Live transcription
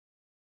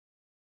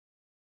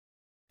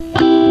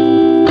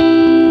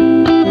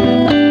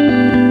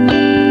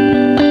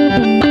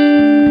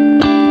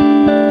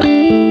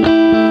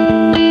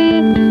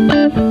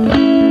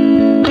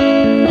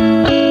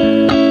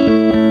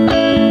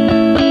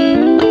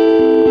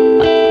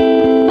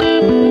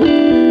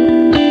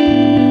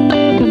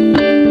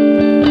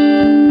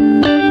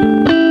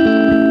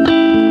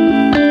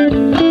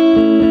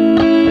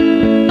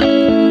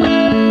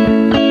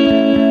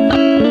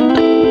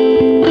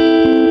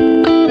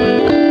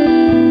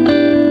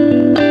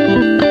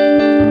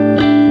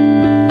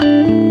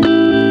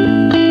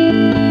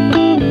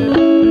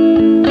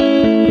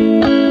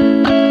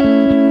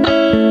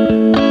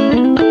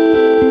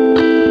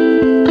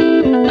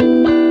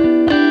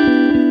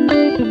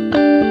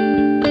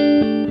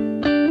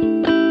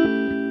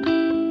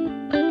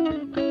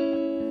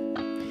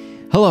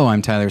Hello,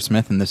 I'm Tyler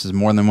Smith, and this is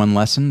More Than One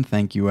Lesson.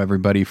 Thank you,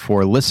 everybody,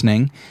 for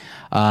listening.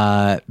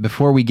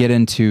 Before we get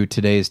into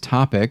today's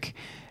topic,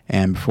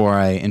 and before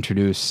I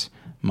introduce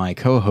my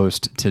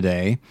co-host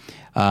today,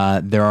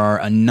 there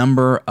are a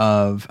number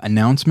of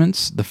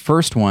announcements. The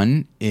first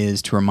one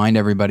is to remind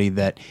everybody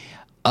that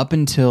up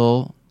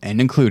until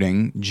and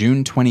including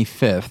June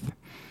 25th,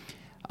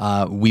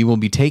 we will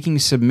be taking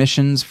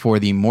submissions for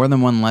the More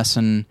Than One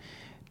Lesson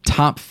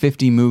Top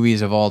 50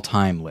 Movies of All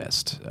Time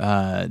list.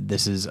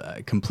 This is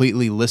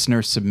completely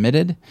listener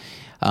submitted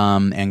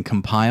and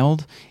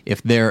compiled.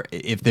 If there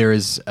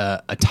is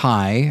a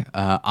tie,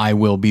 I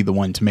will be the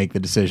one to make the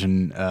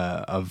decision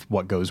of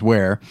what goes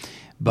where.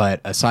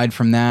 But aside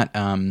from that,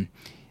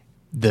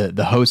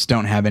 the hosts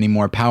don't have any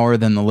more power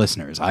than the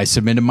listeners. I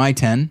submitted my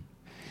 10.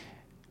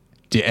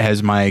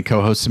 Has my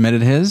co-host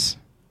submitted his?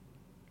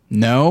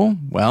 No?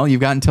 Well, you've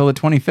got until the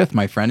 25th,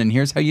 my friend, and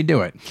here's how you do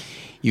it.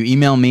 You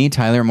email me,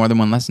 Tyler at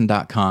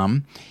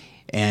morethanonelesson.com,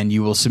 and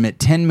you will submit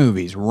 10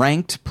 movies,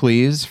 ranked,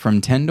 please, from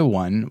 10 to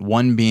 1,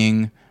 1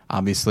 being,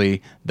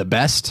 obviously, the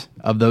best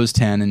of those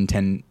 10, and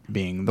 10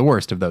 being the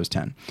worst of those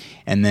 10.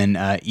 And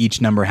then each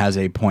number has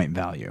a point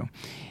value.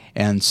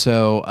 And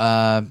so,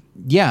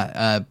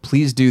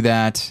 please do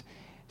that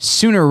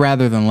sooner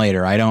rather than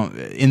later.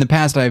 In the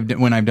past,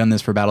 when I've done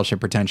this for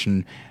Battleship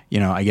Retention,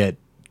 I get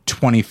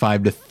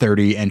 25 to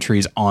 30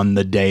 entries on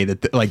the day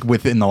that,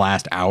 within the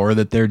last hour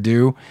that they're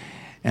due.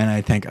 And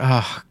I think,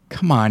 oh,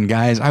 come on,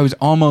 guys. I was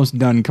almost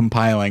done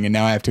compiling, and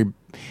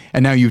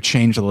now you've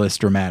changed the list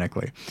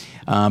dramatically.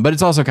 But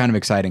it's also kind of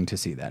exciting to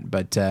see that.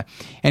 But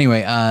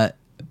anyway,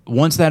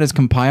 once that is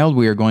compiled,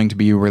 we are going to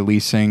be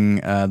releasing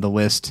the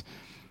list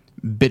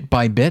bit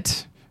by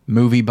bit,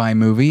 movie by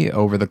movie,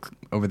 over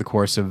the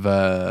course of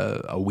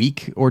a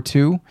week or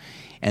two.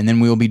 And then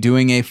we will be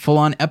doing a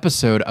full-on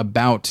episode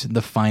about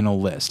the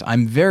final list.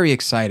 I'm very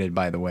excited,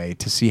 by the way,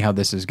 to see how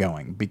this is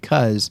going,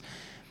 because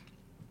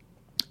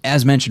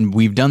as mentioned,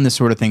 we've done this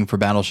sort of thing for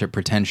Battleship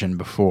Pretension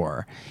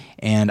before,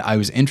 and I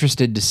was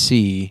interested to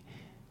see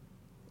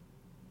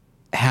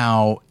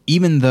how,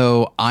 even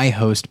though I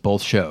host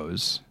both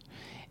shows,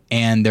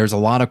 and there's a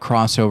lot of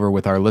crossover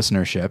with our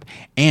listenership,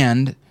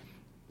 and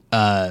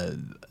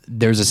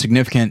there's a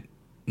significant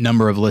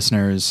number of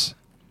listeners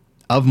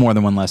of More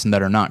Than One Lesson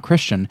that are not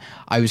Christian,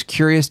 I was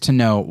curious to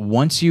know,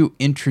 once you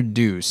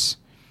introduce,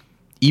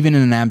 even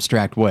in an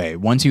abstract way,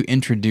 once you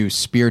introduce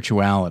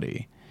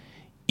spirituality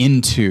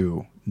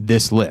into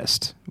this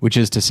list, which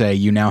is to say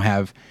you now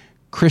have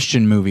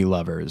Christian movie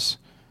lovers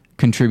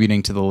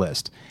contributing to the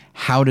list,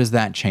 how does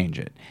that change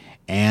it?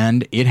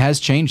 And it has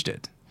changed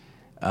it.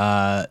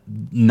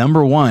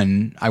 Number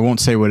one, I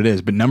won't say what it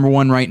is, but number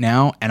one right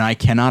now, and I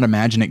cannot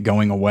imagine it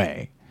going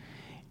away,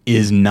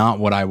 is not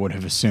what I would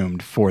have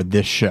assumed for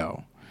this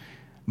show.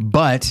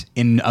 But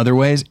in other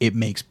ways, it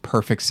makes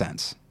perfect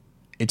sense.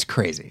 It's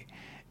crazy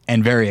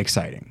and very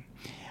exciting.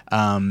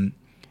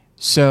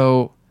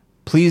 So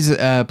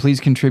please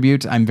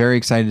contribute. I'm very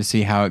excited to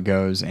see how it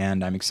goes,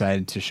 and I'm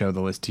excited to show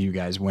the list to you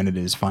guys when it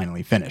is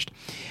finally finished.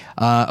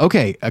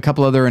 Okay, a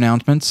couple other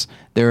announcements.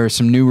 There's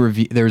a new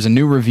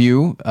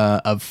review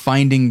of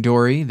Finding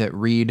Dory that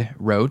Reed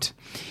wrote,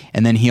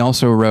 and then he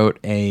also wrote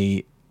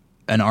an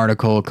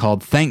article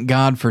called "Thank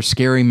God for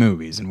Scary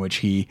Movies," in which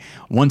he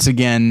once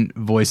again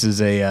voices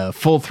a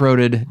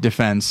full-throated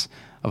defense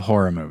of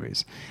horror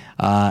movies.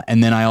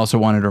 And then I also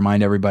wanted to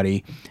remind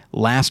everybody,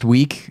 last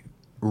week,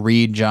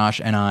 Reed,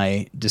 Josh, and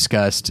I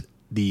discussed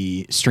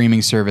the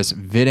streaming service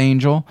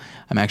VidAngel.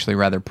 I'm actually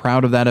rather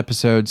proud of that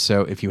episode,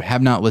 so if you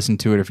have not listened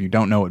to it, if you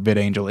don't know what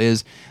VidAngel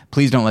is,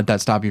 please don't let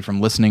that stop you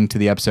from listening to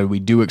the episode. We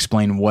do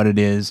explain what it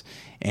is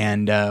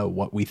and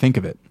what we think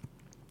of it.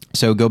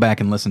 So go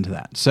back and listen to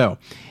that. So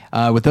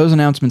with those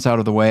announcements out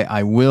of the way,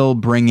 I will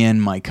bring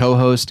in my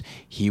co-host.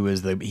 He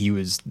was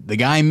the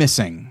guy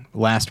missing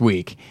last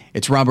week.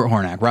 It's Robert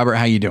Hornack. Robert,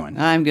 how you doing?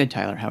 I'm good,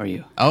 Tyler. How are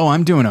you? Oh,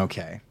 I'm doing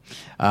okay.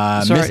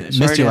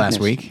 Missed you last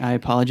week. I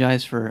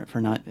apologize for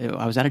not.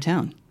 I was out of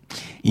town.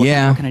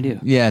 What can I do?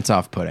 Yeah, it's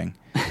off-putting.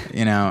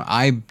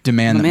 I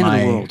demand I'm a man of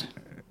the world.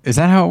 Is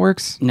that how it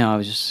works? No, I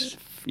was just.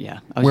 Yeah,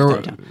 I was out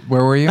of town.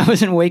 Where were you? I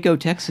was in Waco,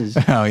 Texas.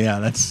 Oh yeah,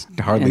 that's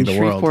hardly the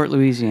world. Shreveport,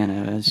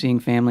 Louisiana, seeing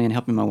family and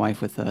helping my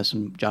wife with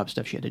some job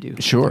stuff she had to do.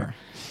 Sure.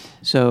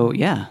 So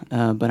yeah,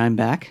 but I'm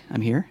back.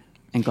 I'm here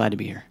and glad to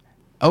be here.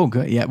 Oh,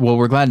 good. Yeah. Well,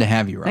 we're glad to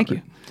have you, Robert. Thank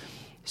you.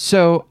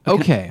 So,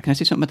 okay. Can I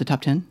say something about the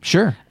top 10?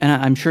 Sure. And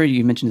I'm sure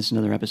you mentioned this in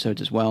other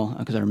episodes as well,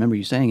 because I remember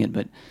you saying it,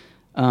 but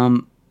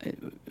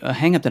a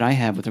hang-up that I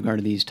have with regard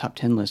to these top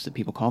 10 lists that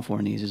people call for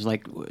in these is,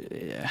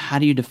 how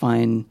do you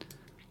define,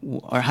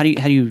 or how do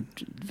you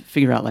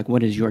figure out,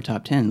 what is your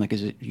top 10?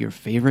 Is it your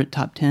favorite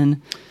top 10?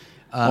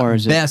 Or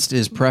is best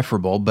is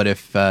preferable, but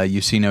if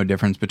you see no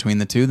difference between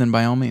the two, then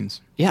by all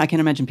means. Yeah, I can't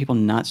imagine people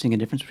not seeing a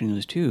difference between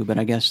those two, but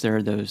I guess there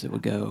are those that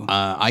would go.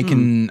 I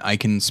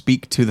can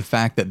speak to the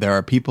fact that there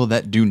are people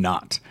that do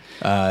not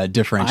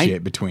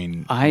differentiate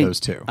between those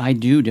two. I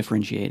do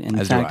differentiate, and in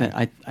As fact,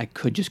 I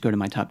could just go to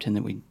my top 10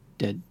 that we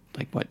did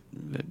a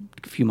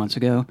few months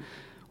ago,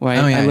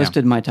 Well, I yeah.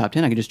 listed my top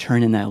 10. I could just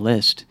turn in that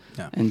list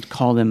Yeah. and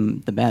call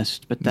them the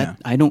best. But that Yeah.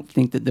 I don't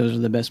think that those are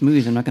the best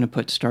movies. I'm not going to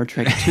put Star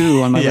Trek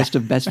 2 on my Yeah. list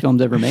of best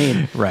films ever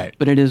made. Right.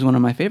 But it is one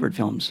of my favorite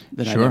films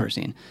that I've Sure. ever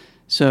seen.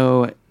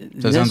 So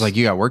it sounds like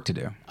you got work to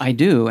do. I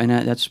do, and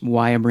that's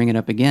why I bring it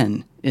up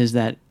again, is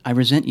that I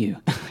resent you.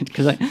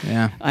 Because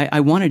I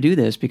want to do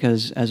this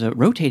because as a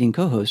rotating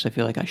co-host, I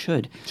feel like I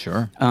should.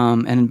 Sure.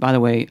 And by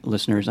the way,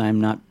 listeners, I am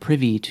not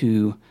privy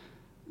to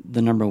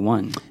the number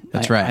one.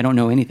 That's right. I don't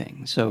know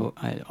anything. So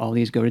all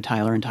these go to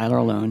Tyler and Tyler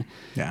alone.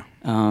 Yeah.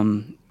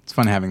 It's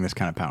fun having this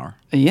kind of power.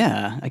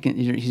 Yeah, I can.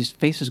 His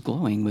face is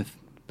glowing with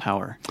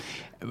power.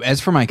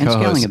 As for my co-host,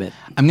 scaling a bit.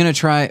 I'm going to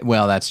try.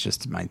 Well, that's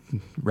just my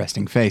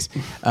resting face.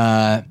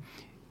 I'm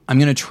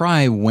going to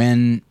try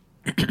when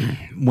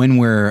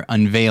we're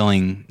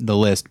unveiling the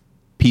list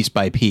piece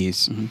by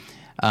piece. Mm-hmm.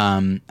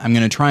 I'm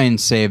going to try and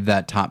save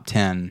that top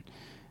 10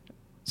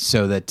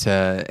 so that,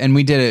 and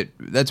we did it.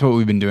 That's what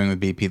we've been doing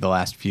with BP the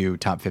last few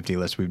top 50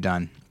 lists we've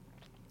done,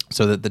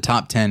 so that the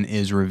top 10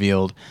 is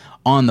revealed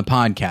on the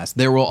podcast.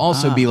 There will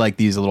also be like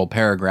these little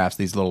paragraphs,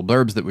 these little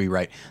blurbs that we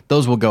write.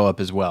 Those will go up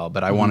as well,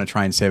 but I want to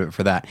try and save it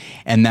for that.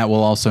 And that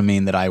will also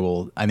mean that I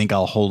think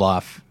I'll hold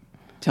off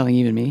Telling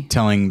even me?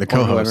 telling the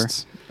Or whoever.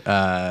 co-hosts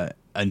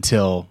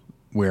until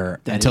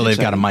That they've is got a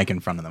exciting. mic in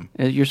front of them.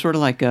 You're sort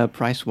of like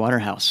Price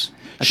Waterhouse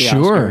at the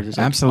Sure, Oscars. It's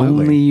like,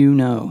 absolutely. Only you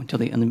know until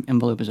the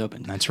envelope is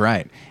opened. That's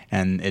right.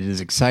 And it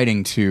is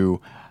exciting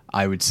to,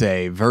 I would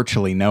say,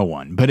 virtually no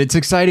one. But it's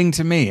exciting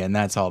to me, and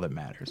that's all that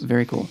matters.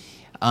 Very cool.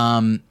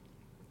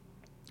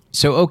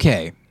 So,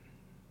 okay.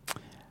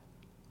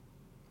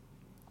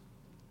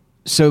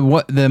 So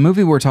what the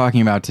movie we're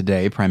talking about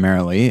today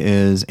primarily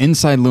is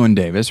Inside Llewyn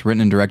Davis,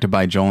 written and directed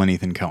by Joel and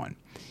Ethan Coen.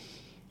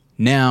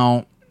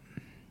 Now,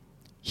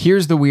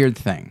 here's the weird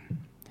thing.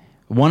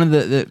 One of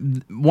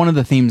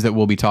the themes that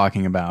we'll be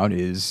talking about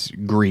is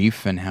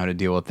grief and how to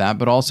deal with that,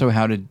 but also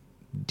how to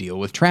deal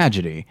with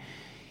tragedy.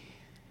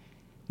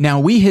 Now,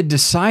 we had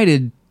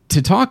decided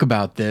to talk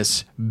about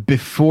this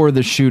before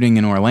the shooting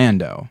in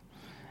Orlando.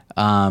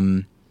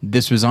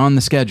 This was on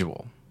the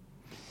schedule.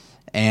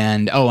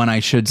 And I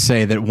should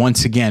say that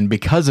once again,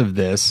 because of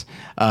this,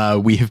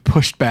 we have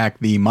pushed back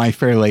the My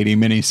Fair Lady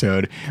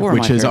minisode, Poor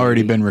which My has Fair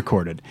already Lady. been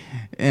recorded.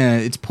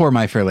 It's poor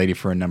My Fair Lady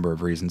for a number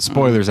of reasons.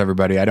 Spoilers,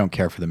 everybody. I don't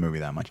care for the movie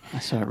that much. I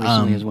saw it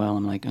recently as well.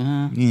 I'm like,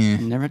 yeah.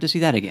 never have to see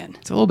that again.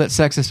 It's a little bit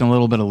sexist and a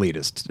little bit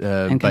elitist.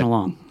 And kinda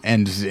long.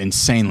 And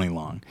insanely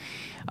long.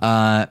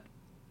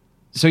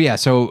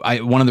 So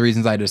one of the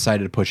reasons I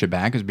decided to push it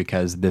back is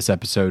because this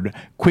episode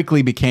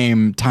quickly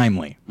became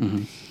timely.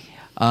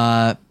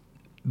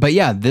 But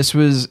yeah, it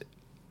was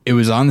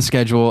on the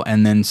schedule,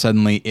 and then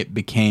suddenly it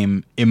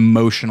became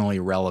emotionally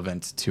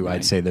relevant to,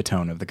 I'd say, the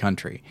tone of the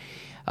country.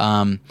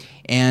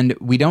 And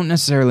we don't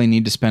necessarily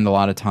need to spend a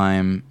lot of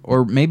time,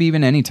 or maybe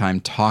even any time,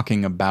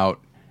 talking about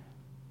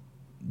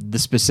the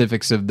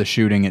specifics of the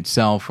shooting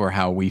itself or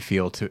how we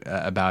feel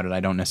about it. I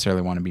don't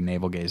necessarily want to be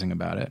navel-gazing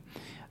about it.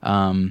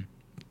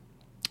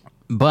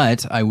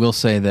 But I will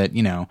say that,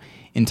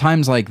 in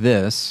times like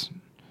this,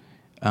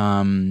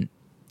 it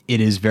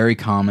is very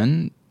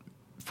common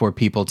for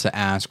people to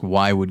ask,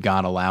 why would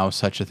God allow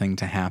such a thing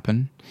to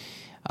happen?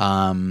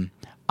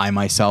 I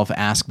myself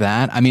ask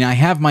that. I mean, I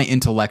have my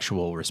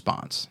intellectual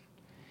response,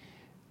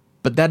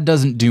 but that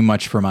doesn't do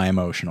much for my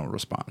emotional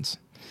response.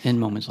 In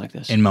moments like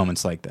this.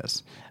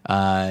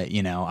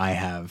 I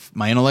have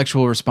my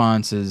intellectual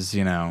response is,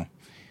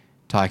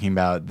 talking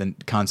about the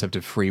concept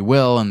of free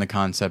will and the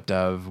concept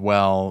of,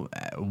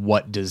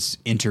 what does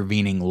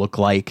intervening look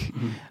like?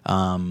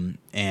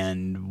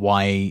 And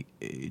why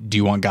do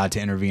you want God to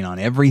intervene on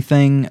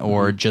everything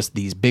or just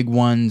these big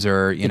ones,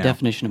 or, the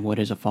definition of what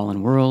is a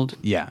fallen world.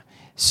 Yeah.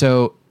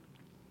 So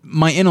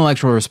my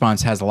intellectual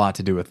response has a lot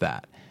to do with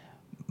that.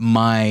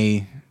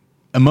 My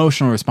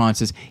emotional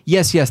response is,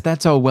 yes,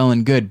 that's all well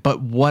and good,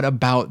 but what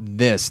about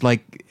this?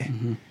 Like,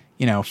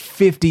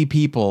 50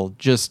 people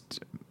just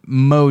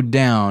mowed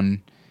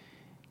down.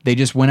 They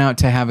just went out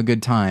to have a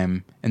good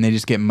time, and they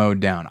just get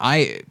mowed down.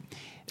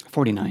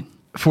 49,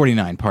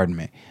 pardon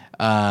me.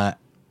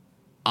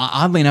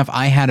 Oddly enough,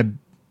 I had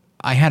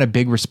a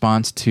big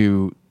response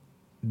to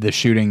the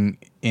shooting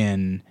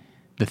in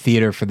the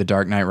theater for The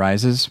Dark Knight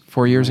Rises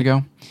 4 years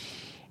ago.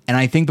 And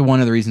I think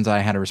one of the reasons I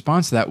had a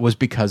response to that was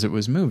because it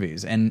was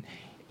movies. And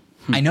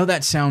I know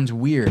that sounds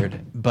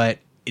weird, but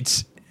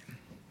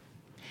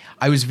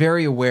I was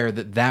very aware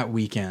that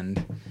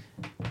weekend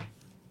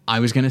I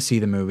was going to see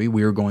the movie.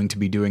 We were going to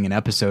be doing an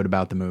episode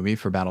about the movie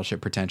for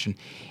Battleship Pretension,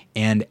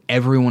 and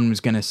everyone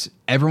was going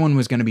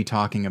to be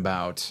talking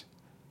about,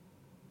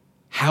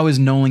 how is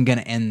Nolan going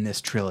to end this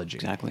trilogy?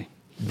 Exactly.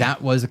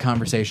 That was the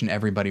conversation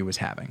everybody was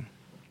having.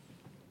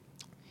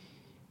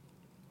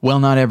 Well,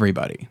 not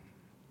everybody.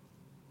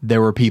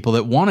 There were people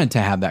that wanted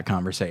to have that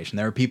conversation.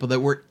 There were people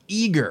that were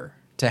eager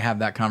to have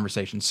that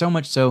conversation, so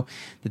much so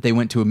that they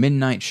went to a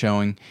midnight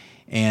showing.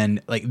 And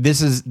like,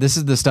 this is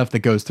the stuff that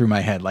goes through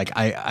my head. Like,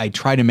 I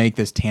try to make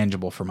this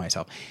tangible for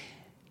myself.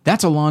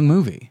 That's a long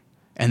movie.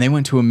 And they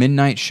went to a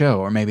midnight show,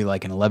 or maybe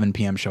like an 11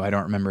 p.m. show. I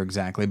don't remember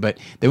exactly, but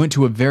they went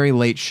to a very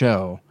late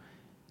show,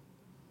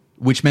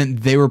 which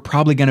meant they were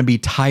probably going to be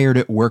tired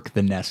at work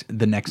the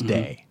next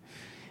day.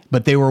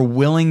 But they were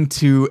willing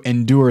to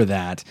endure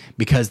that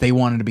because they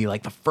wanted to be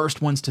like the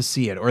first ones to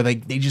see it, or they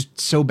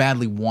just so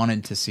badly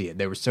wanted to see it.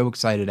 They were so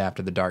excited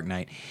after The Dark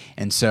Knight.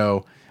 And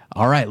so,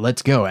 all right,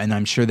 let's go. And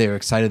I'm sure they were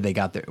excited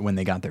when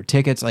they got their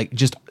tickets. Like,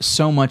 just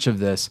so much of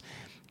this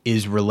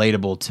is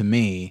relatable to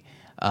me.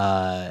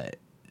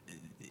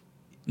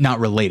 Not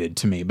related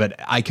to me, but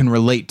I can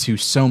relate to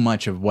so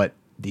much of what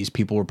these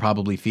people were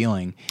probably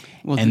feeling.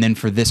 Well, and then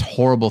for this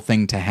horrible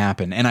thing to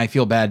happen. And I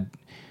feel bad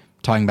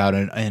talking about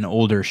an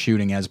older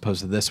shooting as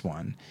opposed to this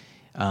one.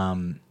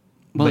 Well,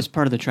 it's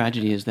part of the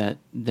tragedy is that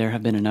there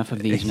have been enough of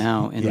these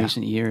now in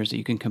recent years that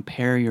you can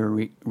compare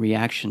your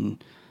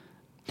reaction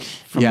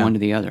from one to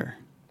the other.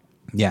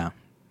 Yeah.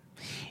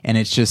 And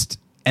it's just,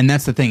 and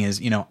that's the thing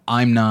is,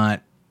 I'm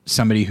not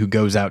somebody who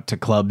goes out to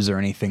clubs or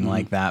anything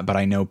like that, but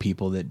I know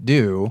people that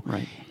do.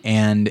 Right.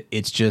 And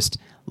it's just,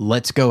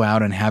 let's go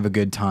out and have a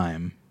good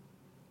time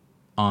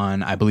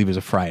on, I believe it was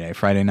a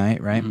Friday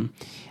night, right? Mm-hmm.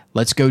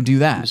 Let's go do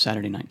that. It was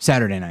Saturday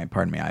night,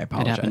 pardon me. I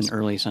apologize. It happened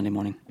early Sunday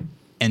morning.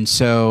 And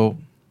so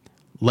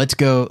let's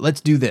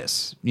do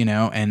this,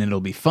 and it'll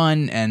be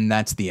fun, and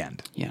that's the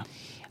end. Yeah.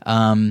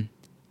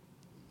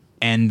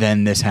 And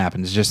then this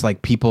happens, just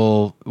like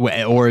people,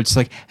 or it's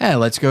like, hey,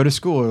 let's go to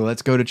school or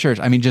let's go to church.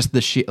 I mean, just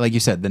like you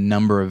said, the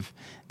number of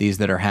these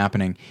that are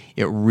happening,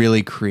 it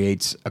really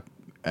creates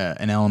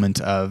an element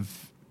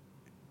of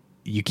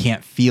you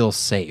can't feel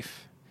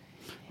safe.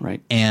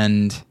 Right.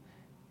 And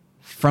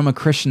from a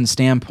Christian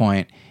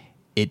standpoint,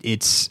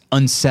 it's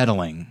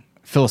unsettling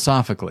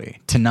philosophically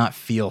to not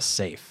feel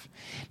safe.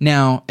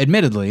 Now,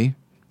 admittedly,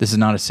 this is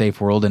not a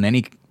safe world in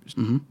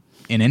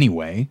any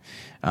way.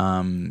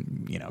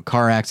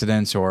 Car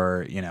accidents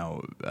or,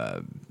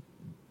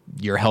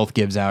 your health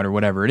gives out or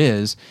whatever it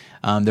is.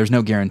 There's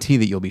no guarantee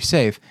that you'll be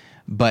safe.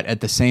 But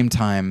at the same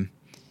time,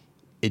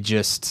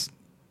 there's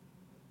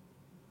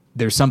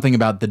something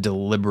about the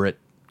deliberate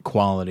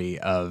quality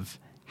of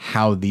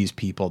how these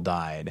people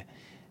died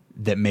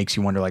that makes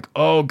you wonder, like,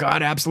 oh,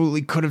 God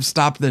absolutely could have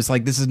stopped this.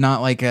 Like, this is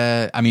not like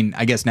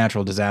I guess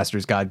natural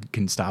disasters God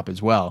can stop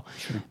as well.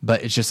 Sure.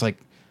 But it's just like,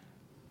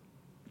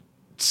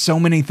 so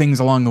many things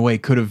along the way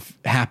could have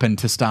happened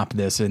to stop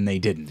this, and they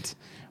didn't.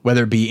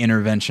 Whether it be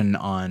intervention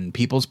on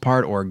people's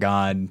part or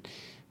God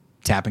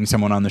tapping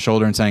someone on the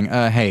shoulder and saying,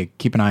 hey,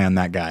 keep an eye on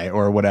that guy,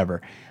 or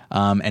whatever.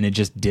 And it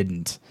just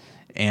didn't.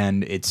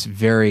 And it's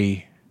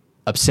very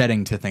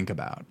upsetting to think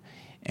about.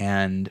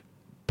 And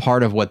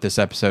part of what this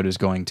episode is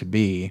going to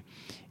be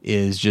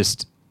is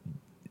just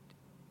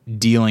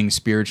dealing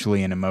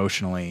spiritually and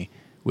emotionally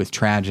with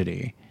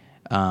tragedy.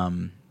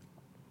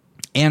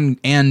 And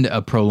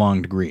a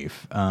prolonged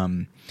grief.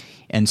 And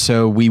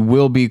so we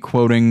will be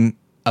quoting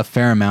a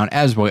fair amount,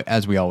 as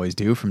we always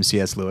do, from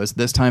C.S. Lewis,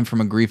 this time from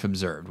A Grief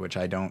Observed, which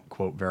I don't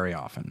quote very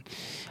often.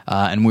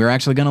 And we're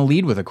actually going to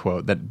lead with a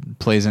quote that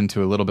plays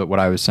into a little bit what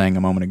I was saying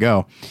a moment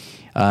ago.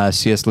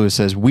 C.S. Lewis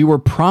says, "We were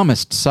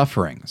promised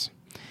sufferings.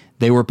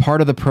 They were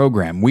part of the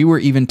program. We were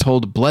even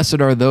told,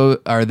 'Blessed are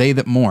they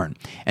that mourn,'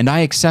 and I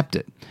accept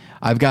it.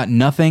 I've got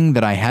nothing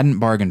that I hadn't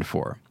bargained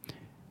for.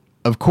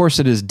 Of course,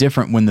 it is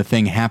different when the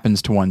thing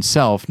happens to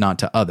oneself, not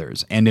to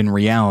others, and in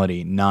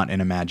reality, not in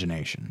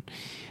imagination."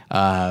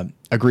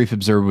 A Grief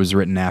Observed was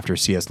written after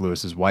C.S.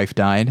 Lewis's wife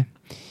died,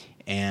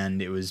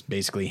 and it was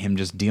basically him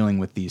just dealing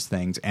with these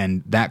things.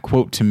 And that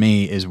quote to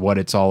me is what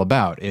it's all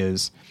about,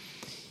 is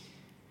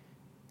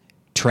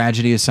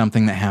tragedy is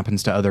something that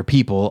happens to other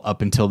people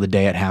up until the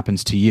day it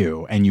happens to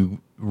you, and you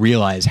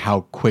realize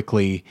how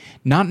quickly,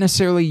 not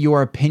necessarily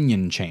your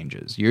opinion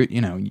changes.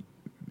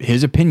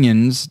 His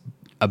opinions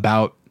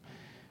about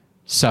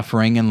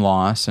suffering and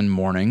loss and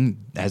mourning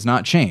has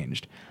not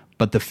changed,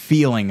 but the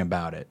feeling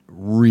about it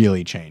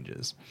really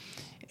changes.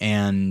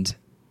 And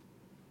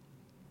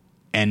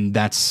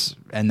that's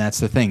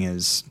the thing,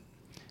 is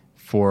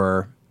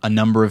for a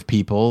number of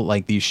people,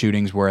 like, these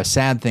shootings were a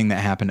sad thing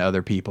that happened to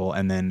other people,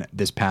 and then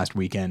this past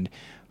weekend,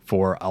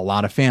 for a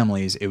lot of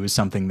families, it was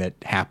something that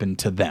happened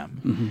to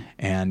them. Mm-hmm.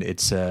 And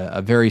it's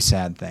a very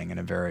sad thing, and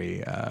a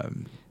very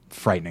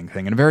frightening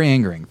thing, and a very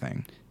angering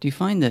thing. Do you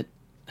find that,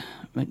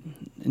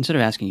 instead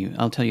of asking you,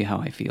 I'll tell you how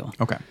I feel.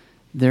 Okay.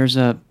 There's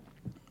a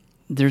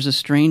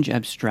strange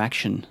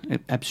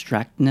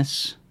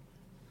abstractness.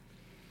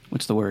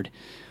 What's the word?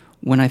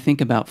 When I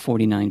think about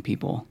 49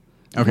 people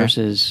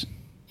versus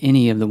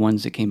any of the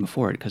ones that came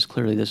before it, because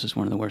clearly this is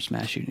one of the worst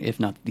mass shootings, if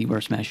not the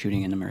worst mass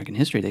shooting in American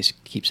history, they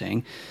keep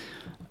saying.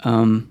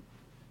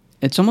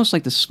 It's almost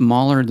like the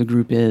smaller the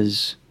group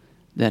is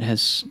that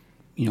has,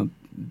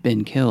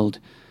 been killed,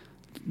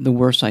 the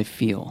worse I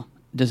feel.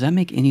 Does that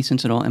make any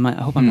sense at all? I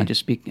hope I'm not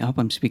just speaking. I hope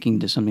I'm speaking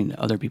to something that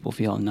other people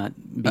feel and not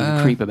being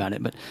a creep about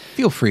it. But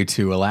feel free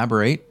to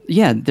elaborate.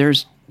 Yeah,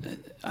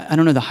 I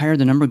don't know. The higher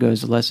the number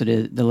goes,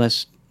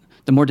 the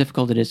more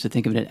difficult it is to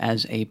think of it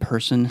as a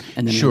person,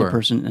 and then another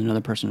person,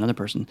 another person, another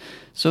person.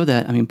 So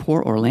that,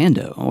 poor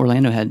Orlando.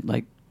 Orlando had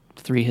like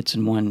 3 hits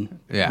in one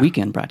Yeah.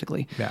 weekend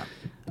practically. Yeah.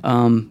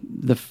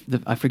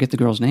 I forget the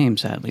girl's name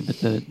sadly, but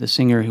the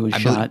singer who was I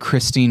believe shot.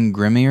 Christine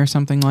Grimmie or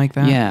something like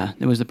that. Yeah,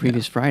 it was the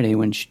previous Friday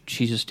when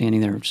she's just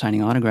standing there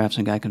signing autographs,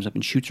 and a guy comes up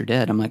and shoots her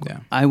dead. I'm like, Yeah.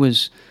 I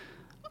was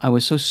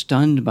so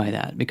stunned by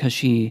that because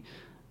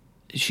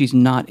she's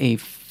not a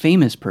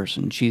famous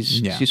person.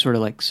 She's sort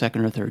of like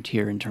second or third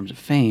tier in terms of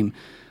fame.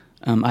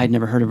 I had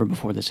never heard of her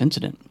before this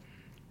incident.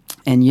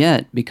 And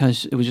yet,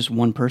 because it was just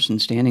one person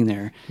standing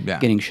there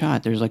getting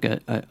shot, there's like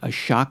a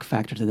shock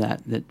factor to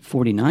that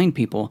 49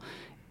 people,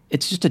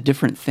 it's just a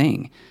different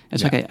thing.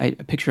 It's like a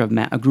picture of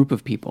a group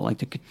of people,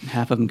 like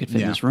half of them could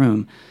fit in this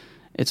room.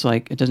 It's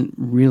like it doesn't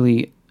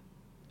really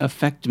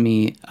affect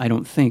me, I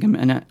don't think.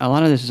 And a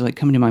lot of this is like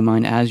coming to my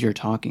mind as you're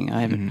talking.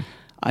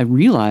 I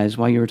realized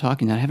while you were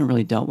talking that I haven't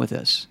really dealt with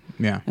this.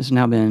 Yeah. It's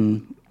now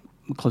been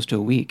close to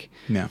a week.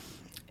 Yeah.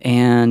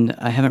 And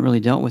I haven't really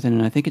dealt with it,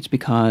 and I think it's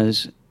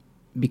because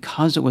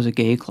it was a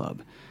gay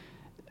club,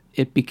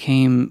 it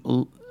became,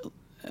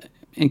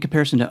 in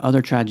comparison to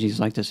other tragedies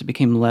like this, it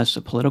became less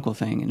a political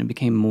thing, and it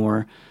became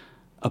more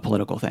a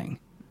political thing.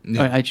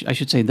 Yeah. I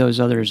should say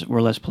those others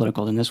were less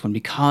political than this one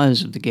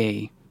because of the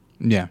gay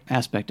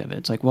aspect of it.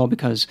 It's like, well,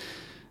 because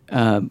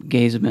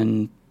gays have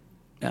been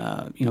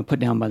put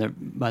down by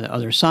the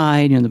other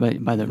side,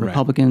 by the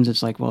Republicans.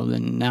 It's like, well,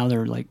 then now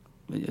they're like,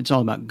 it's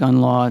all about gun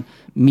law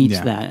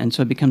meets that, and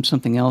so it becomes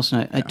something else.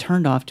 And I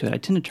turned off to it. I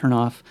tend to turn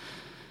off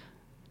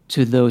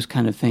to those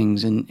kind of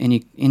things in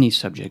any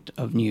subject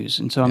of news,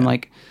 and so I'm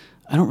like,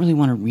 I don't really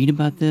want to read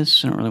about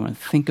this. I don't really want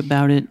to think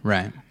about it.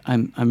 Right.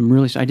 I'm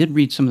really. I did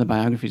read some of the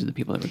biographies of the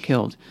people that were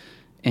killed,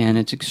 and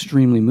it's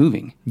extremely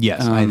moving.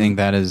 Yes, I think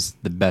that is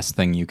the best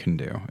thing you can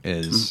do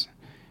is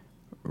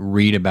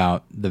read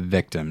about the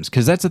victims,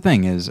 because that's the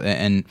thing is,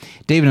 and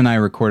David and I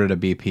recorded a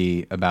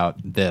BP about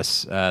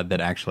this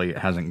that actually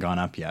hasn't gone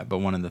up yet, but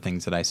one of the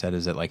things that I said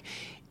is that, like,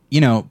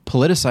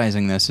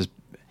 politicizing this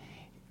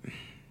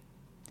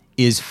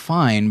is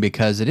fine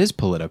because it is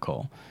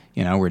political.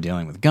 We're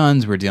dealing with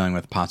guns, we're dealing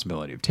with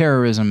possibility of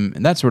terrorism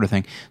and that sort of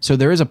thing, so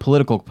there is a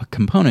political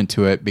component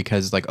to it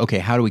because, like, okay,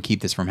 how do we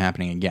keep this from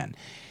happening again?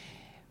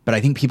 But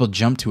I think people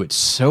jump to it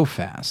so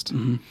fast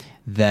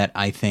that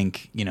I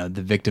think, the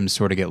victims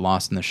sort of get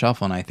lost in the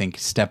shuffle. And I think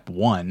step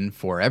one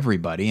for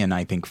everybody, and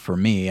I think for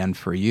me and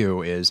for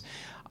you, is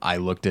I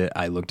looked at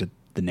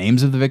the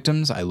names of the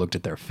victims. I looked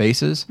at their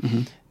faces.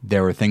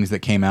 There were things that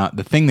came out.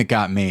 The thing that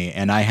got me,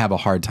 and I have a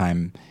hard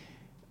time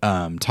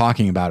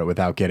talking about it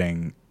without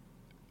getting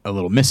a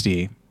little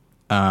misty,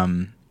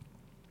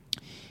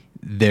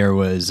 there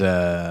was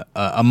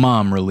a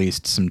mom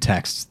released some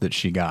texts that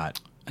she got.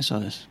 I saw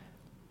this.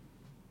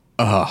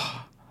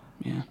 Oh,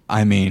 yeah.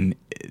 I mean,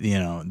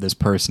 this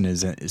person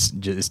is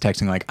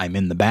texting like, "I'm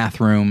in the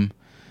bathroom.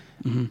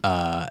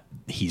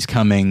 He's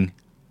coming,"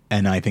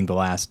 and I think the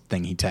last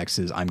thing he texts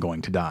is, "I'm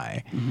going to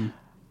die."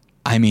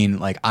 I mean,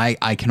 like,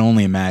 I can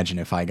only imagine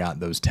if I got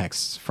those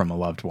texts from a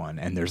loved one,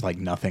 and there's like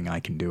nothing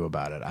I can do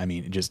about it. I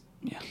mean, just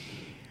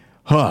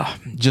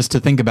to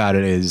think about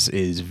it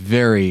is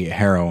very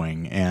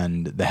harrowing,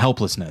 and the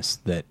helplessness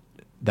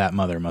that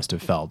mother must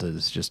have felt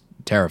is just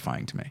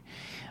terrifying to me.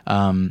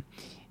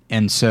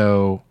 And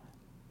so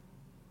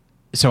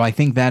I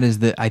think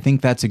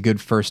that's a good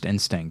first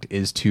instinct,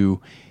 is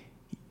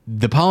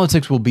the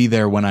politics will be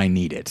there when I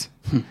need it.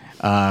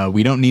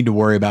 We don't need to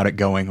worry about it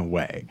going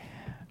away.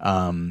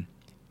 And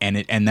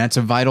that's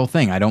a vital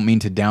thing. I don't mean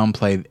to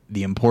downplay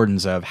the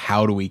importance of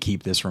how do we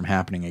keep this from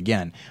happening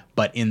again,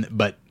 but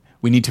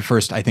we need to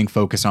first, I think,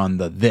 focus on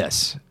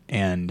this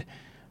and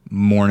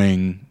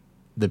mourning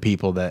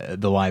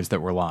the lives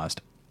that were lost.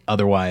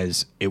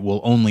 Otherwise, it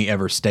will only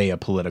ever stay a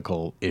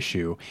political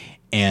issue.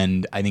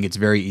 And I think it's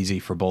very easy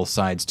for both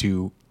sides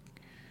to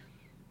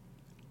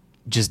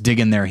just dig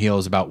in their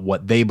heels about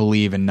what they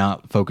believe and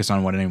not focus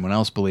on what anyone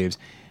else believes,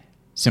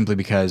 simply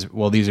because,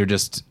 well, these are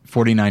just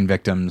 49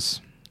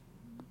 victims.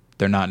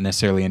 They're not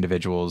necessarily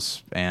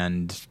individuals,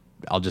 and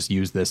I'll just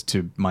use this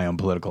to my own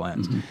political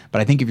ends.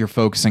 But I think if you're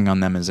focusing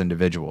on them as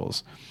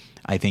individuals,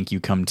 I think you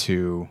come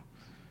to...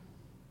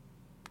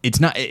 It's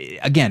not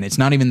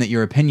even that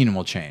your opinion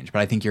will change, but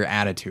I think your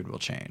attitude will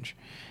change.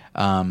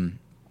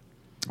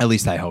 At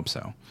least I hope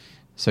so.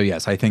 So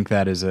yes, I think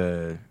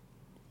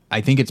I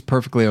think it's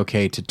perfectly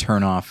okay to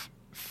turn off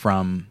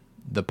from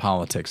the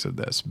politics of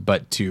this,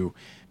 but to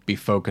be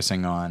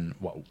focusing on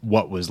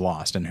what was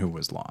lost and who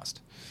was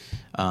lost.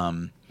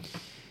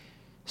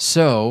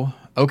 So,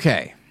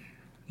 okay.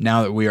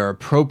 Now that we are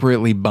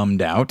appropriately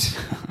bummed out.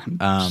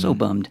 I'm so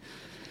bummed.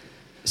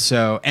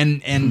 So,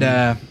 and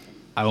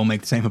I will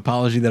make the same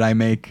apology that I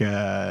make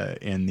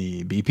in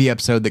the BP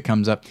episode that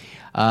comes up.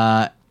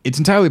 It's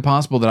entirely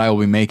possible that I will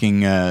be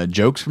making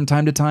jokes from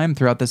time to time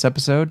throughout this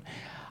episode.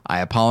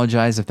 I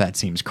apologize if that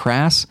seems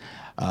crass.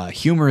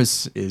 Humor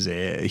is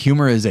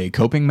a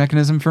coping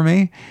mechanism for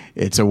me.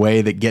 It's a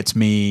way that gets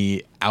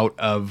me out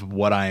of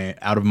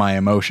my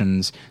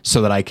emotions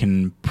so that I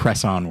can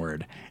press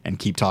onward and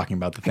keep talking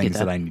about the things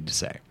that I need to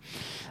say.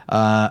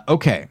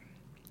 Okay,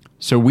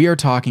 so we are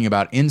talking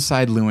about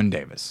Inside Llewyn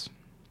Davis.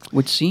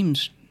 Which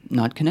seems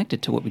not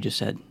connected to what we just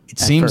said. It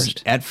seems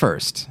first. at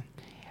first.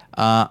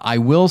 I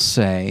will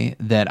say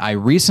that I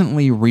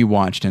recently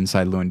rewatched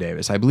Inside Llewyn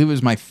Davis. I believe it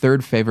was my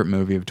third favorite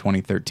movie of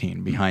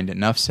 2013, behind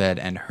Enough Said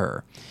and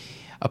Her.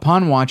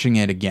 Upon watching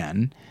it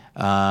again,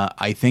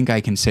 I think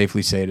I can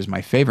safely say it is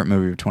my favorite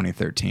movie of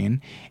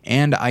 2013,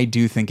 and I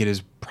do think it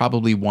is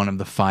probably one of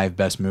the 5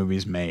 best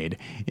movies made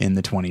in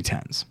the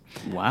 2010s.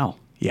 Wow.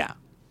 Yeah.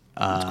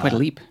 It's quite a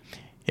leap.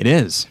 It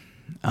is.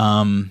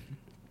 And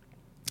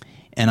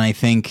I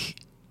think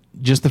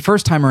just the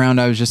first time around,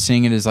 I was just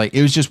seeing it as like,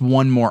 it was just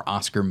one more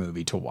Oscar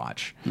movie to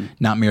watch.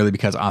 Not merely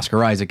because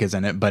Oscar Isaac is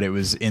in it, but it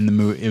was in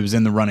the it was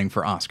in the running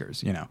for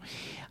Oscars, you know.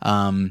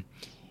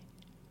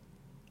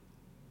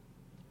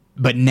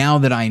 But now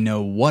that I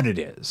know what it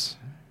is,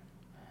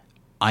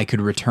 I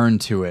could return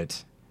to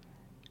it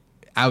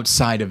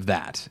outside of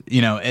that.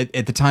 You know,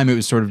 at the time, it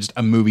was sort of just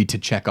a movie to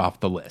check off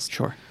the list.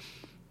 Sure.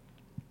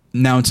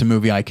 Now it's a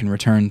movie I can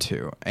return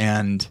to,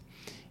 and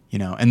you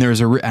know, and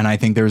and I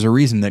think there's a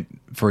reason that,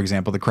 for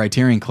example, the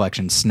Criterion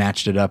Collection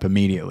snatched it up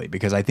immediately,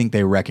 because I think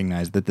they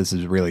recognize that this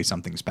is really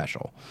something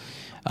special.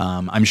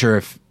 I'm sure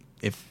if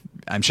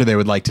I'm sure they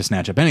would like to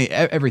snatch up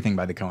everything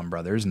by the Coen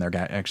brothers, and they're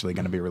actually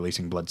going to be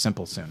releasing Blood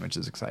Simple soon, which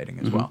is exciting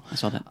as well. I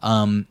saw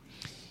that.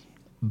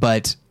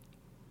 But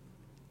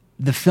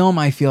the film,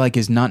 I feel like,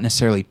 is not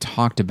necessarily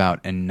talked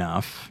about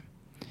enough.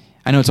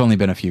 I know it's only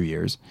been a few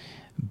years,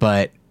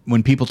 but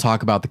when people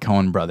talk about the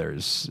Coen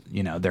brothers,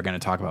 you know, they're going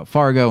to talk about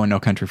Fargo and No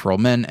Country for Old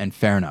Men, and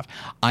fair enough.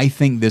 I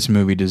think this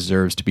movie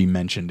deserves to be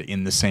mentioned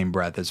in the same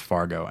breath as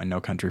Fargo and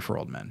No Country for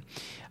Old Men.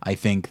 I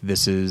think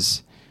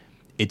it's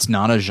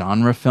not a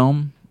genre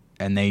film,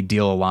 and they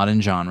deal a lot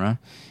in genre.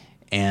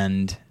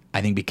 And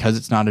I think because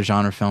it's not a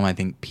genre film, I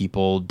think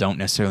people don't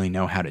necessarily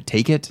know how to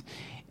take it.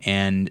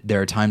 And there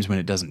are times when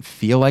it doesn't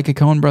feel like a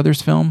Coen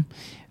brothers film.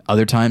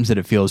 Other times that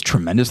it feels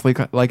tremendously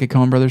like a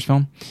Coen brothers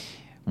film.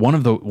 One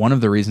of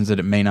the reasons that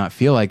it may not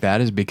feel like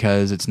that is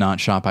because it's not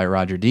shot by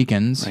Roger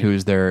Deakins, right,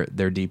 who's their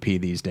DP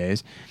these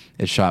days.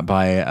 It's shot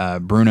by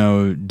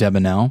Bruno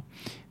Debanel,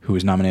 who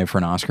was nominated for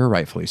an Oscar,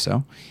 rightfully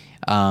so.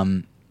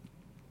 And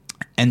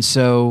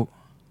so,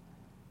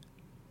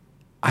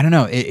 I don't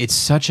know. It's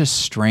such a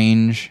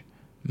strange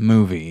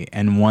movie,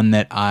 and one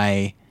that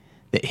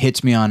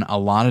hits me on a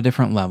lot of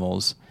different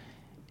levels,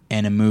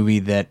 and a movie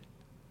that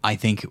I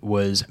think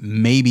was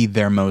maybe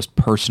their most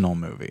personal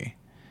movie.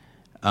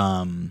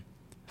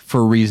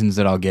 For reasons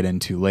that I'll get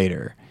into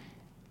later.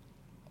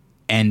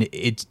 And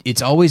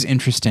it's always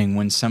interesting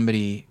when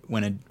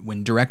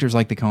when directors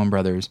like the Coen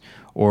brothers,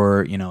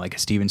 or you know, like a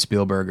Steven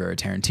Spielberg or a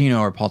Tarantino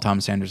or Paul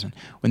Thomas Anderson,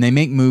 when they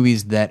make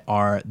movies that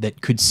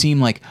could seem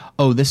like,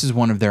 oh, this is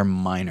one of their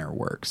minor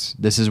works.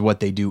 This is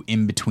what they do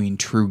in between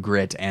True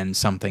Grit and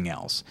something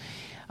else.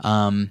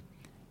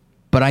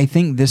 But I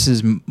think this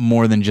is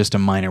more than just a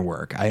minor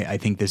work. I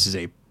think this is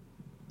a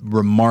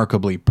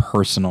remarkably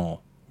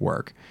personal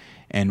work,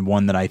 and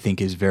one that I think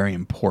is very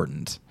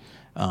important,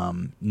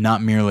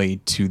 not merely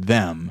to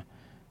them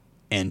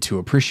and to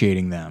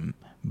appreciating them,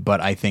 but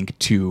I think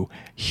to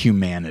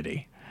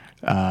humanity.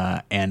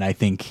 And I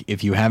think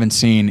if you haven't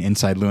seen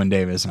Inside Llewyn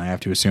Davis, and I have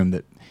to assume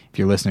that if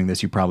you're listening to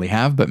this, you probably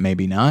have, but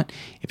maybe not.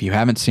 If you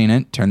haven't seen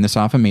it, turn this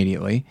off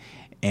immediately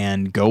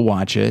and go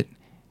watch it.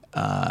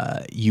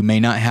 You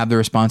may not have the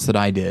response that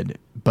I did,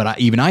 but I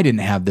didn't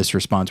have this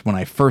response when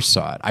I first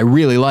saw it. I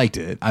really liked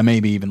it. I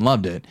maybe even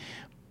loved it.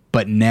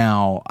 But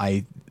now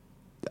I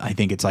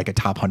think it's like a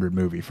top 100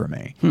 movie for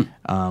me.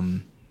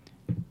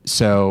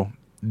 So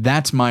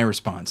that's my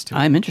response to it.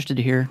 I'm interested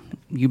to hear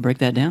you break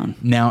that down.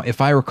 Now, if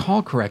I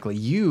recall correctly,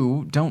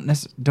 you don't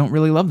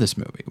really love this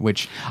movie,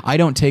 which I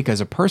don't take as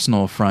a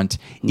personal affront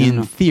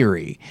in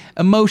theory.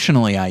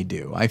 Emotionally, I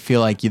do. I feel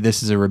like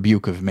this is a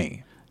rebuke of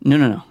me. No,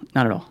 not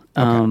at all.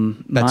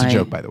 Okay. That's a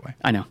joke, by the way.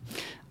 I know.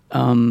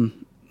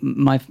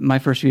 My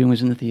first viewing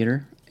was in the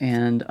theater,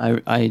 and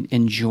I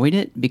enjoyed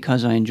it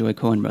because I enjoy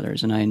Coen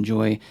brothers, and I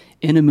enjoy,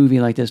 in a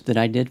movie like this that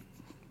I did,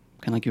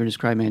 kind of like you were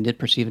describing, I did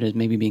perceive it as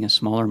maybe being a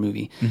smaller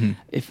movie. Mm-hmm.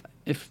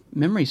 If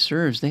memory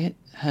serves, they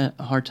had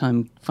a hard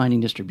time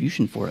finding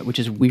distribution for it, which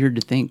is weird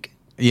to think.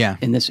 Yeah.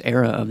 In this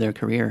era of their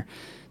career,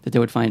 that they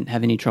would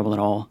have any trouble at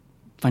all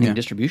finding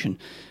distribution,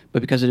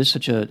 but because it is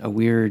such a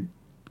weird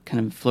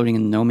kind of floating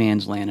in no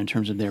man's land in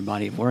terms of their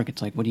body of work,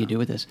 it's like, what do you do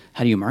with this?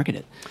 How do you market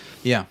it?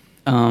 Yeah.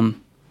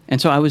 And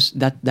so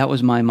that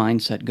was my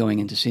mindset going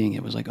into seeing it.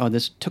 It was like, oh,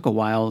 this took a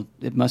while.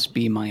 It must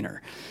be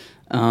minor.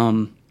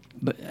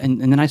 But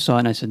then I saw it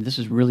and I said, this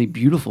is really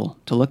beautiful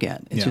to look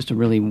at. It's just a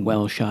really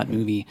well shot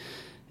movie,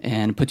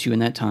 and it puts you in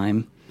that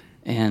time.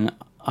 And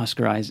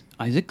Oscar Isaac.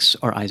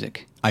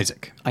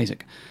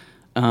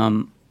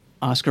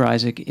 Oscar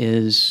Isaac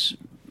is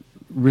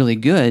really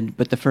good,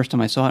 but the first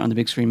time I saw it on the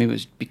big screen, maybe it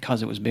was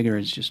because it was bigger,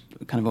 it's just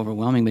kind of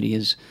overwhelming, but he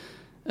is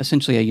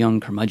essentially a young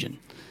curmudgeon.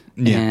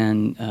 Yeah.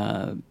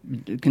 And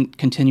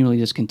continually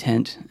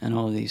discontent and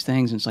all of these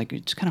things. And it's like,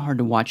 it's kind of hard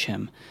to watch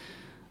him,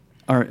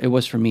 or it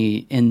was for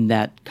me, in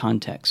that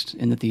context,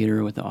 in the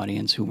theater with the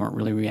audience who weren't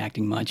really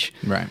reacting much.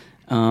 Right.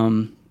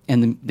 And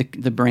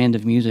the brand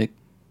of music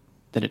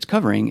that it's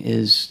covering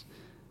is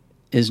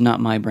is not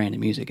my brand of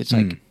music. It's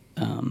like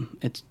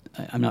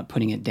I'm not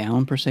putting it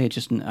down per se. It's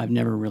just I've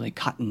never really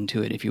cottoned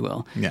to it, if you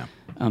will. Yeah.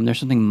 There's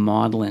something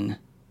maudlin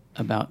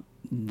about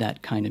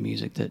that kind of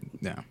music that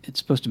it's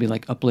supposed to be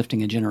like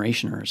uplifting a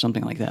generation or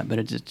something like that. But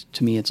it's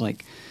to me, it's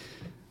like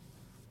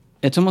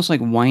it's almost like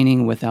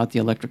whining without the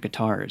electric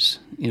guitars.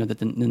 You know, that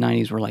the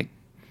 90s were like,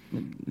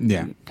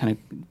 kind of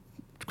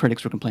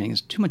critics were complaining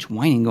there's too much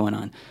whining going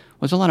on.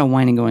 Well, there's a lot of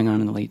whining going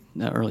on in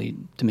the early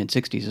to mid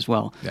 60s as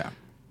well. Yeah.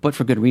 But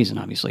for good reason,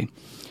 obviously.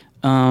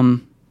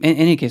 In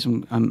any case,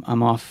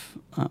 I'm off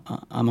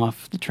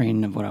the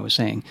train of what I was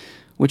saying,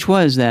 which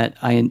was that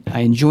I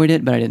enjoyed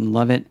it, but I didn't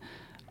love it.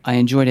 I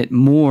enjoyed it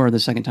more the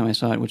second time I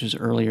saw it, which was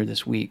earlier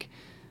this week.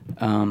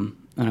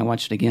 And I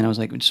watched it again. I was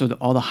like, so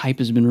all the hype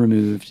has been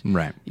removed.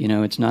 Right. You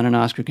know, it's not an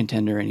Oscar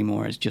contender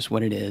anymore. It's just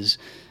what it is.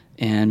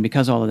 And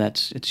because all of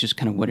it's just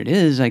kind of what it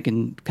is, I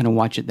can kind of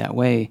watch it that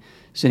way,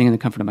 sitting in the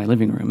comfort of my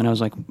living room. And I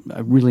was like, I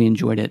really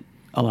enjoyed it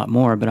a lot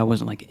more, but I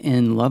wasn't like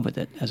in love with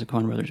it as a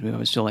Coen Brothers movie. I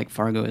was still like,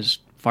 Fargo is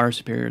far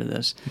superior to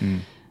this.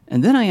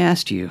 And then I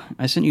sent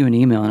you an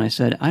email and I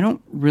said, I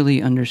don't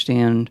really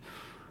understand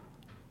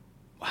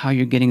how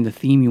you're getting the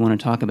theme you want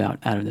to talk about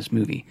out of this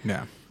movie.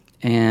 Yeah.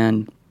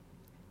 And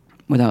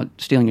without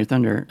stealing your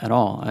thunder at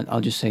all,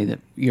 I'll just say that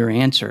your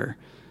answer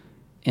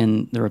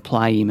in the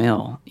reply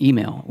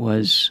email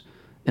was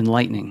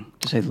enlightening,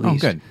 to say the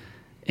least. Oh, good.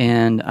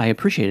 And I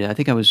appreciate it. I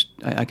think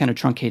I kind of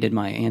truncated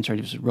my answer.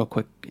 It was a real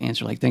quick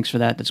answer, like, thanks for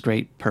that. That's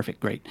great. Perfect.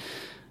 Great.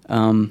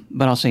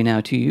 But I'll say now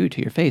to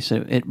your face,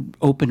 it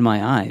opened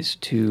my eyes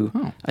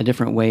to a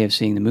different way of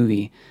seeing the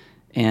movie.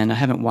 And I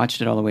haven't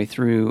watched it all the way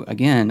through.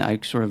 Again, I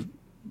sort of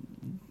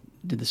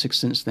did the Sixth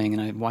Sense thing,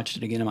 and I watched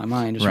it again in my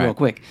mind just real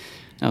quick.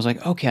 And I was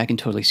like, okay, I can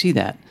totally see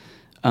that.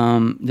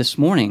 This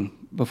morning,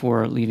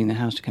 before leaving the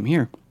house to come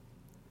here,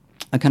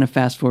 I kind of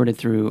fast-forwarded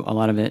through a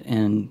lot of it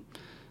and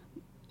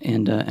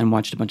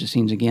watched a bunch of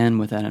scenes again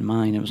with that in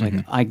mind. It was like,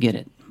 I get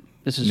it.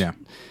 This is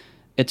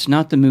it's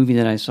not the movie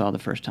that I saw the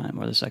first time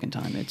or the second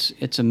time.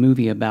 It's a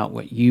movie about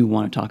what you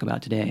want to talk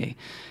about today.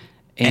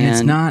 And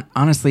it's not,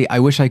 honestly, I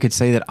wish I could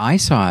say that I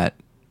saw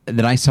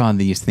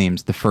these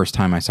themes the first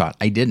time I saw it.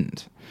 I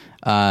didn't.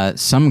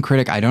 Some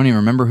critic, I don't even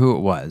remember who it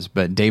was,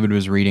 but David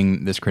was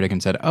reading this critic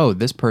and said, oh,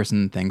 this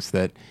person thinks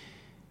that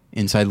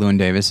Inside Llewyn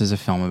Davis is a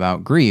film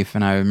about grief.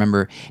 And I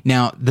remember,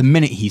 now, the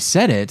minute he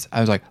said it, I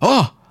was like,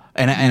 oh!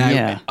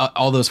 And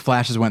all those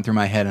flashes went through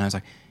my head, and I was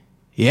like,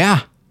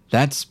 yeah,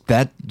 that's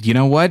that. You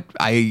know what?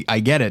 I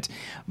get it.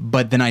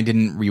 But then I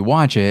didn't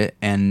rewatch it,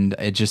 and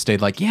it just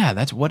stayed like, yeah,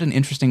 that's what an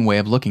interesting way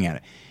of looking at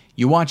it.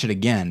 You watch it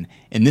again,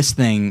 and this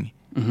thing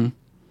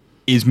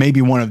is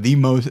maybe one of the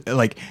most,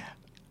 like,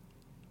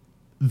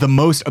 the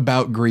most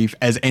about grief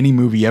as any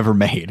movie ever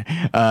made.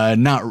 That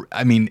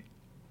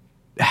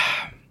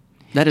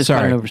is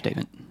quite an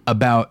overstatement.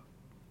 About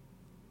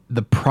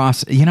the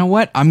process. You know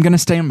what? I'm going to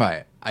stand by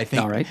it. I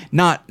think. All right.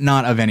 Not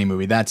of any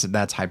movie.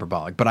 That's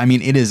hyperbolic. But I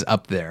mean, it is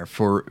up there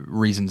for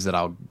reasons that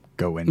I'll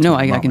go into. No,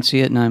 I can see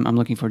it, and I'm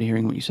looking forward to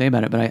hearing what you say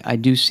about it. But I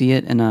do see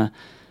it, and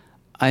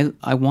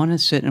I want to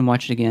sit and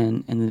watch it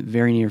again in the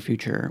very near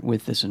future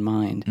with this in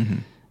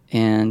mind.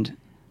 And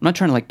I'm not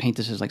trying to like paint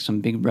this as like some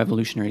big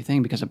revolutionary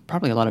thing, because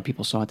probably a lot of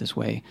people saw it this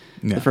way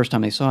the first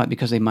time they saw it,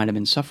 because they might have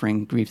been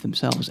suffering grief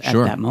themselves at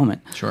that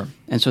moment. Sure.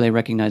 And so they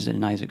recognized it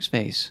in Isaac's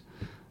face.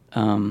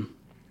 I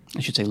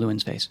should say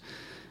Llewyn's face.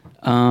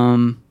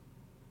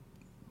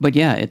 But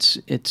yeah,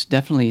 it's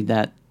definitely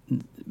that.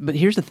 But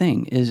here's the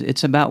thing: is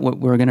it's about what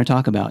we're going to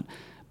talk about,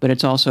 but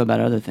it's also about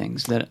other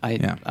things that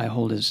I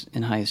hold as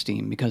in high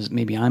esteem, because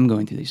maybe I'm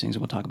going through these things,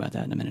 and we'll talk about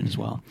that in a minute as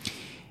well.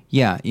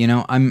 Yeah,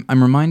 I'm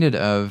reminded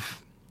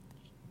of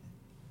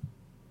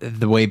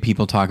the way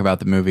people talk about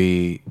the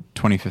movie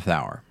 25th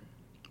Hour,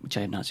 which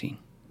I have not seen.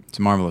 It's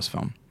a marvelous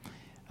film.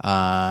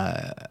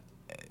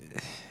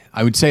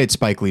 I would say it's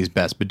Spike Lee's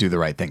best, but Do the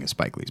Right Thing is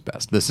Spike Lee's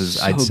best. This is,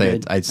 so I'd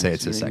say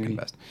it's his second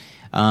best.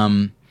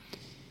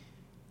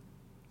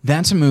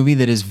 That's a movie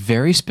that is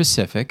very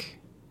specific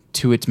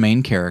to its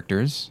main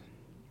characters,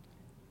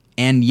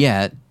 and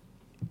yet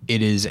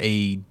it is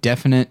a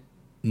definite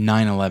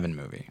 9/11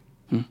 movie.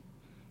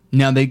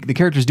 Now, the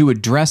characters do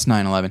address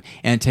 9/11,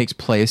 and it takes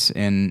place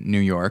in New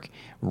York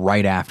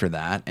right after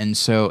that, and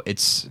so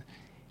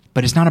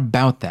but it's not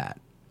about that.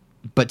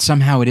 But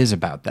somehow it is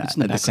about that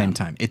at the same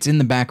time. It's in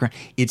the background.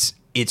 It's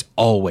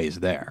always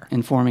there.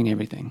 Informing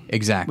everything.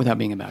 Exactly. Without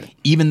being about it.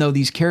 Even though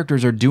these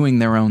characters are doing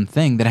their own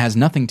thing that has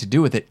nothing to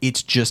do with it,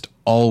 it's just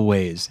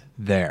always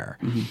there.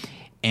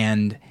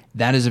 And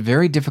that is a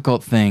very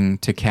difficult thing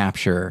to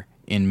capture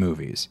in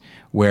movies,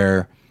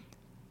 where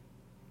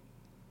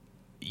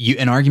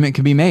an argument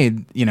could be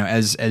made,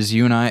 as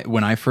you and I,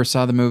 when I first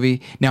saw the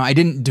movie. Now, I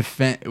didn't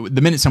defend,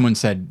 the minute someone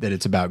said that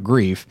it's about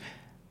grief,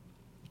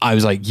 I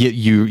was like,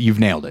 you've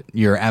nailed it.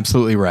 You're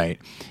absolutely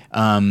right.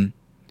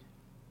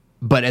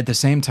 But at the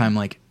same time,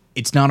 like,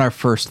 it's not our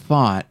first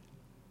thought.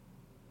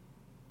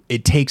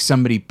 It takes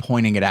somebody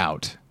pointing it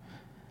out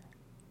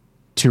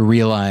to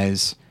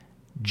realize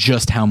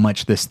just how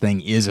much this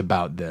thing is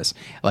about this.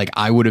 Like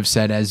I would have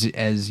said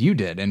as you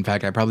did. In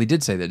fact, I probably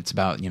did say that it's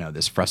about,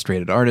 this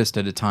frustrated artist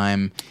at a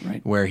time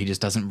Right. where he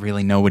just doesn't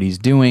really know what he's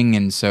doing,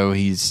 and so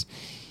he's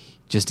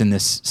just in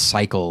this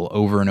cycle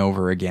over and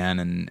over again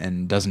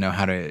and doesn't know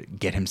how to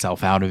get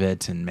himself out of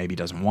it, and maybe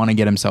doesn't want to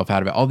get himself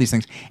out of it, all these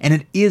things. And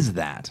it is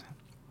that.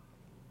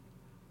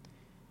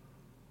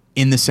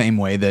 In the same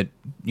way that,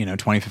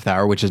 25th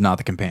Hour, which is not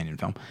the companion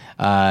film,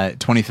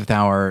 25th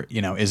Hour,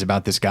 is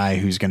about this guy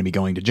who's going to be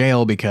going to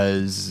jail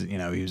because, he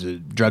was a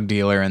drug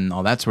dealer and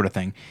all that sort of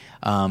thing.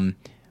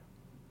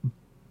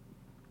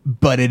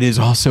 But it is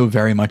also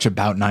very much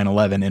about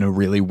 9/11 in a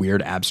really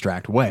weird,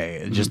 abstract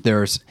way.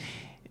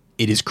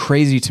 It is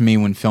crazy to me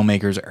when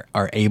filmmakers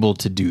are able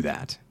to do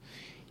that.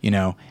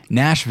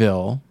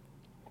 Nashville,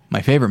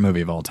 my favorite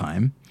movie of all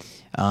time.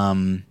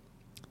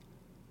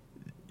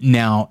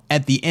 Now,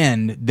 at the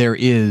end, there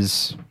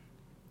is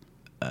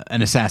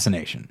an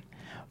assassination.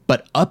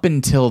 But up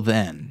until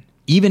then,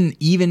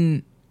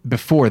 even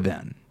before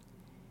then,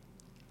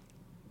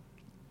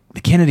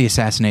 the Kennedy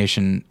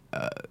assassination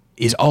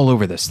is all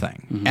over this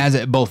thing.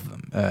 Both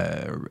of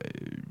them,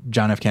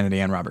 John F. Kennedy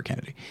and Robert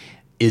Kennedy,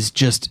 is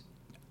just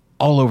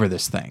all over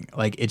this thing.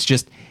 Like, it's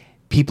just,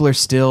 people are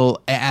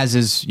still, as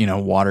is,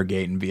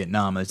 Watergate and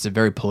Vietnam, it's a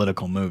very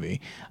political movie.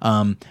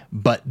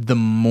 But the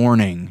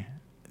mourning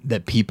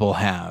that people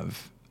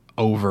have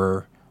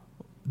over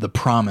the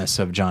promise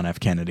of John F.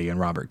 Kennedy and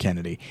Robert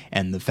Kennedy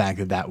and the fact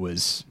that that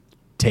was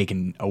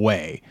taken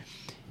away.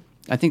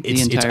 I think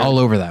it's all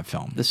over that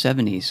film. The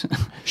 70s.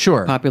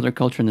 Sure. Popular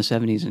culture in the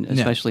 70s, and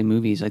especially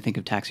movies. I think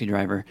of Taxi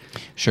Driver.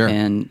 Sure.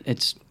 And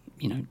it's,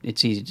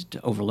 it's easy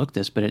to overlook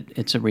this, but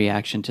it's a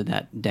reaction to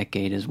that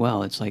decade as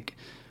well. It's like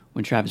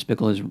when Travis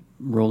Bickle is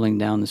rolling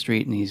down the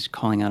street and he's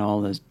calling out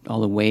all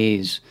the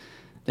ways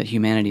that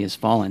humanity has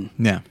fallen.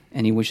 Yeah.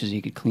 And he wishes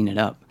he could clean it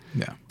up.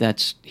 Yeah.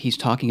 He's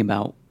talking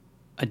about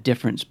a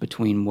difference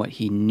between what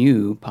he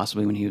knew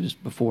possibly when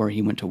before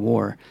he went to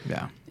war,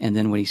 and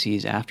then what he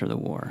sees after the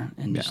war,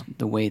 and just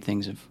the way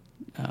things have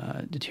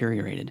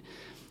deteriorated.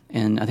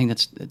 And I think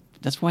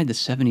that's why the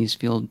 70s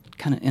feel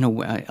kind of, in a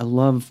way, I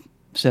love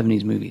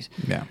 70s movies.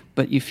 Yeah.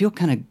 But you feel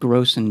kind of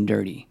gross and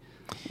dirty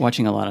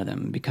watching a lot of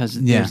them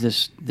because there's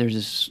this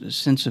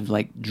sense of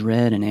like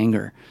dread and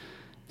anger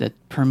that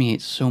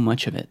permeates so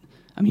much of it.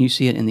 I mean, you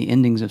see it in the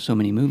endings of so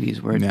many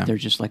movies where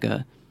there's just like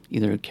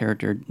either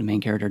the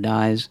main character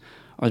dies,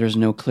 or there's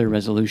no clear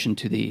resolution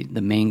to the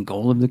main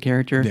goal of the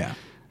character. Yeah.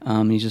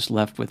 He's just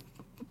left with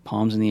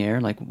palms in the air,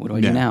 like, what do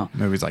I do now?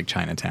 Movies like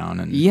Chinatown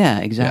and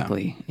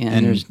exactly. Yeah.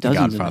 And there's the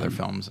dozens Godfather of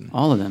them, films, and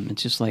all of them.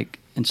 It's just like,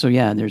 and so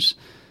there's.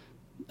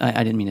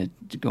 I didn't mean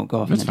to go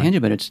off on that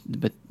tangent,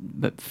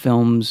 but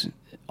films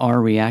are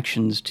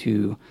reactions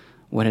to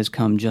what has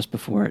come just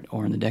before it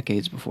or in the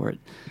decades before it.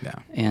 Yeah.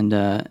 And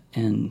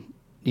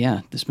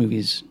this movie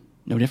is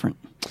no different.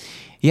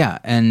 Yeah,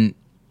 and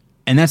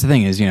that's the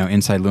thing is,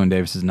 Inside Llewyn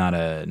Davis is not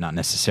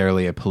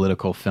necessarily a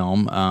political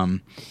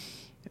film,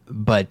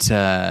 but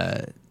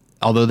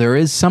although there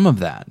is some of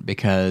that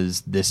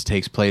because this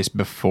takes place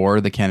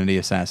before the Kennedy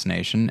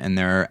assassination, and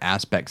there are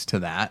aspects to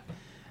that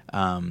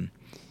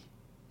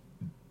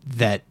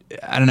that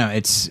I don't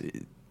know.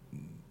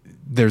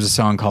 There's a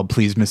song called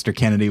 "Please, Mr.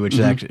 Kennedy," which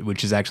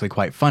is actually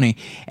quite funny,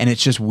 and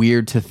it's just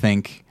weird to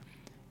think.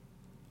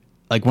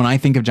 Like when I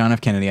think of John F.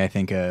 Kennedy, I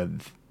think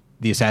of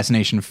the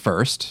assassination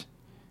first,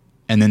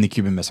 and then the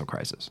Cuban Missile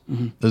Crisis.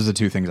 Mm-hmm. Those are the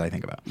two things I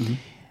think about. Mm-hmm.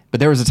 But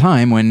there was a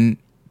time when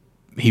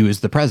he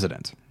was the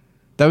president.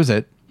 That was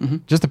it. Mm-hmm.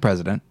 Just the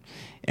president.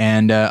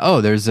 And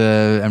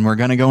and we're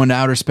gonna go into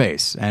outer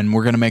space, and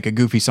we're gonna make a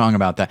goofy song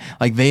about that.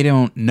 Like they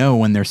don't know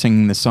when they're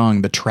singing the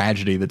song the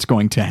tragedy that's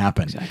going to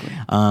happen. Exactly.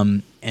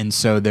 And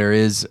so there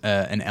is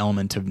an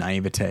element of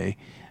naivete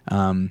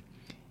on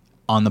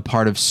the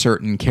part of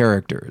certain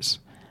characters.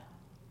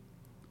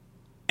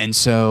 And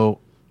so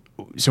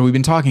we've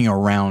been talking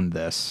around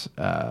this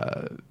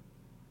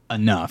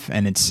enough,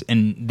 and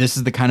this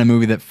is the kind of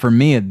movie that for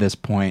me at this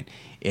point,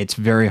 it's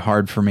very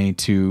hard for me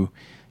to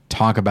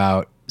talk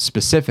about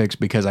specifics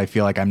because I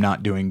feel like I'm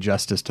not doing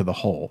justice to the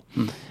whole.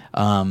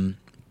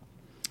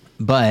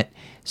 But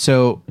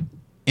so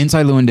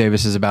Inside Llewyn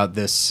Davis is about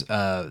this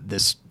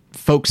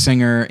folk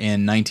singer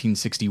in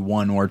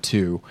 1961 or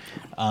two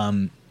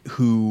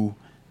who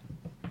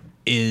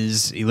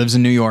he lives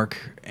in New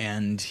York,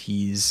 and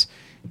he's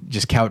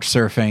just couch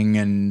surfing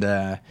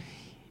and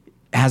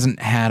hasn't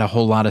had a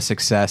whole lot of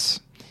success.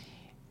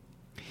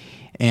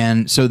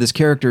 And so this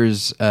character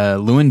is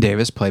Llewyn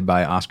Davis, played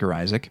by Oscar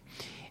Isaac,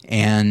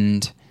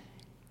 and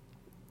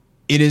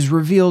it is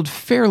revealed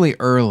fairly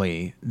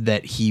early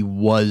that he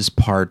was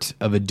part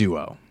of a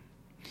duo.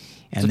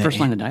 It's the first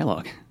line of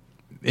dialogue.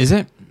 Is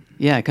it?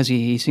 Yeah, because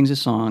he sings a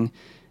song,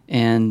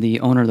 and the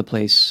owner of the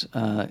place,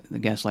 the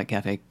Gaslight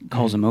Cafe,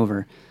 calls him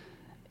over.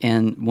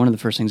 And one of the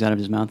first things out of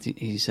his mouth,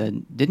 he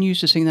said, "Didn't you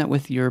used to sing that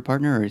with your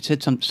partner?" Or it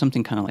said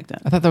something kind of like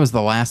that. I thought that was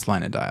the last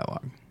line of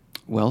dialogue.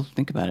 Well,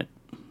 think about it.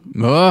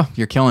 Oh,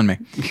 you're killing me.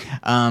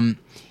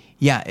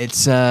 Yeah,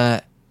 it's...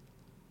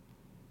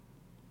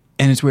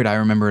 and it's weird. I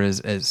remember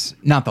it as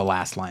not the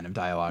last line of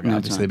dialogue, No,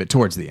 obviously, but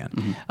towards the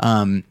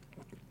end.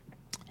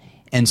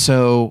 And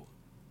so,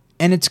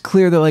 and it's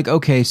clear that like,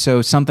 okay,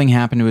 so something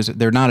happened to us.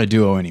 They're not a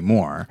duo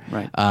anymore,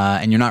 Right.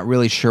 And you're not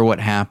really sure what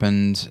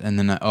happened. And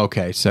then,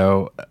 okay,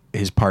 so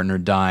his partner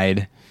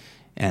died,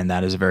 and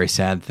that is a very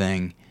sad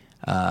thing.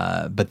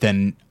 But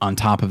then on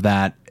top of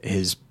that,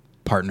 his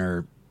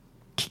partner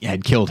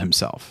had killed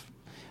himself,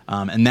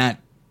 and that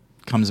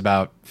comes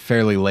about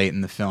fairly late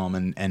in the film,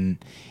 and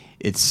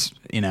it's,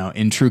 you know,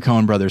 in true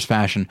Coen Brothers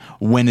fashion,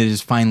 when it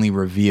is finally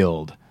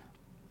revealed,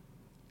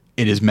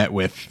 it is met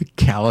with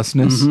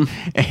callousness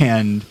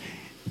and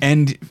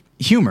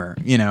humor.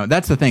 You know,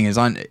 that's the thing, it's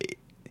a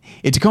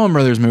Coen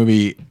Brothers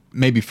movie,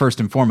 maybe first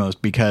and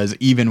foremost, because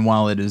even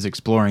while it is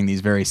exploring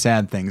these very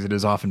sad things, it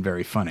is often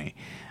very funny.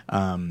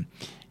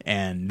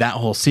 And that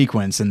whole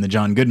sequence and the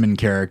John Goodman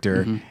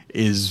character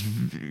is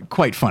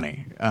quite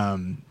funny.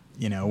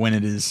 You know, when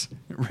it is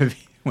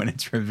when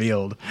it's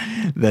revealed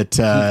that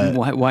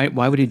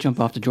Why would he jump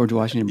off the George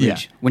Washington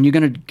Bridge? Yeah. When you're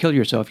going to kill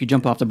yourself, you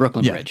jump off the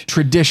Brooklyn Bridge.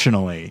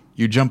 traditionally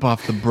you jump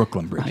off the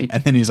Brooklyn Bridge, Right.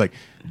 and then he's like,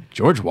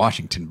 George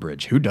Washington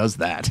Bridge, who does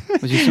that?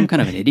 Was he some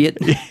kind of an idiot?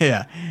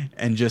 Yeah,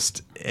 and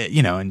just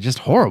and just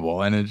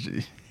horrible,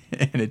 and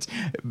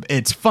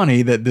it's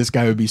funny that this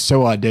guy would be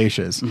so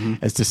audacious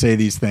as to say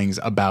these things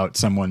about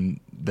someone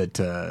that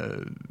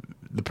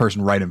the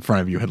person right in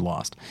front of you had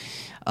lost.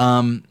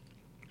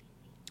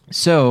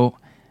 So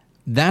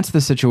that's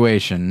the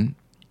situation,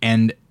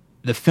 and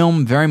the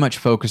film very much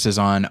focuses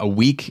on a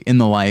week in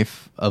the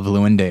life of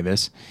Llewyn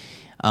Davis,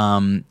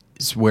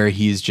 where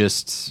he's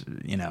just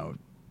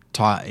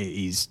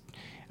he's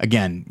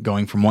again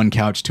going from one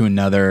couch to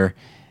another,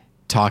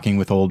 talking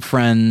with old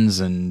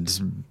friends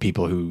and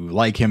people who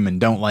like him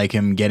and don't like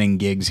him, getting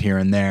gigs here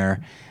and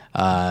there,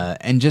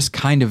 and just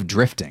kind of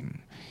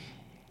drifting.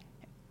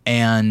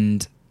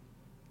 And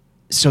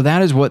so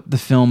that is what the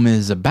film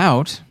is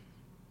about,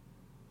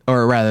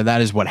 or rather,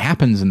 that is what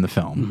happens in the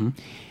film.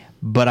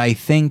 But I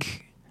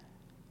think,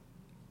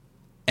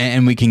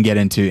 and we can get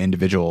into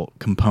individual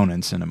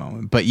components in a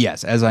moment, but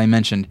yes, as I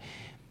mentioned,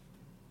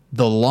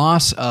 the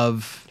loss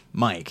of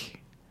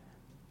Mike,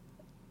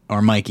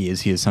 or Mikey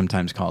as he is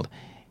sometimes called,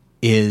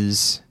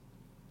 it's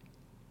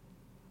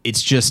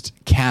just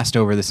cast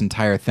over this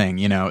entire thing.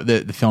 You know,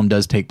 the film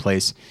does take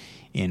place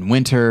in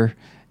winter,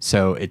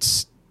 so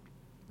it's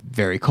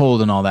very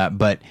cold and all that,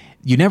 but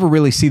you never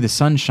really see the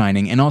sun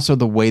shining, and also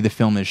the way the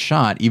film is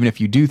shot, even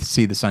if you do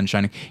see the sun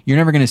shining, you're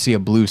never going to see a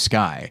blue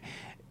sky,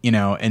 you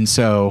know, and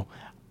so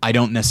I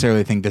don't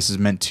necessarily think this is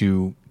meant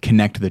to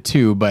connect the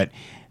two, but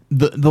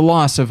the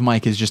loss of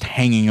Mike is just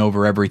hanging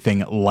over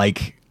everything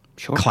like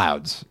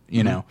clouds,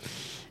 you know,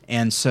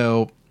 and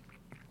so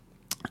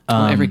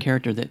well, every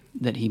character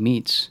that he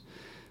meets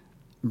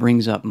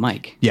brings up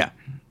Mike. Yeah,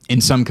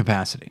 in some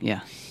capacity.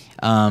 Yeah.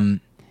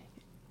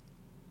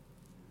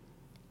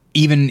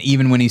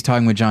 Even when he's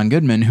talking with John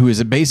Goodman, who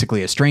is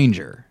basically a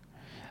stranger.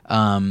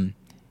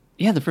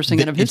 Yeah, the first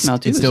thing out of his mouth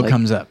too it still is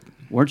comes up.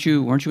 Weren't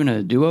you in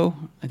a duo?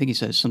 I think he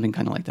says something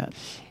kind of like that.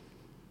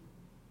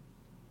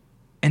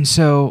 And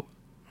so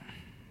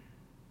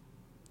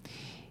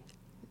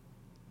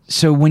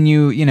when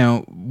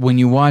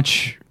you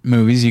watch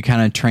movies, you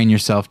kind of train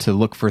yourself to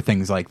look for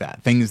things like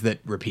that, things that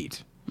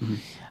repeat.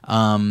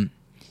 And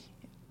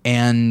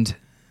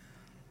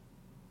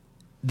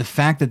the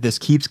fact that this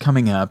keeps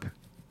coming up,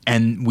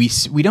 and we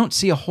don't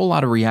see a whole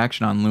lot of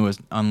reaction on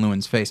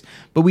Llewyn's face,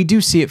 but we do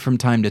see it from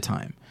time to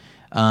time.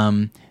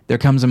 There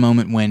comes a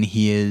moment when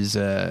he is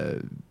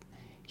at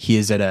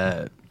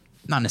a,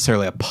 not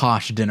necessarily a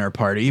posh dinner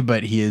party,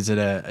 but he is at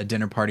a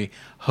dinner party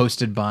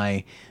hosted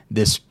by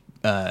this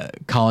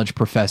college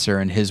professor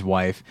and his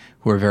wife,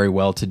 who are very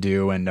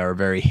well-to-do and are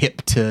very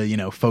hip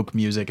to folk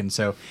music, and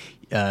so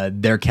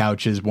their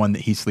couch is one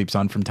that he sleeps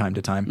on from time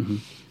to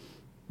time.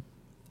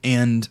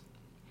 And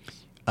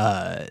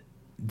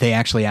they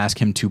actually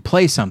ask him to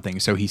play something,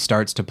 so he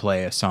starts to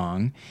play a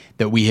song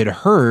that we had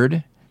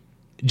heard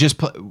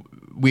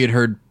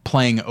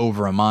playing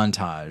over a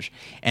montage,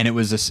 and it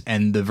was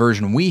and the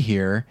version we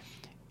hear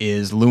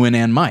is Llewyn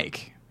and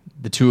Mike,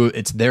 the two.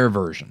 It's their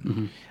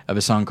version of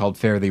a song called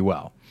 "Fare Thee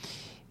Well."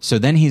 So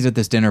then he's at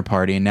this dinner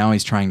party, and now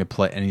he's trying to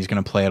play, and he's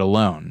going to play it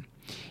alone.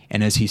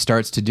 And as he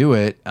starts to do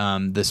it,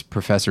 this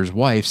professor's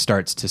wife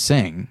starts to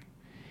sing,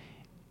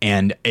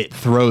 and it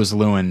throws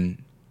Llewyn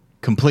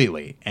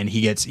completely, and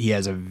he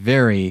has a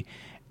very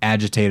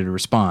agitated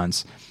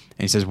response, and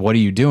he says, "What are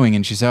you doing?"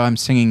 And she says, "Oh, I'm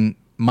singing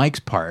Mike's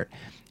part."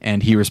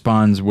 And he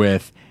responds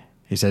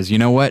he says, "You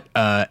know what?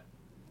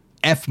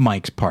 F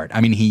Mike's part." I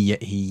mean, he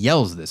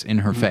yells this in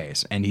her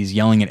face, and he's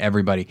yelling at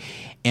everybody.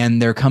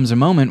 And there comes a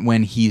moment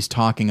when he's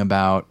talking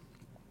about,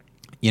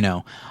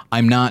 this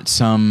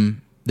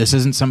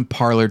isn't some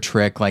parlor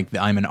trick, like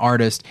I'm an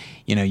artist,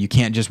 you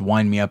can't just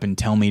wind me up and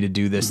tell me to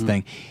do this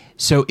thing.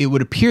 So it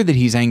would appear that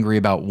he's angry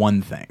about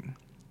one thing,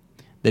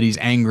 that he's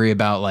angry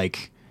about,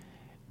 like,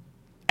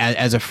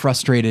 as a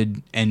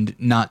frustrated and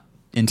not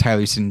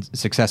entirely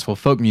successful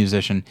folk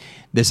musician,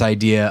 this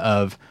idea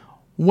of,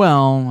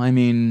 well, I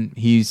mean,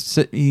 he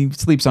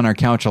sleeps on our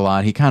couch a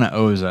lot. He kind of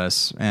owes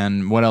us,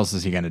 and what else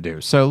is he going to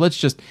do? So let's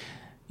just,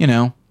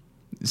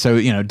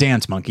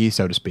 dance monkey,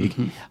 so to speak.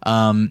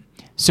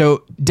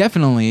 So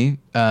definitely,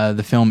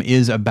 the film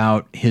is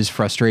about his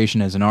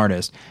frustration as an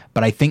artist.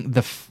 But I think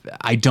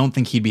I don't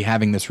think he'd be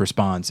having this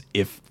response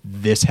if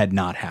this had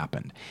not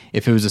happened.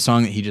 If it was a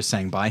song that he just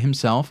sang by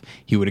himself,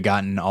 he would have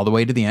gotten all the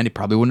way to the end. He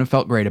probably wouldn't have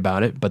felt great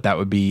about it, but that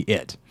would be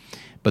it.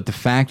 But the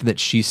fact that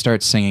she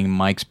starts singing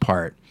Mike's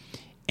part,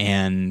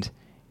 and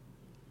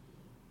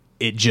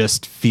it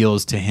just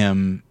feels to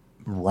him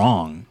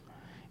wrong.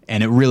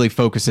 And it really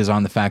focuses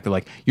on the fact that,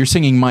 like, you're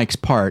singing Mike's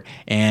part,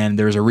 and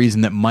there's a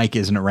reason that Mike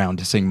isn't around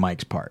to sing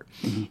Mike's part.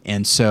 Mm-hmm.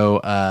 And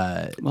so...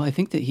 well, I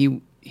think that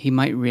he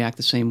might react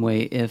the same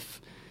way if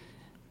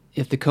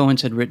the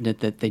Coens had written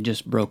it that they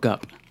just broke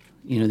up.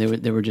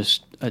 They were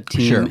just a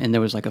team, sure. And there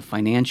was like a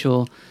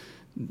financial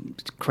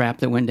crap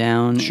that went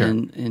down, sure.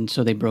 and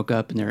so they broke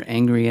up, and they're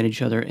angry at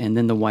each other, and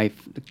then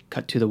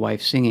cut to the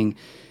wife singing,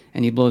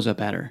 and he blows up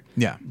at her.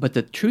 Yeah. But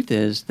the truth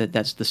is that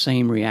that's the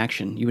same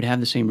reaction. You would have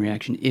the same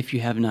reaction if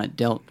you have not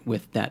dealt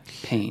with that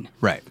pain.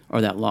 Right.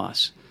 Or that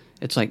loss.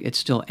 It's like, it's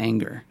still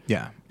anger.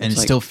 Yeah. And it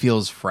still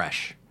feels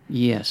fresh.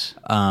 Yes.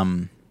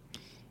 And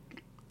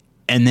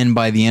then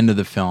by the end of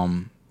the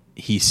film,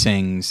 he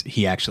sings,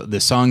 the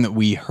song that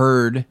we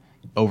heard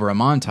over a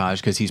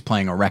montage, because he's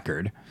playing a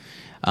record,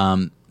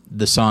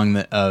 the song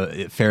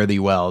that, Fare Thee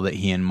Well, that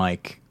he and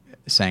Mike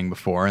sang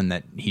before and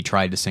that he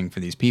tried to sing for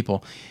these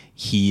people,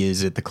 he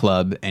is at the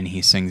club and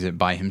he sings it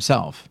by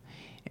himself.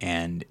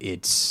 And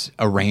it's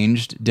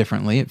arranged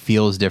differently. It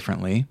feels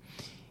differently.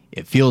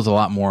 It feels a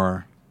lot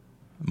more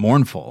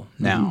mournful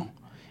now.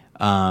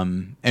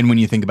 Mm-hmm. And when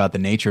you think about the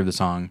nature of the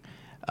song,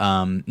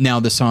 now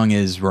the song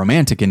is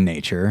romantic in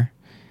nature,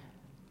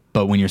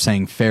 but when you're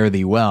saying Fare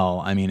Thee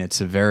Well, I mean,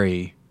 it's a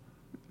very,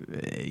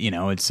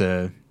 it's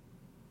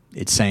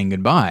saying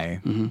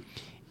goodbye. Mm-hmm.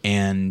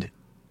 And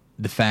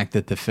the fact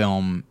that the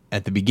film,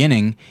 at the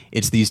beginning,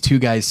 it's these two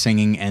guys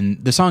singing,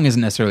 and the song isn't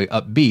necessarily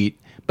upbeat,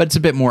 but it's a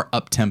bit more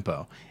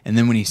up-tempo. And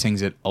then when he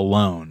sings it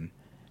alone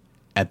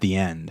at the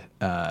end,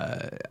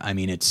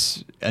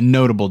 it's a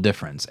notable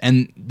difference.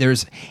 And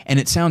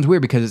it sounds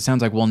weird because it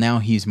sounds like, well, now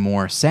he's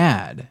more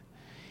sad.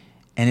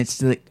 And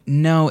it's like,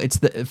 no,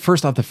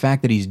 first off, the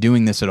fact that he's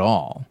doing this at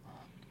all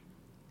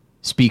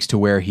speaks to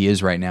where he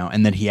is right now,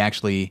 and that he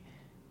actually,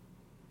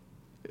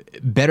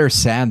 better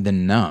sad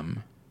than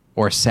numb,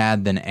 or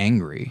sad than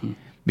angry,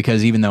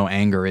 because even though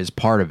anger is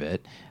part of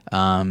it,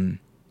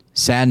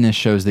 sadness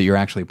shows that you're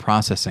actually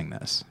processing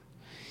this.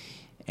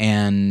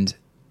 And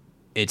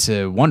it's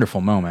a wonderful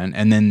moment.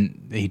 And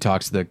then he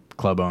talks to the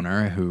club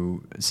owner,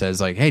 who says,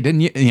 like, hey,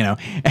 didn't you,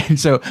 and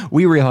so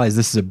we realize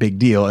this is a big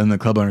deal. And the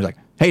club owner's like,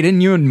 hey,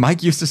 didn't you and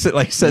Mike used to sit,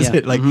 like, says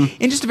it like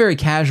in just a very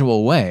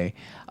casual way.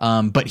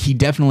 But he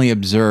definitely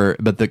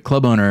but the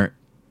club owner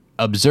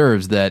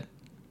observes that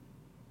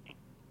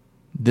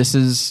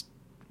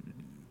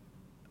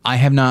I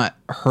have not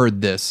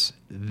heard this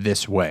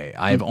way.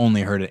 I have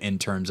only heard it in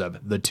terms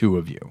of the two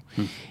of you.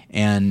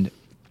 And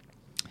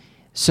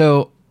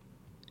so,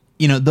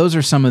 those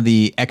are some of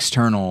the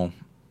external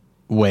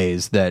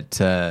ways that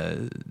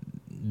the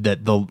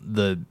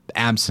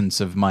absence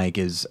of Mike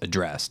is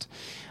addressed.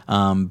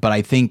 But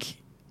I think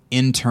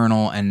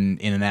internal and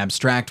in an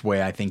abstract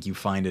way, I think you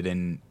find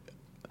it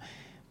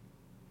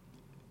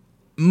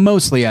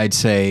mostly, I'd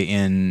say,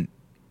 in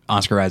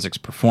Oscar Isaac's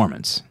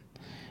performance.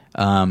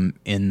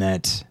 In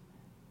that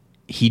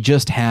he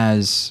just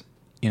has,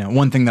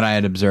 one thing that I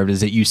had observed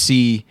is that you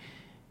see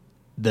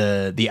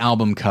the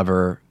album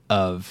cover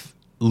of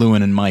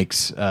Lewin and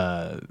Mike's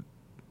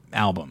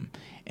album,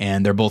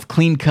 and they're both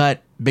clean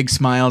cut, big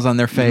smiles on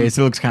their face.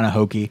 Mm-hmm. It looks kind of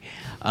hokey.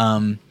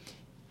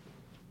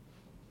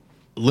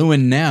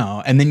 Lewin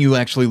now, and then you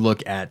actually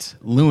look at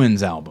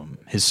Lewin's album,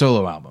 his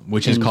solo album,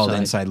 which is called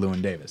Inside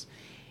Lewin Davis.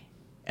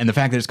 And the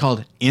fact that it's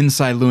called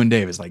Inside Lewin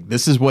Davis, like,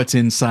 this is what's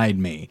inside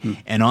me.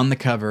 And on the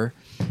cover,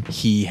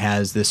 he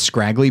has this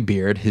scraggly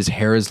beard, his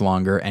hair is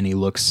longer, and he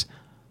looks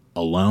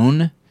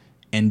alone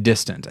and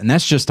distant. And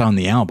that's just on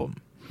the album.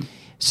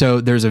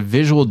 So there's a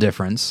visual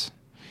difference.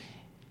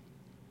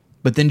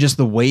 But then just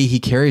the way he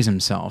carries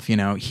himself,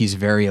 he's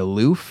very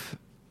aloof.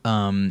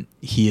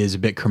 He is a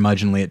bit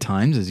curmudgeonly at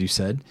times, as you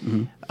said.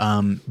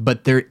 Mm-hmm.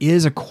 But there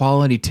is a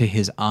quality to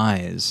his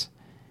eyes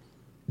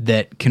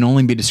that can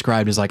only be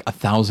described as like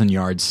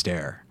 1,000-yard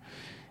stare.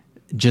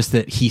 Just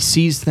that he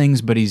sees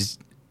things, but he's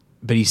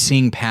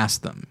seeing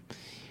past them.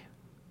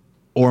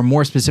 Or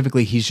more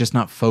specifically, he's just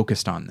not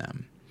focused on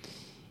them.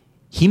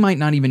 He might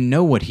not even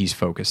know what he's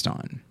focused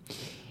on.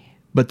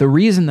 But the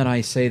reason that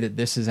I say that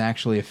this is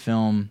actually a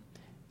film,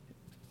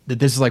 that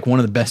this is like one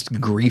of the best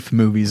grief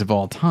movies of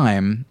all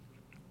time,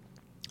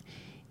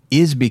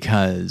 is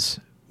because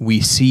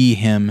we see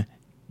him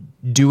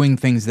doing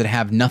things that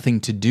have nothing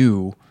to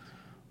do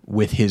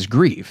with his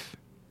grief.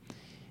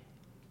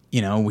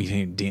 We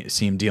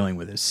see him dealing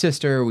with his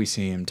sister. We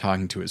see him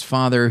talking to his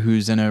father,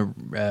 who's in a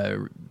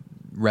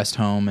rest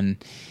home,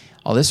 and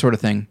all this sort of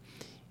thing.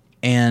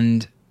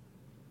 And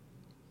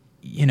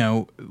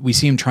we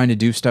see him trying to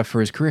do stuff for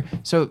his career.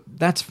 So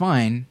that's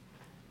fine,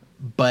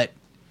 but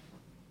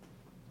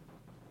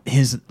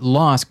his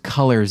loss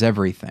colors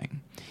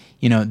everything.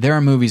 There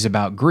are movies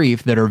about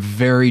grief that are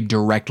very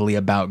directly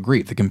about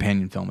grief. The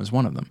companion film is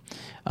one of them.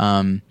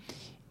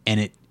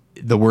 And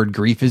the word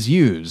grief is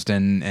used,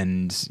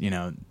 and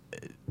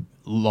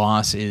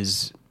loss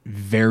is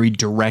very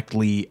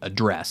directly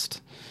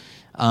addressed.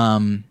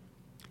 But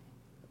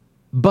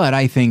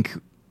I think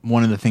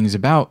one of the things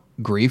about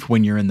grief,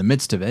 when you're in the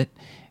midst of it,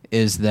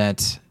 is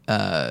that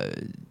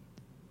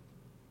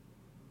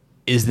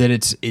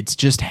it's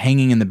just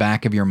hanging in the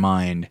back of your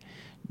mind,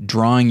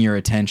 drawing your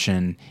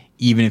attention,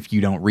 even if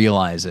you don't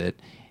realize it.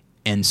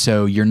 And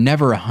so you're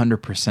never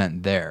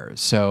 100% there.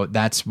 So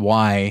that's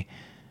why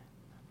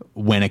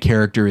when a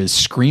character is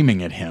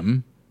screaming at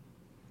him,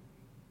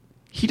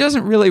 he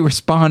doesn't really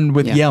respond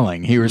with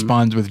yelling. He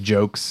responds with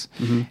jokes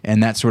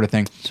and that sort of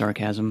thing.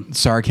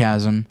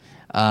 Sarcasm.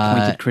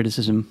 Pointed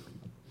criticism.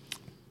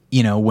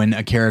 When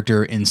a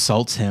character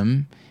insults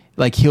him,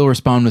 like he'll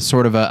respond with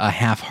sort of a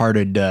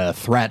half-hearted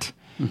threat,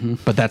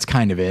 but that's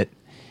kind of it.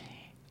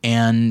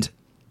 And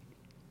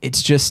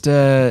it's just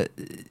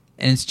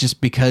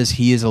because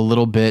he is a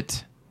little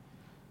bit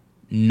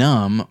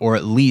numb, or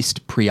at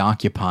least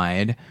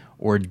preoccupied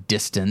or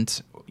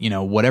distant,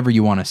 whatever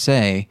you want to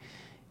say.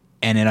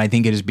 And I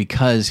think it is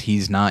because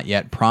he's not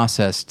yet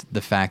processed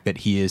the fact that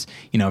he is,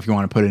 if you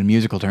want to put it in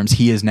musical terms,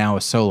 he is now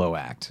a solo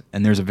act.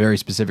 And there's a very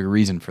specific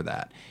reason for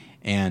that.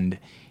 And,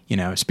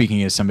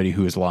 speaking as somebody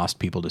who has lost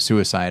people to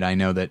suicide, I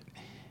know that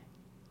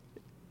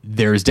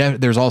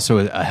there's also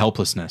a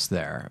helplessness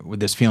there, with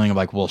this feeling of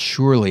like, well,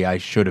 surely I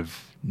should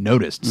have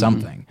noticed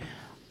something.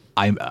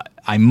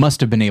 I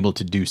must have been able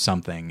to do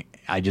something.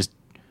 I just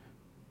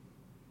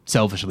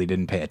selfishly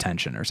didn't pay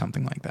attention or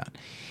something like that.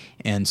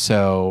 And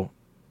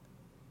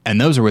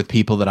those are with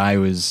people that I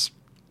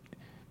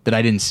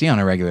didn't see on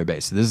a regular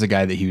basis. This is a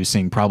guy that he was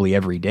seeing probably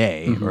every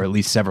day, or at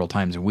least several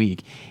times a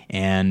week.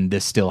 And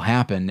this still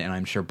happened. And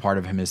I'm sure part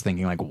of him is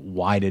thinking like,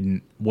 what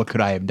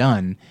could I have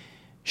done?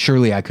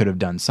 Surely I could have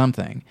done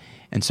something.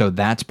 And so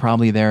that's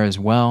probably there as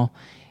well.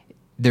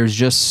 There's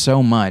just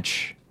so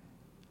much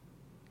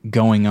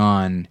going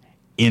on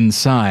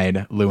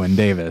inside Llewyn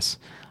Davis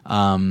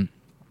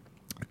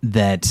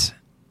that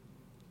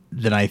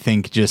I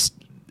think just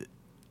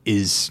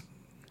is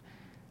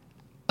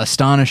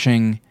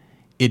astonishing.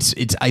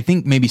 It's I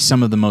think maybe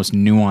some of the most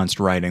nuanced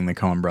writing the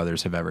Coen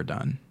brothers have ever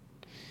done,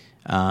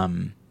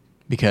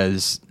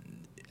 because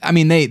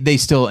they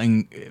still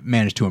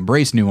manage to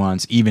embrace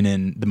nuance even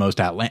in the most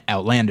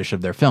outlandish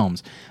of their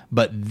films,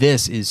 but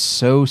this is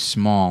so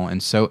small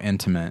and so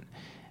intimate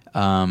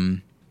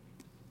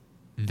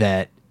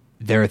that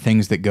there are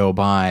things that go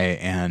by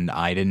and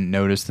I didn't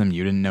notice them,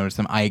 you didn't notice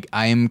them. I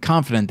am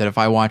confident that if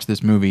I watch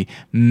this movie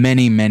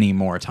many, many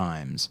more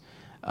times,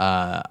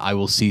 I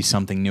will see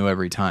something new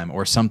every time,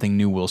 or something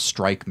new will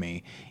strike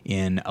me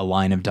in a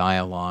line of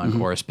dialogue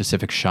or a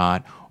specific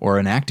shot or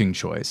an acting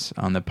choice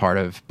on the part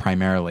of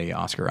primarily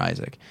Oscar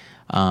Isaac.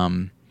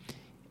 And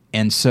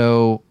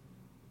so,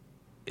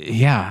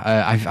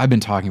 I've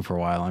been talking for a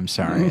while. I'm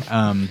sorry.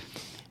 Well,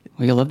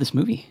 you love this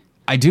movie.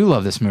 I do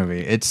love this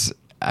movie. It's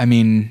a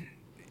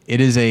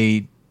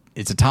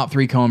top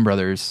 3 Coen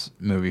brothers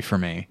movie for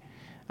me.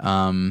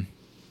 And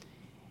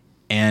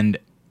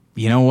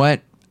you know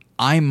what?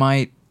 I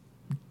might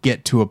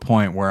get to a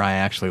point where I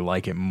actually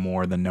like it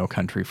more than No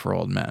Country for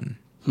Old Men.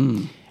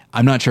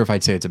 I'm not sure if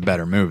I'd say it's a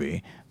better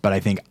movie, but I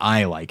think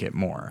I like it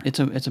more. It's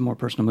a more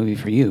personal movie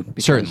for you.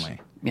 Because,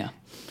 certainly. Yeah.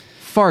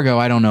 Fargo,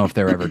 I don't know if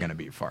they're ever going to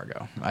beat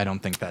Fargo. I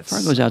don't think that's...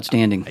 Fargo's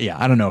outstanding.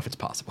 Yeah, I don't know if it's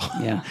possible.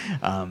 Yeah.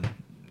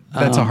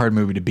 That's a hard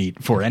movie to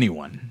beat for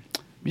anyone.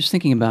 I'm just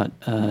thinking about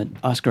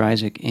Oscar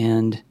Isaac,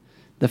 and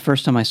the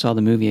first time I saw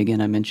the movie,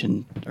 again, I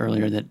mentioned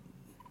earlier that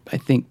I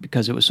think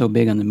because it was so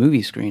big on the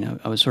movie screen,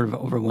 I was sort of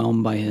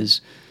overwhelmed by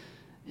his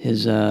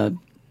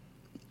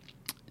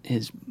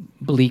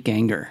bleak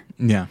anger.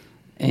 Yeah.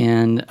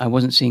 And I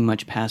wasn't seeing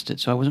much past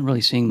it, so I wasn't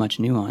really seeing much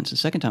nuance. The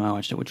second time I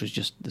watched it, which was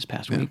just this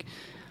past week,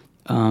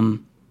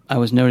 I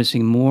was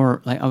noticing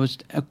more. Like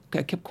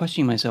I kept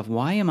questioning myself: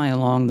 why am I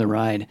along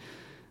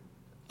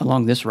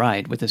this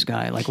ride with this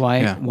guy? Like,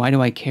 why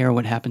do I care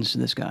what happens to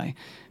this guy?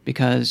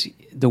 Because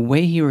the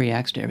way he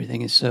reacts to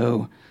everything is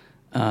so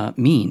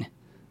mean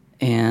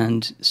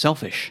and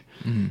selfish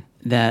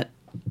that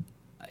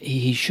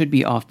he should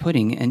be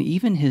off-putting. And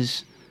even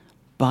his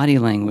body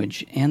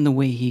language and the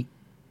way he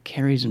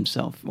carries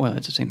himself, well,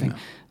 it's the same thing.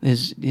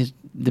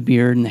 The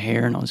beard and the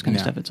hair and all this kind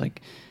of stuff. It's like,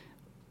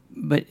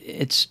 but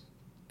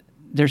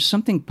there's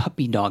something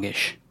puppy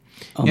doggish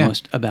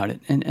almost about it.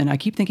 And I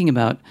keep thinking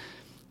about,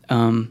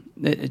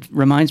 it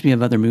reminds me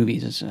of other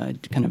movies. As I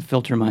kind of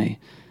filter my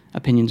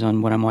opinions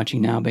on what I'm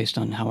watching now based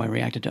on how I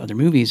reacted to other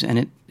movies.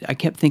 And I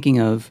kept thinking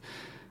of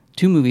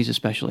 2 movies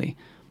especially,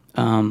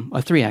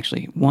 3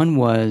 actually. One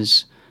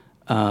was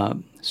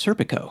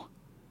Serpico.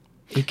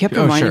 It kept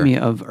reminding me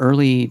of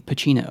early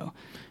Pacino.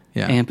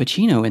 Yeah. And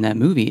Pacino in that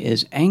movie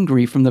is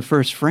angry from the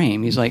first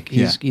frame. He's like,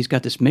 he's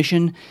got this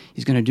mission.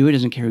 He's going to do it.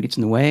 Doesn't care who gets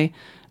in the way.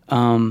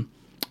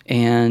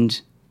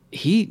 And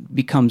he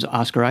becomes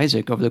Oscar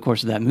Isaac over the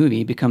course of that movie.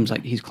 He becomes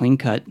like, he's clean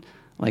cut,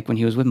 like when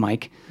he was with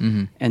Mike.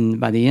 Mm-hmm. And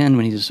by the end,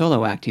 when he's a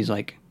solo act, he's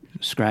like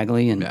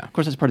scraggly. And of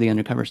course, that's part of the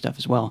undercover stuff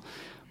as well.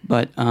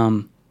 But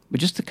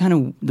just the kind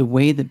of the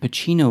way that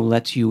Pacino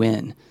lets you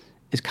in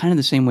is kind of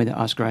the same way that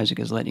Oscar Isaac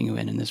is letting you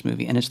in this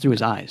movie. And it's through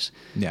his eyes.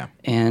 Yeah.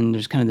 And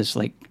there's kind of this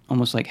like,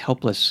 almost like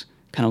helpless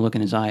kind of look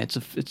in his eye.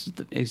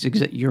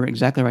 You're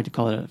exactly right to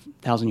call it a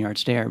 1,000-yard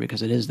stare,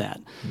 because it is that.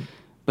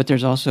 But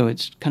there's also,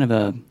 it's kind of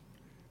a,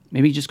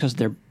 maybe just because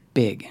they're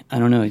big. I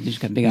don't know. They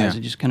just got big eyes. It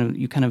just kind of,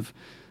 you kind of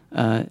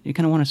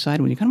want to side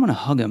with. You kind of want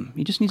to hug him.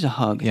 He just needs a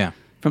hug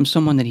from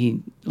someone that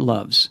he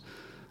loves,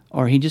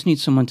 or he just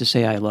needs someone to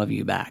say "I love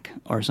you" back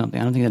or something.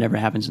 I don't think that ever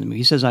happens in the movie.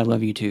 He says "I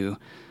love you" to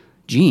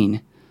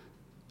Jean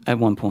at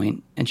one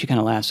point, and she kind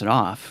of laughs it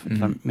off, if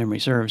my memory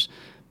serves.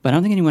 But I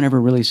don't think anyone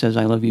ever really says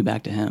 "I love you"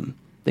 back to him.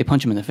 They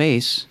punch him in the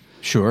face,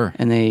 sure,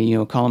 and they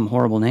call him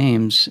horrible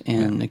names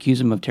and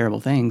accuse him of terrible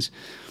things.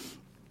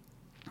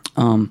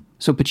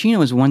 So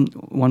Pacino is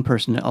one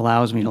person that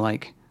allows me to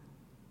like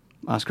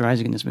Oscar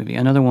Isaac in this movie.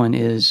 Another one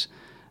is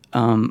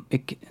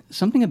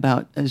something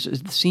about is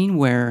the scene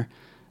where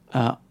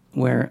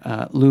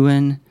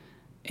Llewyn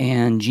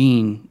and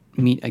Jean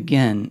meet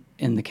again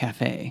in the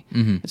cafe.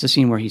 Mm-hmm. It's a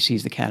scene where he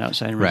sees the cat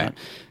outside and runs out.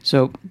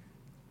 So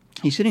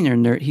he's sitting there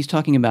and he's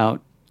talking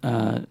about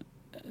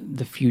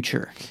the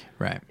future.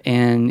 Right.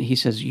 And he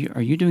says,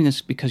 "Are you doing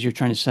this because you're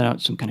trying to set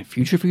out some kind of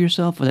future for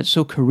yourself? Or that's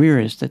so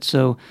careerist, that's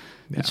so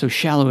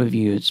shallow of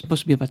you. It's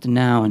supposed to be about the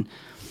now." And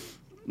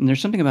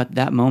there's something about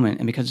that moment,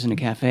 and because it's in a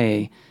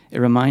cafe, it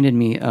reminded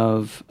me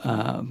of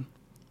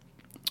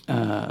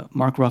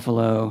Mark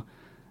Ruffalo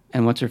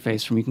and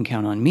what's-her-face from You Can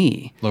Count on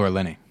Me. Laura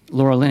Linney.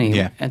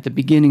 At the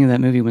beginning of that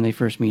movie when they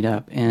first meet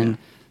up. And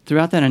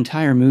throughout that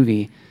entire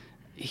movie,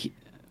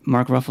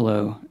 Mark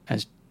Ruffalo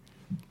as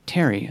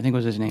Terry, I think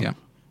was his name. Yeah.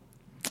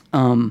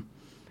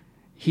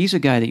 He's a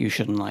guy that you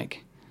shouldn't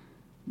like,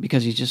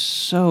 because he's just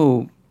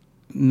so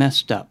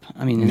messed up.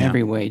 I mean, in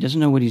every way. He doesn't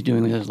know what he's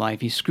doing with his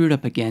life. He's screwed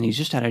up again. He's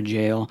just out of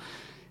jail.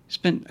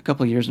 Spent a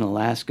couple of years in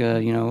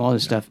Alaska, all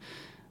this stuff.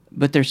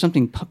 But there's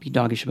something puppy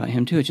doggish about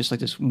him, too. It's just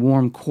like this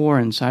warm core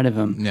inside of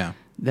him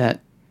that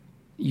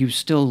you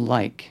still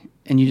like.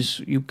 And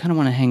you kind of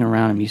want to hang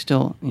around him. You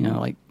still,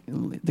 like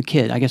the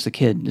kid. I guess the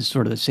kid is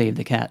sort of the save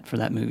the cat for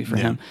that movie for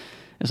him.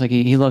 It's like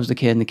he loves the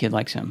kid and the kid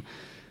likes him.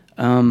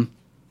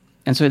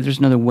 And so there's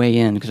another way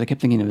in, because I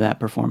kept thinking of that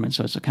performance.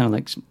 So it's kind of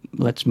like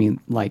lets me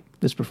like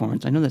this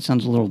performance. I know that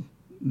sounds a little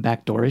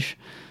backdoorish.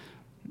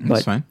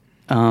 That's fine.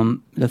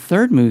 The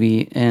third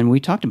movie, and we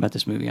talked about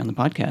this movie on the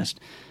podcast,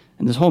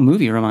 and this whole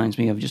movie reminds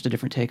me of just a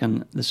different take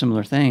on the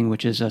similar thing,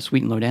 which is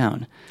Sweet and Low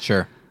Down.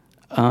 Sure.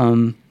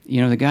 The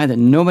guy that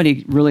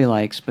nobody really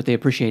likes, but they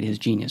appreciate his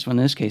genius. Well, in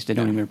this case, they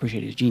don't even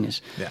appreciate his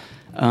genius. Yeah.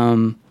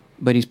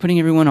 But he's putting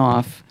everyone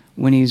off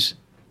when he's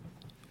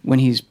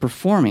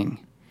performing.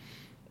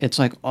 It's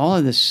like all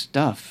of this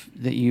stuff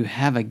that you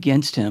have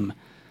against him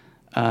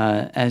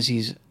as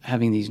he's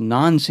having these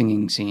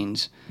non-singing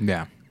scenes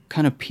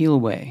kind of peel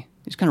away.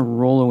 Just kind of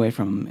roll away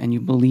from him, and you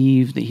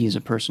believe that he's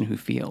a person who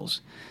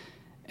feels.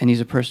 And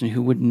he's a person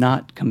who would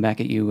not come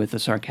back at you with a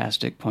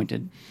sarcastic,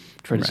 pointed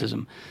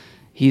criticism. Right.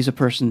 He's a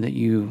person that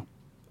you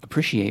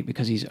appreciate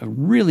because he's a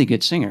really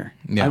good singer,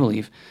 I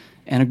believe,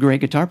 and a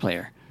great guitar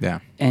player. Yeah.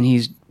 And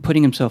he's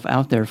putting himself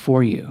out there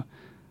for you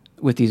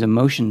with these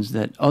emotions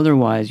that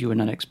otherwise you would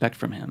not expect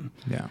from him.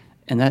 Yeah.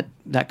 And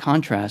that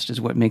contrast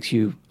is what makes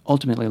you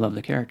ultimately love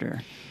the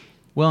character.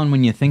 Well, and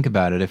when you think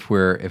about it, if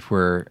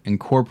we're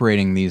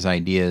incorporating these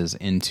ideas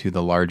into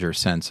the larger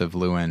sense of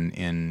Llewyn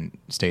in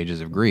Stages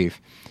of Grief,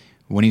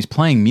 when he's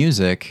playing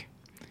music,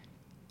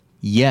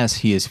 yes,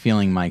 he is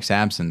feeling Mike's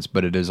absence,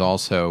 but it is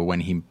also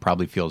when he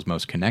probably feels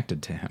most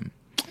connected to him.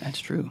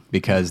 That's true.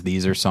 Because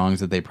these are songs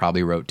that they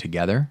probably wrote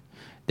together.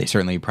 They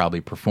certainly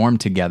probably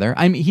performed together.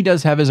 I mean, he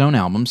does have his own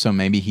album, so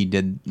maybe he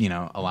did,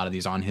 a lot of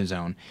these on his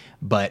own.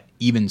 But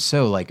even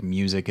so, like,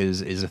 music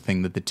is a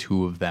thing that the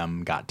two of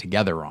them got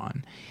together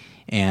on.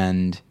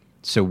 And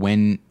so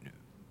when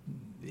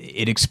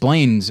it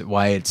explains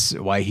why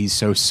he's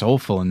so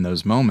soulful in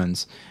those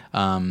moments.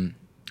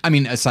 I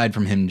mean, aside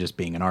from him just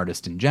being an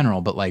artist in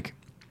general, but like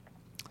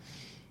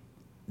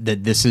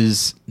that this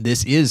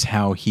is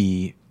how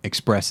he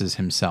expresses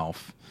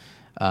himself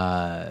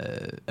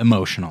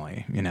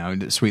emotionally.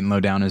 Sweet and Low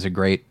Down is a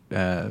great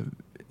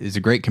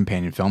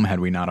companion film,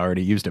 had we not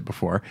already used it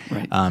before.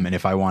 Right. And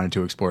if I wanted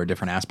to explore a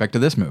different aspect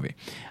of this movie.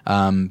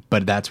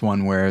 But that's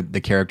one where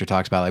the character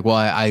talks about like,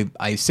 well,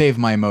 I save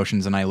my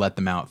emotions and I let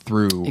them out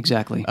through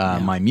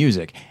my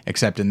music.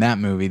 Except in that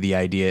movie, the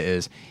idea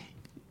is,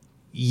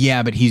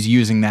 but he's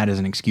using that as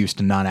an excuse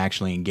to not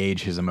actually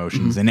engage his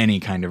emotions in any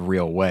kind of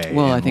real way.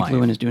 Well, I think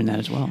Llewyn is doing that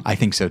as well. I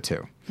think so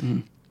too.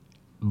 Mm-hmm.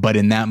 But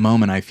in that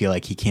moment, I feel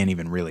like he can't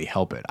even really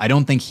help it. I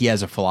don't think he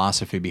has a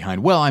philosophy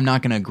behind, well, I'm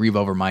not going to grieve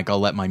over Mike. I'll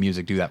let my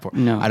music do that for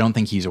me. No. I don't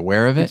think he's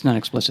aware of it. It's not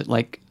explicit.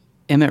 Like,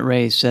 Emmett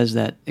Ray says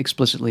that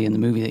explicitly in the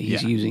movie that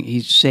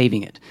he's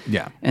saving it.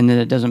 Yeah. And that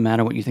it doesn't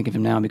matter what you think of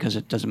him now because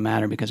it doesn't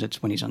matter because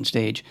it's when he's on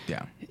stage.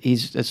 Yeah.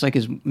 it's like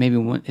his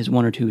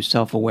one or two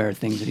self-aware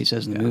things that he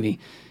says in the movie.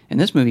 In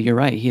this movie, you're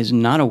right. He is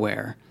not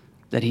aware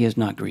that he is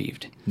not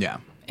grieved. Yeah.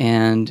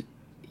 And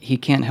he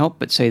can't help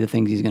but say the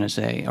things he's going to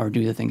say or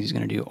do the things he's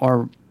going to do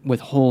or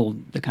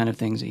withhold the kind of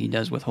things that he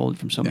does withhold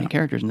from so many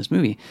characters in this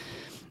movie.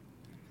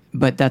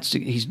 But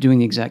he's doing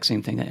the exact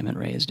same thing that Emmett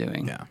Ray is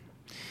doing.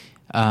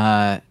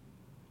 Yeah.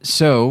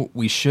 So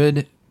we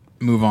should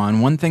move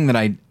on. One thing that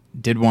I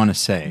did want to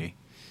say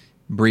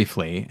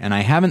briefly, and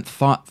I haven't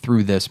thought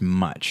through this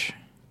much.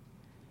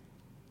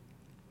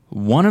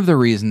 One of the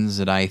reasons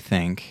that I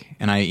think,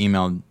 and I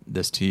emailed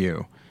this to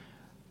you,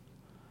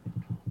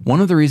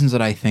 one of the reasons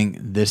that I think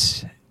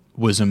this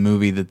was a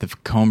movie that the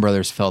Coen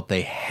brothers felt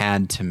they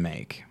had to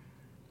make.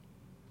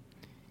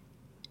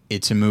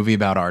 It's a movie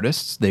about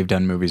artists. They've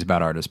done movies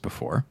about artists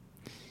before.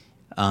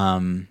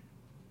 But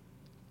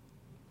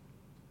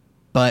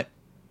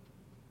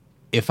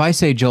if I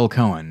say Joel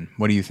Coen,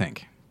 what do you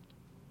think?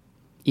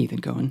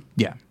 Ethan Coen.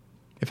 Yeah.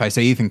 If I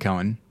say Ethan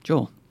Coen...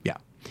 Joel. Yeah.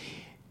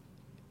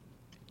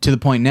 To the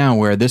point now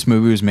where this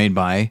movie was made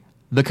by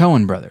the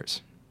Coen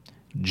brothers.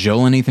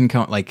 Joel and Ethan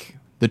Coen, like,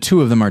 the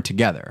two of them are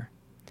together.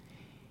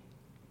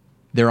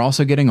 They're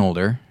also getting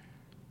older.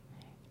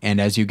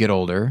 And as you get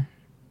older,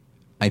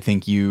 I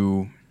think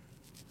you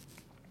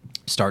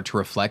start to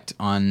reflect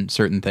on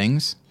certain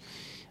things.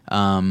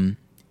 And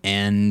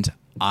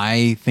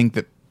I think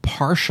that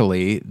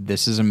partially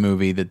this is a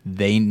movie that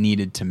they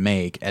needed to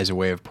make as a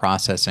way of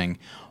processing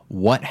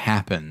what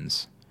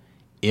happens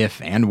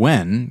if and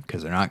when,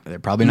 because they're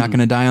probably not going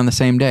to die on the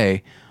same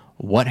day.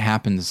 What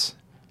happens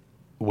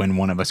when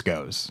one of us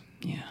goes?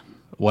 Yeah.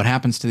 What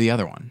happens to the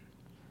other one?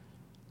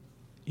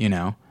 You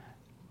know?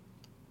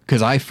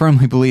 Because I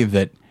firmly believe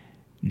that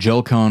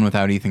Joel Coen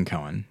without Ethan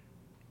Coen,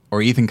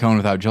 or Ethan Coen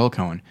without Joel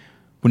Coen,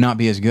 would not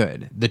be as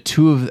good. The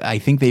two of, I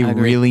think they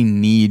really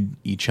need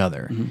each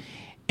other. Mm-hmm.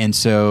 And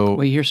so...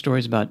 Well, you hear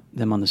stories about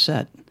them on the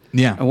set.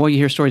 Yeah. Well, you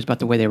hear stories about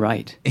the way they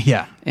write.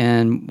 Yeah.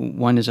 And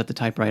one is at the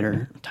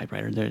typewriter,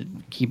 the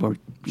keyboard,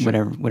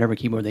 whatever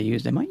keyboard they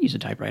use. They might use a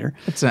typewriter.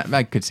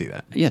 I could see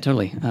that. Yeah,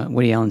 totally.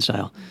 Woody Allen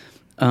style.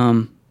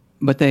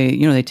 But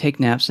they take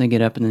naps and they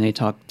get up and then they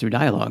talk through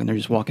dialogue and they're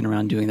just walking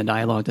around doing the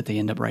dialogue that they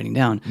end up writing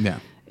down. Yeah.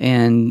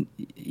 And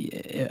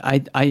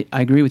I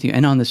agree with you.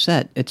 And on the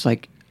set, it's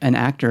like an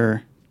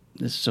actor,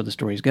 so the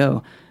stories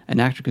go, an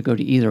actor could go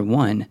to either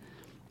one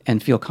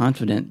and feel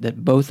confident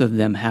that both of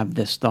them have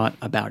this thought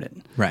about it.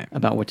 Right.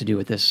 About what to do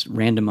with this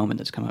random moment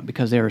that's come up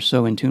because they are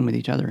so in tune with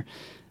each other.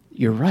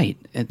 You're right.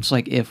 It's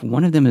like if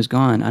one of them is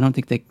gone, I don't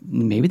think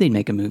maybe they'd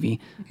make a movie.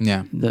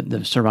 Yeah.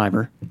 The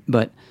Survivor,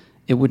 but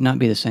it would not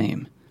be the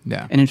same.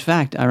 Yeah. And in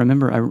fact, I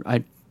remember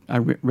I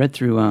read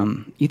through,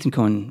 Ethan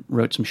Coen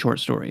wrote some short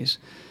stories.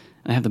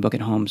 I have the book at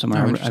home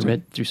somewhere. I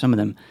read through some of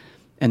them.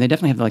 And they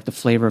definitely have like the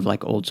flavor of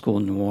like old school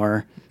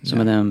noir,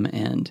 some of them.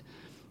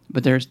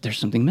 But there's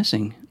something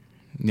missing.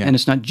 Yeah. And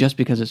it's not just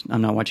because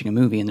I'm not watching a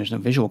movie and there's no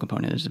visual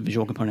component. There's a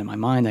visual component in my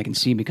mind I can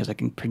see because I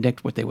can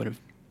predict what they would have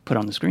put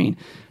on the screen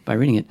by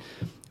reading it.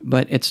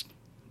 But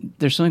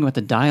there's something about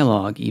the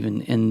dialogue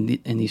even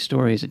in these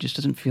stories. It just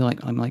doesn't feel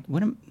like, I'm like,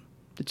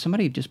 did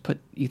somebody just put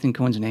Ethan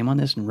Coen's name on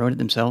this and wrote it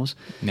themselves?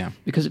 Yeah.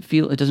 Because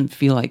it doesn't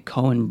feel like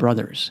Coen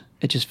brothers.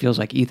 It just feels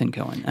like Ethan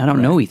Coen. I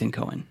don't know Ethan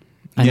Coen.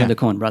 I know the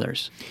Coen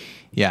brothers.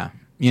 Yeah.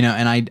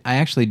 And I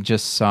actually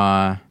just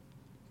saw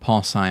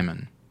Paul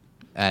Simon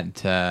at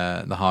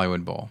the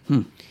Hollywood Bowl.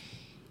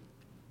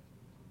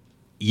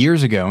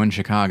 Years ago in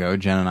Chicago,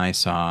 Jen and I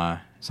saw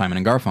Simon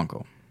and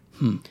Garfunkel.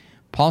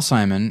 Paul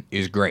Simon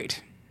is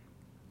great.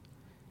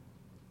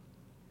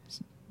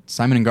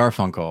 Simon and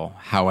Garfunkel,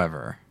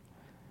 however,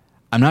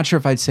 I'm not sure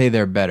if I'd say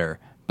they're better,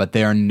 but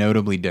they are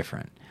notably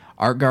different.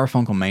 Art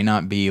Garfunkel may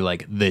not be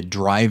like the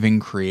driving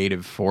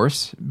creative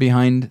force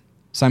behind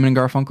Simon and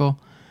Garfunkel,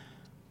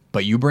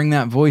 but you bring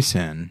that voice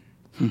in,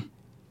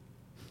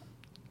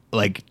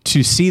 like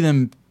to see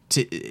them,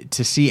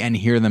 to see and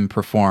hear them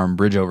perform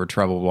Bridge Over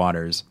Troubled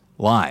Waters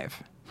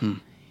live,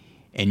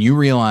 and you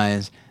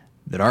realize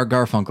that Art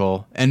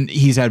Garfunkel, and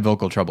he's had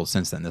vocal trouble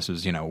since then. This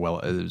was, it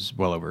was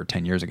well over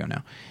 10 years ago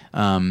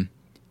now.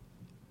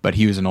 But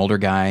he was an older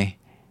guy,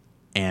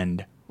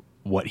 and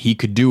what he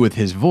could do with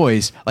his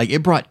voice, like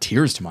it brought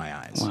tears to my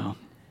eyes. Wow.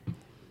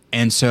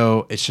 And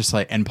so it's just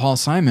like, and Paul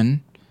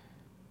Simon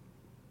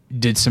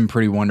did some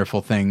pretty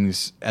wonderful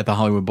things at the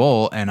Hollywood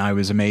Bowl, and I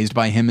was amazed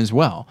by him as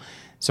well.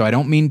 So I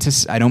don't mean to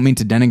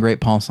denigrate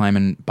Paul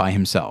Simon by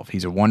himself.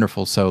 He's a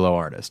wonderful solo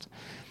artist.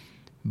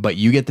 But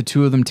you get the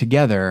two of them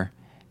together,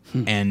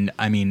 and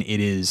I mean, it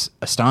is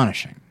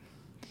astonishing.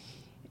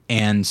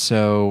 And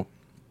so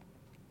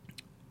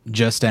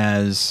just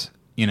as,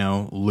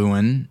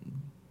 Lewin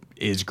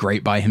is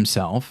great by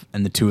himself,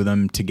 and the two of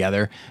them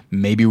together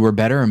maybe were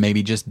better or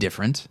maybe just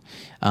different.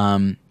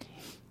 And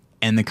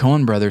the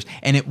Coen brothers,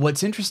 and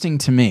what's interesting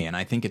to me, and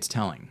I think it's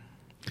telling,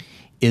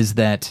 is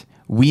that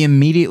we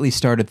immediately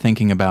started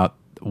thinking about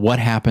what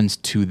happens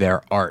to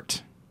their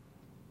art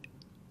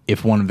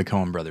if one of the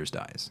Coen brothers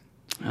dies.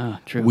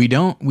 True. We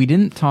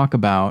didn't talk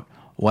about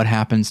what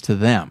happens to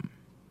them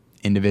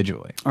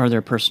individually. Or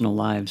their personal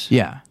lives.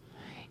 Yeah.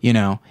 you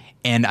know.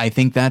 And I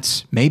think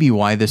that's maybe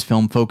why this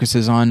film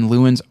focuses on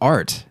Lewin's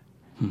art,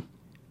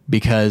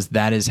 because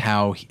that's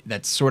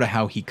sort of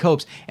how he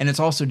copes, and it's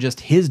also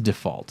just his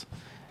default.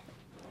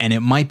 And it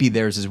might be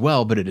theirs as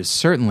well, but it is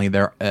certainly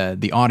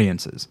the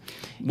audience's.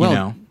 Well, you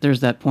know?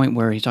 There's that point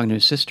where he's talking to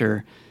his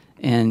sister,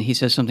 and he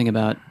says something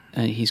about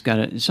he's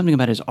got something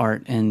about his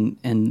art, and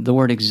the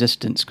word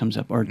existence comes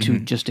up, or to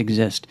just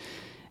exist.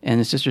 And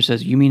the sister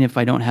says, "You mean if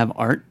I don't have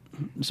art,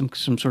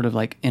 some sort of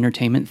like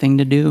entertainment thing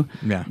to do,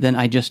 then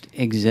I just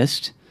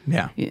exist?"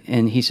 Yeah.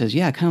 And he says,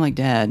 "Yeah, kind of like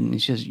Dad." And he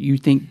says, "You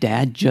think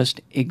Dad just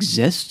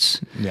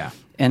exists?" Yeah.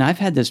 And I've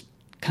had this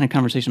kind of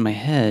conversation in my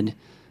head,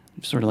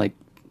 sort of like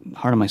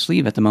hard on my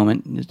sleeve at the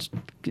moment.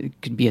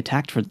 It could be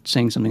attacked for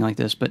saying something like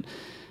this, but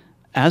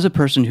as a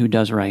person who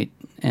does write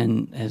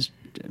and has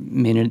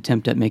made an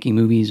attempt at making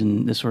movies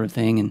and this sort of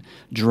thing and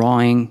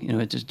drawing, you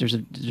know, there's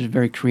a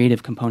very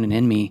creative component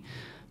in me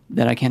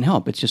that I can't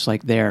help. It's just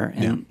like there,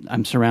 and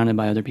I'm surrounded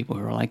by other people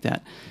who are like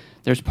that.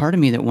 There's part of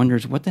me that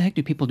wonders, what the heck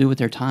do people do with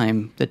their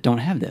time that don't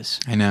have this?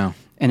 I know.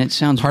 And it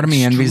sounds part of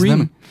me envies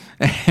them,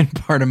 and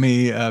part of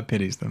me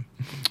pities them.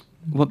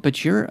 Well,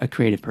 but you're a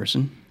creative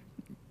person.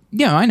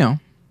 Yeah, I know.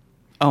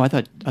 Oh, I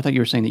thought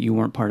you were saying that you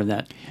weren't part of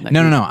that.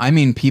 No. I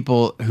mean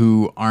people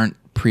who aren't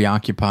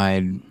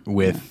preoccupied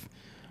with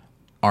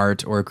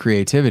art or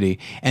creativity,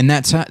 and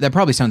that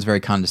probably sounds very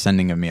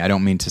condescending of me. I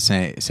don't mean to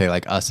say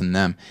like us and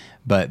them,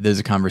 but there's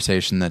a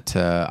conversation that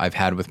I've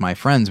had with my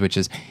friends, which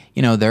is,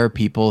 you know, there are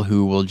people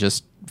who will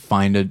just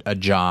find a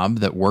job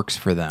that works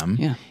for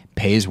them,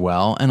 pays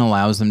well, and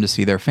allows them to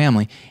see their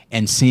family,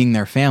 and seeing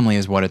their family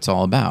is what it's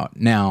all about.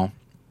 Now,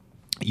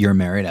 you're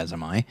married, as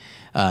am I.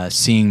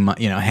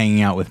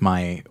 Hanging out with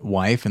my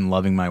wife and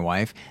loving my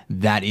wife,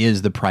 that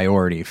is the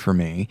priority for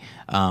me.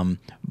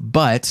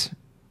 But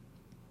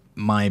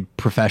my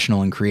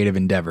professional and creative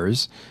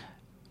endeavors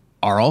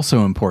are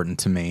also important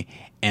to me.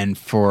 And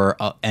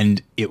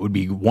and it would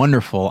be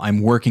wonderful.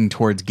 I'm working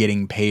towards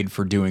getting paid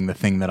for doing the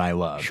thing that I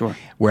love. Sure.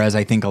 Whereas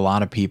I think a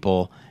lot of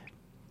people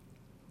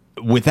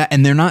with that,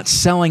 and they're not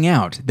selling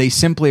out. They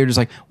simply are just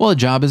like, well, a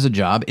job is a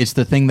job. It's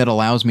the thing that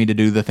allows me to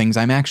do the things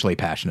I'm actually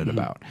passionate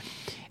about.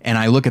 And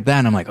I look at that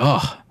and I'm like,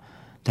 oh,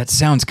 that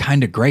sounds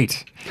kind of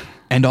great.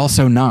 And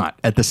also not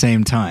at the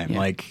same time. Yeah.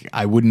 Like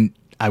I wouldn't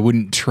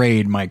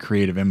trade my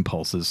creative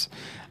impulses,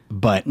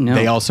 but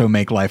they also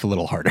make life a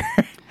little harder.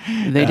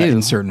 They do.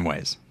 In certain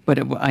ways.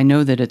 But I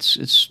know that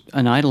it's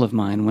an idol of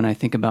mine when I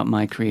think about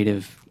my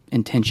creative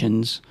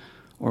intentions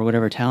or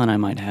whatever talent I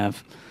might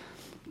have.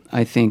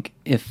 I think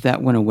if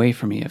that went away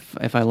from me,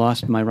 if I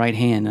lost my right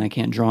hand and I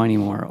can't draw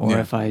anymore, or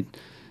if I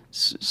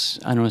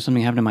don't know,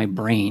 something happened to my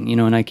brain, you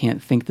know, and I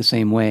can't think the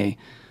same way,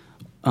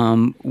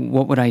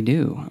 what would I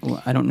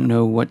do? I don't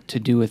know what to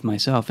do with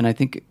myself. And I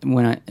think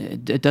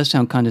it does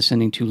sound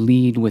condescending to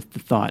lead with the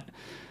thought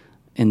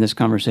in this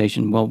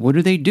conversation, well, what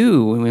do they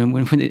do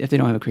if they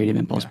don't have a creative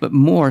impulse? But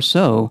more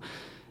so,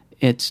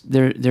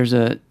 there is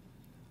a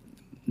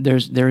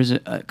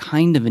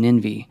kind of an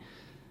envy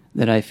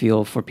that I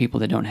feel for people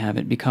that don't have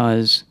it,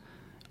 because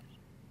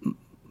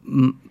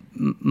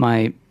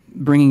my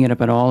bringing it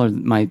up at all, or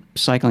my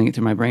cycling it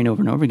through my brain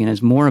over and over again,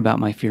 is more about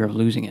my fear of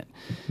losing it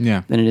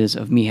than it is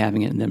of me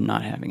having it and them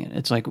not having it.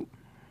 It's like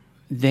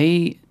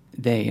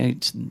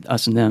it's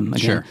us and them again.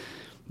 Sure.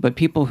 But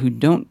people who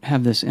don't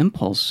have this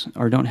impulse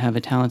or don't have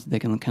a talent that they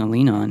can kind of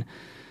lean on,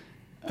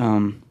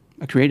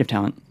 a creative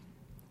talent,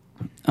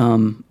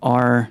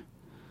 are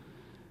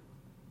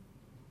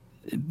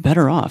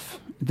better off.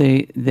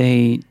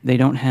 They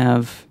don't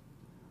have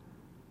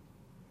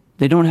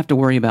to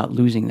worry about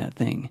losing that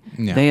thing.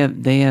 Yeah.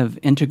 They have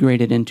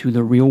integrated into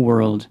the real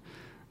world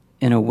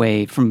in a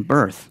way from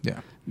birth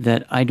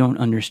that I don't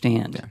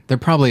understand. Yeah. They're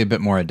probably a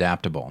bit more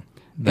adaptable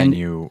than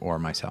you or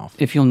myself.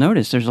 If you'll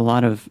notice, there's a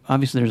lot of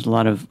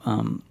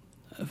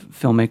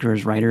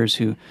filmmakers, writers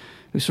who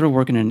sort of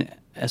work in an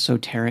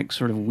esoteric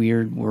sort of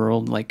weird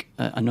world, like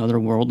another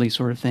worldly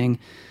sort of thing.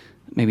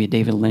 Maybe a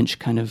David Lynch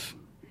kind of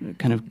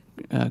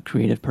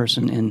creative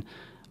person, and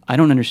I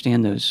don't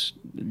understand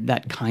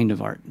that kind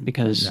of art,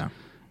 because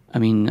I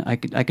mean, I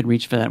could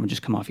reach for that and would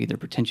just come off either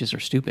pretentious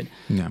or stupid.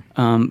 Yeah.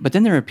 But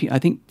then there are, I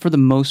think, for the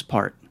most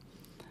part,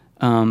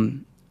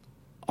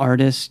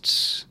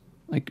 artists,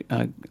 like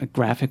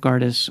graphic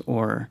artists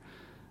or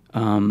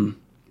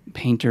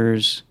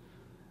painters,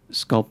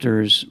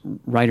 sculptors,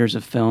 writers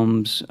of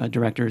films,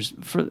 directors,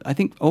 I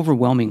think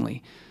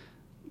overwhelmingly,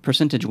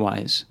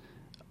 percentage-wise,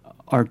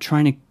 are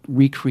trying to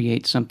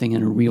recreate something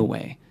in a real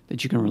way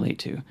that you can relate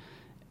to.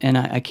 And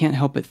I can't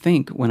help but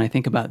think, when I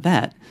think about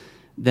that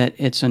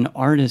it's an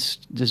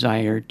artist's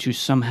desire to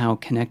somehow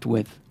connect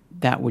with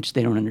that which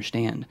they don't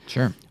understand.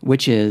 Sure.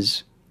 Which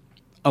is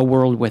a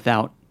world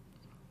without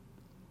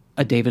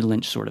a David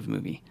Lynch sort of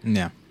movie.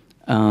 Yeah.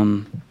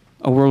 A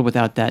world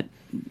without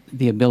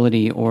the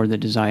ability or the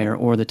desire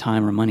or the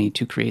time or money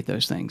to create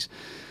those things.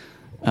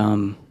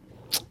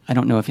 I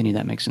don't know if any of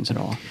that makes sense at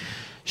all.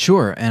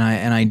 Sure,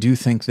 and I do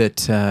think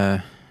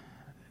that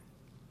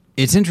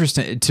it's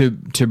interesting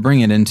to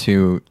bring it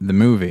into the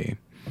movie.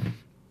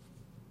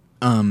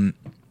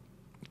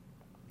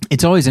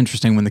 It's always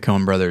interesting when the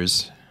Coen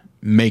brothers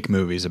make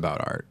movies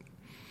about art,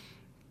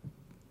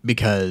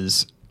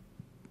 because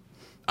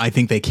I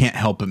think they can't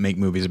help but make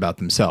movies about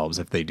themselves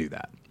if they do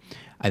that.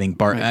 I think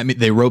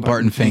they wrote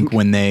Barton Fink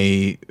when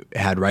they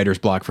had writer's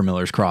block for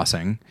Miller's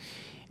Crossing,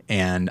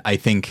 and I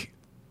think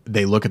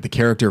they look at the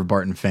character of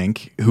Barton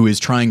Fink, who is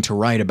trying to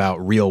write about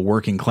real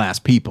working class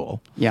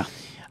people. Yeah.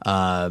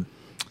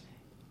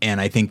 And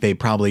I think they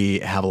probably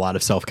have a lot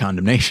of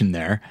self-condemnation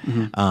there.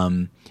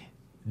 Mm-hmm.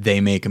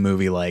 They make a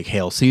movie like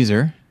Hail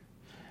Caesar,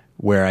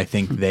 where I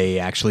think they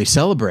actually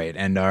celebrate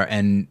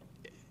and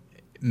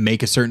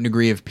make a certain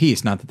degree of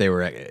peace. Not that they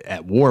were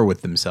at war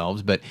with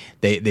themselves, but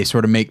they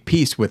sort of make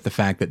peace with the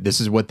fact that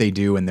this is what they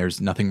do and there's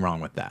nothing wrong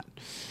with that.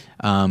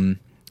 And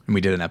we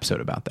did an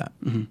episode about that.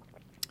 Mm-hmm.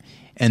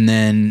 And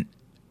then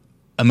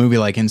a movie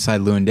like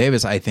Inside Llewyn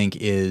Davis, I think,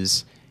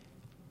 is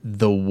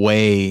the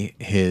way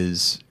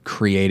his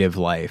creative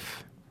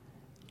life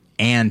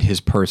and his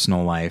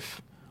personal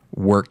life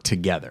work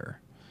together.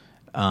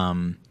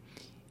 Or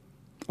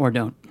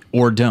don't.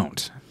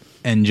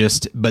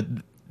 But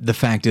the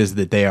fact is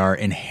that they are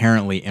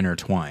inherently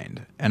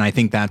intertwined. And I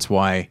think that's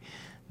why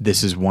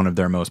this is one of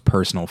their most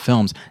personal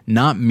films,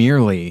 not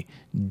merely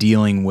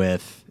dealing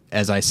with,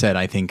 as I said,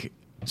 I think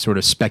sort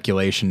of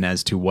speculation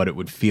as to what it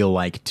would feel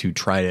like to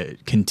try to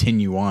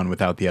continue on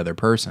without the other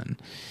person.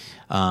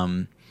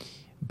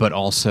 But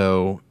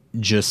also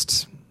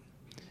just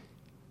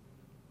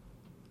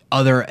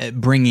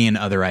bringing in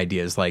other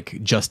ideas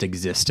like just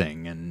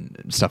existing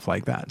and stuff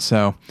like that.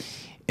 So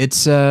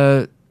it's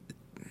we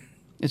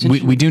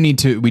do need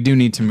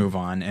to move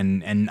on,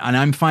 and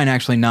I'm fine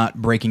actually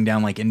not breaking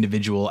down like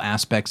individual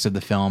aspects of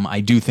the film.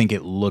 I do think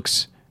it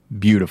looks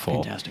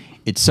beautiful. Fantastic.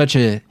 It's such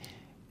an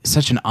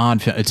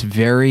odd film. It's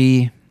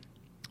very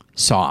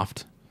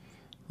soft.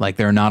 Like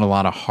there are not a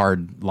lot of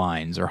hard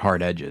lines or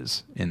hard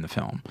edges in the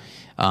film.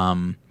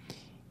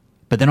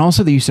 But then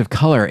also the use of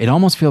color. It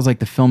almost feels like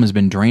the film has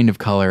been drained of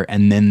color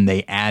and then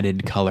they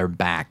added color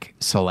back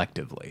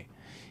selectively.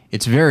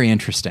 It's very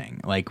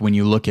interesting. Like when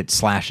you look at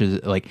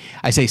slashes, like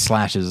I say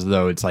slashes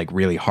though it's like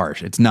really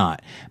harsh. It's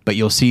not. But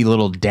you'll see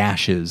little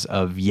dashes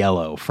of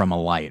yellow from a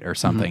light or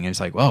something. Mm-hmm. And it's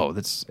like, whoa,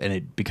 and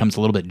it becomes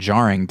a little bit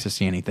jarring to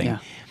see anything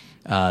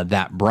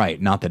that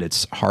bright. Not that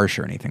it's harsh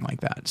or anything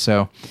like that.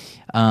 So,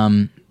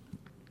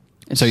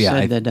 it's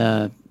said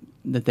that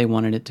they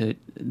wanted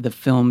the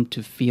film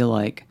to feel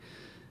like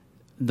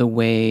the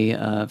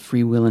way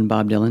Free Will and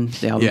Bob Dylan,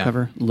 the album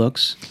cover,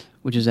 looks,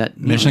 which is that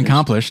mission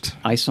accomplished.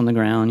 Ice on the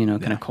ground,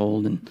 kind of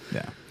cold and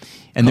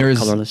and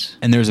colorless.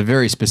 And there's a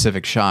very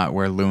specific shot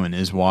where Llewyn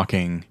is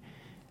walking,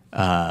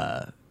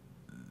 I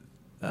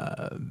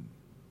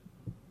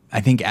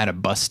think at a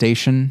bus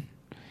station,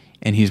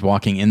 and he's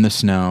walking in the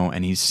snow,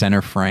 and he's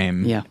center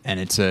frame, and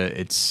it's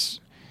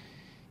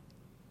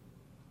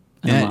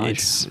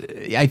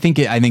I think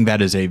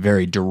that is a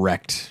very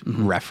direct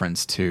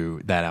reference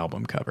to that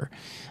album cover.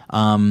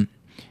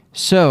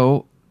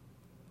 So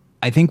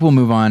I think we'll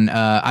move on.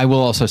 I will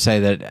also say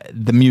that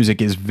the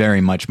music is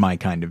very much my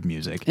kind of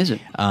music. Is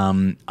it?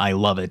 I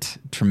love it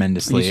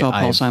tremendously. You saw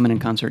Paul Simon in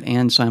concert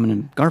and Simon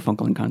and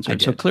Garfunkel in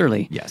concert, so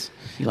clearly you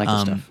like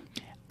this stuff.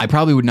 I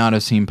probably would not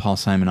have seen Paul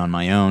Simon on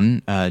my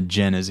own.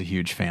 Jen is a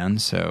huge fan,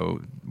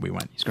 so we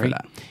went for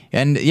that.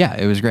 And yeah,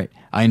 it was great.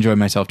 I enjoyed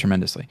myself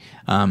tremendously.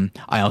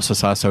 I also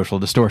saw Social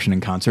Distortion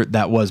in concert.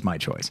 That was my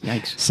choice.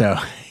 Yikes. So,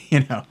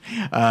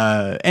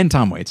 and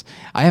Tom Waits.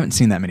 I haven't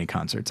seen that many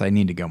concerts. I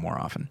need to go more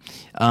often.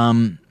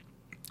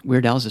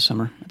 Weird Al's this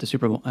summer at the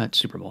Super Bowl, at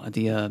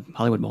the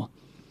Hollywood Bowl.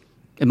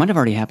 It might have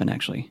already happened,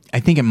 actually. I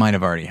think it might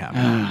have already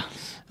happened.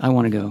 I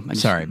want to go.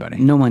 Sorry, buddy.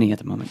 No money at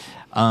the moment.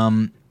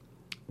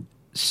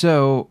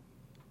 So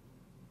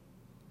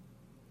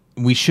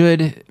we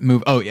should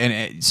move. Oh,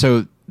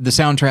 so the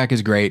soundtrack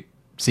is great.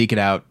 Seek it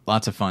out.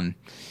 Lots of fun.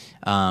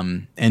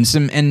 And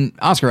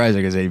Oscar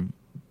Isaac is a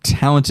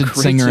talented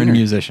singer and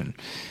musician.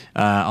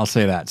 I'll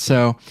say that.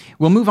 So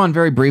we'll move on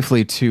very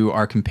briefly to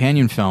our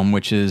companion film,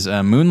 which is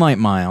Moonlight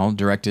Mile,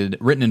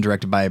 written and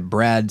directed by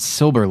Brad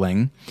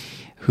Silberling,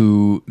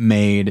 who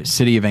made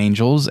City of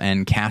Angels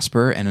and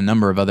Casper and a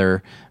number of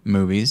other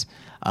movies.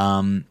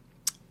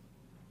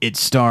 It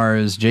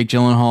stars Jake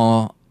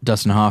Gyllenhaal,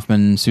 Dustin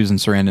Hoffman, Susan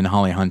Sarandon,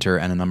 Holly Hunter,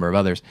 and a number of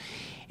others.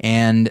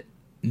 And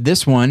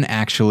this one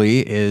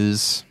actually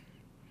is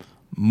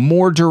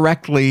more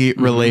directly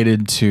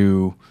related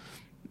to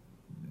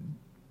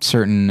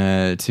certain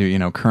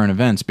current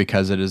events,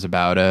 because it is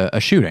about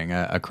a shooting.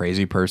 A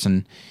crazy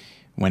person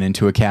went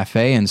into a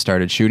cafe and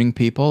started shooting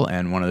people,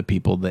 and one of the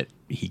people that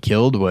he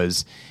killed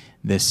was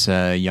this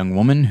young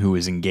woman who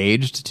was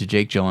engaged to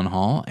Jake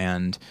Gyllenhaal,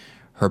 and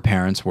her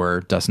parents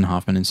were Dustin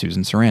Hoffman and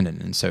Susan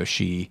Sarandon. And so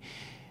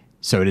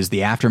it is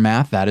the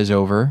aftermath. That is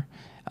over.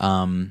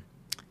 And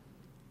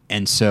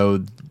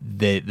so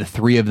the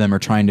three of them are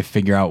trying to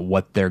figure out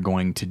what they're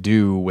going to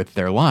do with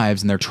their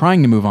lives, and they're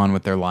trying to move on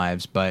with their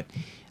lives, but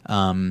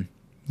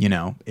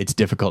it's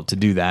difficult to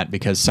do that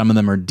because some of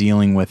them are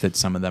dealing with it,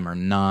 some of them are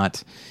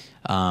not.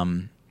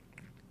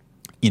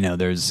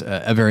 There's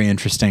a very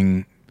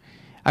interesting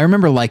I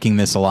remember liking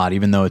this a lot,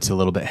 even though it's a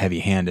little bit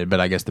heavy-handed, but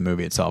I guess the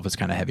movie itself is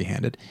kind of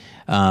heavy-handed.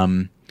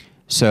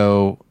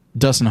 So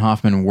Dustin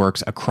Hoffman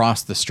works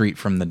across the street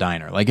from the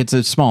diner. Like, it's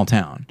a small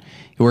town.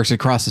 He works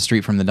across the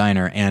street from the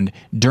diner, and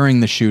during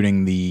the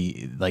shooting,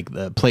 the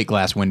plate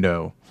glass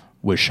window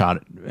was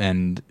shot,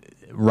 and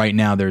right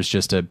now there's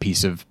just a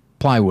piece of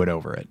plywood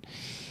over it.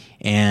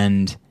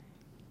 And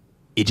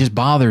it just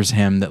bothers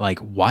him that, like,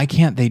 why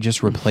can't they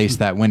just replace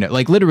that window?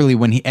 Like,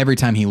 literally, every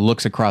time he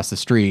looks across the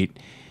street,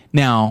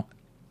 now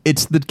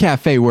it's the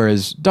cafe where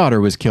his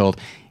daughter was killed.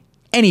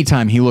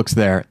 Anytime he looks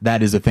there,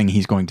 that is a thing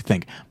he's going to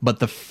think. But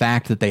the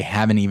fact that they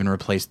haven't even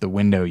replaced the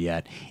window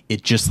yet,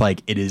 it just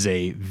like it is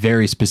a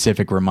very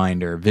specific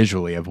reminder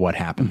visually of what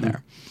happened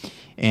there.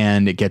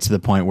 And it gets to the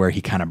point where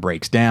he kind of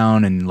breaks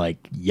down and like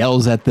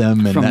yells at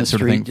them and that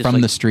sort of thing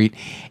from the street.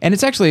 And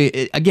it's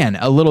actually, again,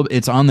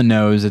 it's on the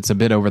nose. It's a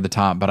bit over the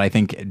top, but I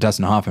think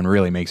Dustin Hoffman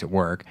really makes it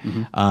work.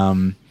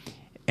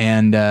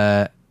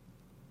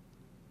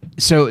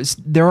 So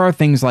there are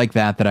things like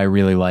that I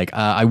really like.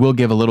 I will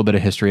give a little bit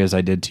of history, as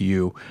I did to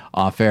you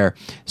off air.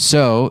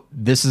 So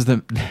this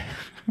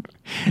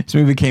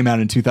movie came out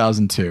in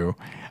 2002.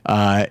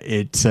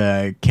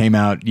 It came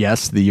out,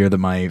 yes, the year that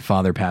my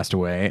father passed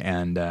away,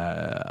 and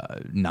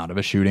not of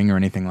a shooting or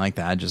anything like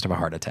that, just of a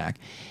heart attack.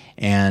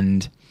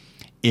 And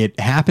it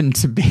happened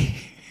to be...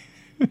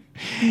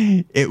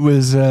 It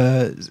was...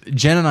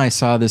 Jen and I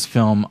saw this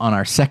film on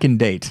our second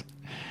date.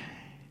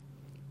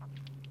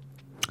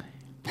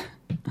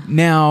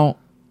 Now,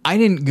 I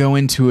didn't go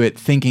into it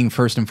thinking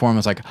first and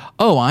foremost like,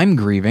 oh, I'm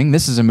grieving.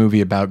 This is a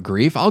movie about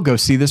grief. I'll go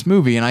see this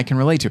movie and I can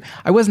relate to it.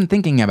 I wasn't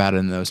thinking about it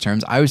in those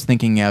terms. I was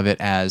thinking of it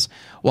as,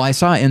 well, I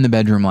saw In the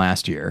Bedroom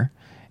last year,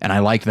 and I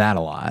liked that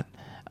a lot.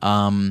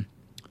 And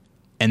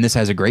this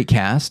has a great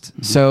cast.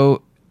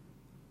 So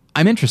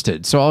I'm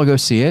interested. So I'll go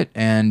see it.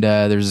 And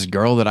there's this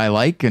girl that I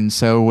like, and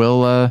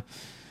so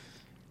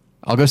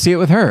I'll go see it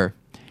with her.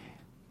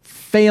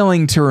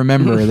 Failing to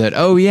remember that,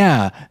 oh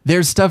yeah,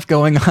 there's stuff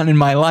going on in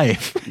my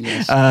life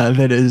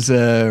that is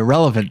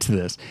relevant to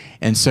this.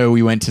 And so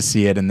we went to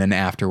see it, and then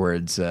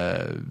afterwards...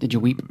 Did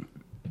you weep?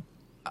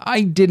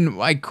 I didn't.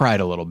 I cried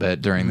a little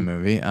bit during the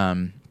movie.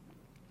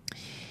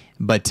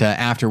 But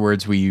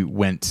afterwards we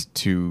went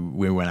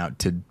out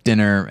to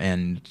dinner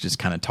and just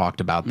kind of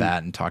talked about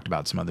that and talked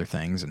about some other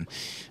things. And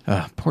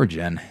poor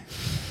Jen.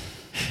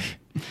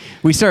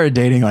 We started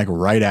dating like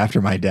right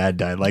after my dad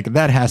died. Like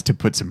that has to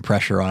put some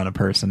pressure on a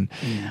person.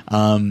 It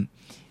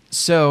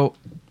also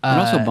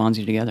bonds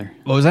you together.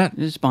 What was that? It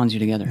just bonds you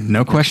together.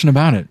 No question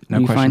about it.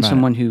 When you find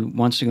someone who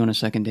wants to go on a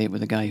second date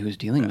with a guy who's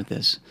dealing with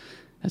this,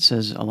 that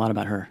says a lot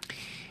about her.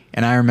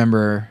 And I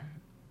remember,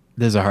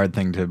 this is a hard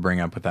thing to bring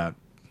up without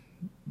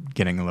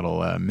getting a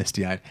little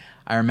misty-eyed.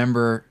 I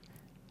remember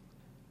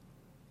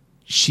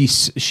she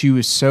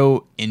was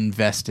so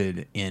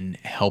invested in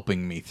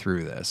helping me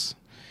through this.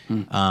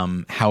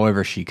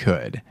 However she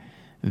could,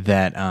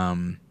 that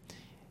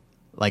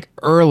like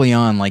early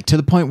on, like to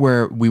the point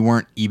where we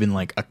weren't even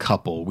like a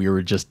couple, we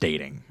were just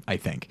dating, I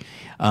think.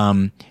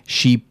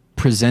 She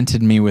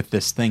presented me with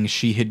this thing.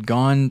 She had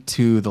gone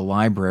to the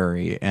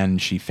library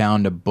and she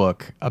found a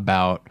book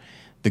about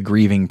the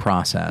grieving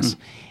process,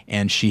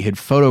 and she had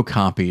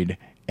photocopied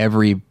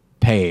every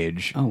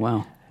page. Oh,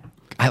 wow.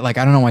 I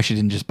don't know why she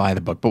didn't just buy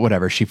the book, but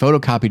whatever. She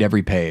photocopied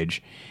every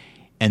page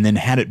and then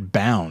had it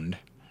bound,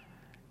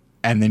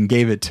 and then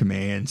gave it to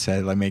me and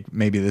said, like,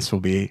 maybe this will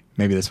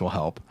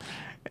help.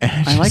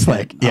 I like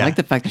that. Yeah. I like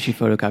the fact that she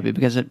photocopied,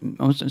 because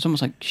it's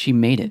almost like she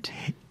made it.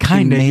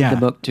 Kind of, She made the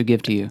book to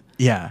give to you.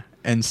 Yeah,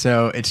 and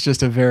so it's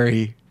just it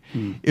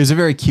was a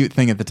very cute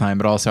thing at the time,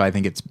 but also I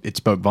think it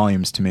spoke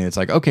volumes to me. It's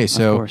like, okay,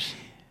 so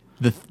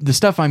the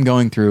stuff I'm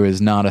going through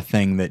is not a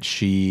thing that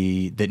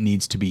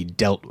needs to be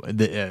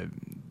that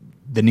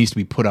needs to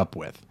be put up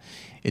with.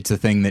 It's a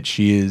thing that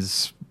she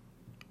is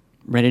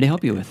ready to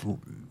help you with.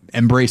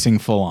 Embracing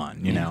full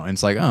on, you know, and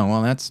it's like, oh,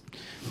 well,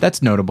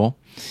 that's notable.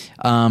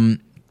 So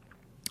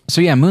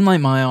yeah, Moonlight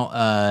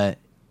Mile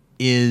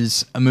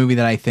is a movie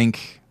that I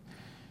think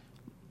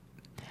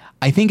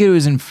it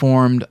was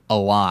informed a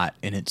lot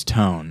in its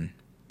tone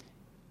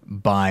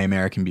by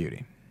American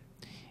Beauty,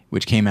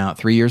 which came out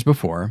 3 years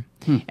before,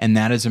 and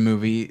that is a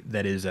movie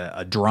that is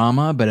a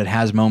drama, but it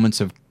has moments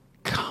of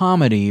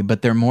comedy,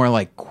 but they're more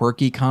like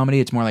quirky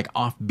comedy. It's more like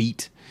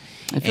offbeat.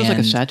 It feels like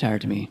a satire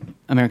to me,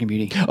 American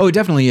Beauty. Oh, it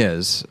definitely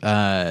is.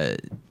 I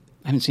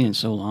haven't seen it in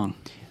so long.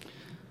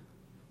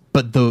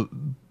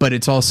 But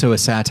it's also a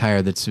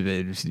satire that's,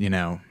 you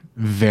know,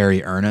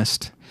 very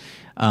earnest.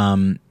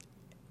 That's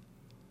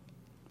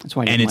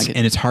why I didn't like it.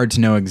 And it's hard to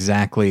know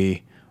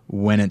exactly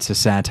when it's a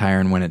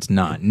satire and when it's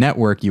not.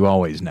 Network, you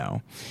always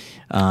know.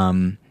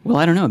 Well,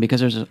 I don't know,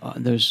 because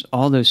there's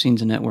all those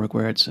scenes in Network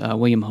where it's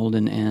William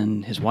Holden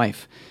and his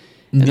wife,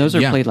 and those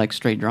are played like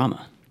straight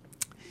drama.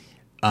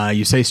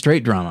 You say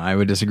straight drama. I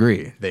would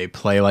disagree. They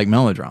play like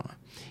melodrama.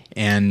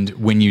 And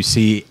when you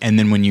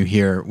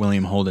hear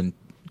William Holden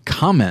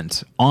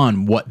comment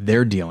on what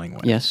they're dealing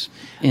with. Yes,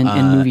 in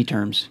movie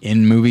terms.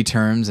 In movie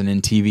terms and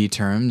in TV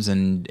terms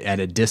and at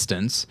a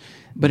distance.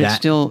 But it's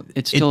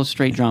still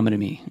straight drama to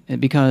me,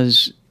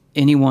 because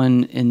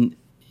anyone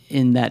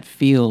in that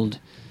field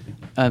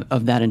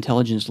of that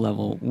intelligence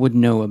level would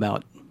know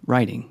about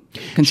writing,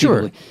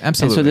 conceivably. Sure,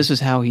 absolutely. And so this is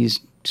how he's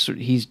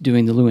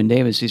doing the Llewyn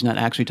Davis. He's not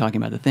actually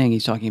talking about the thing.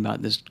 He's talking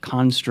about this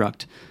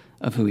construct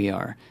of who we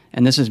are.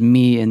 And this is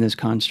me in this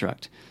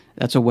construct.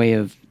 That's a way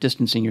of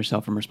distancing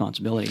yourself from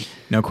responsibility.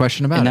 No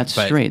question about it. And that's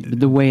straight.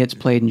 The way it's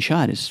played and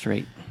shot is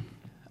straight.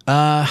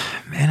 And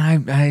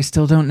I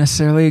still don't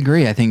necessarily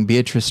agree. I think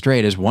Beatrice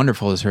Straight, as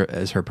wonderful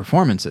as her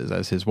performance is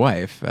as his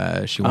wife,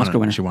 she won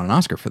an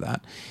Oscar for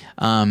that.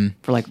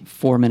 For like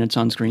 4 minutes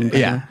on screen.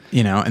 Yeah,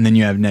 and then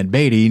you have Ned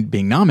Beatty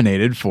being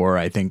nominated for,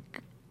 I think,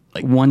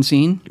 like one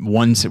scene.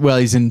 Well,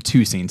 he's in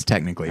 2 scenes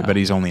technically, but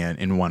he's only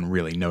in one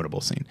really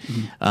notable scene.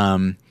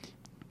 Mm-hmm.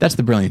 That's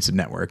the brilliance of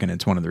Network, and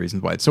it's one of the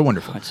reasons why it's so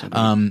wonderful. That's so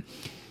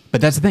but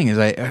that's the thing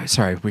is,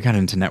 sorry, we got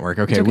into Network.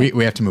 Okay,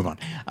 we have to move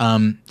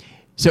on.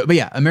 But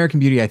yeah,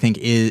 American Beauty, I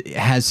think,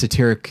 has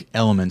satiric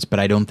elements, but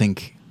I don't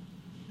think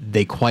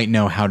they quite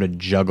know how to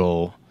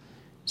juggle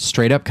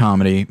straight up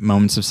comedy,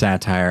 moments of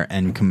satire,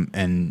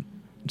 and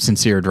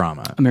sincere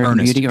drama.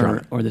 American Beauty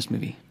or this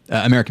movie?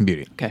 American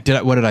Beauty.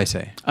 Okay. What did I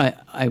say?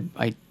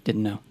 I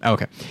didn't know. Oh,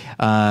 okay.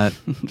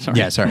 Sorry.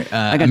 Yeah, sorry.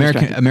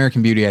 Distracted.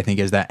 American Beauty, I think,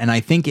 is that, and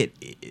I think it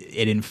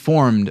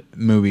informed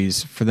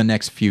movies for the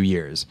next few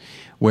years,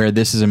 where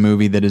this is a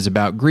movie that is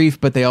about grief,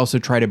 but they also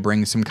try to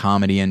bring some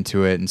comedy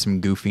into it and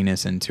some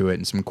goofiness into it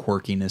and some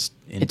quirkiness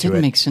into it. It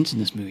didn't make sense in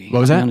this movie.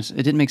 What was that? Honest.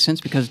 It didn't make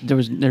sense because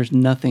there's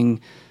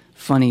nothing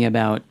funny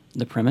about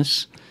the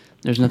premise.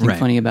 There's nothing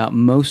funny about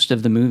most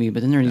of the movie,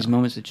 but then there are these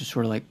moments that just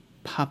sort of like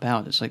pop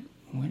out. It's like,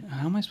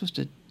 how am I supposed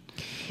to...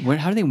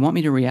 How do they want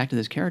me to react to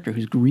this character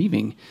who's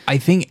grieving? I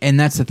think, and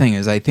that's the thing,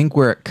 is I think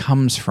where it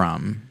comes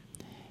from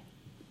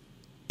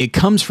a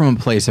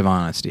place of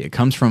honesty. It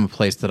comes from a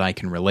place that I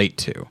can relate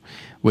to,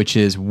 which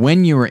is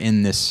when you are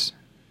in this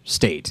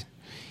state,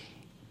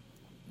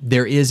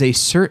 there is it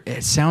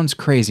sounds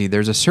crazy,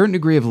 there's a certain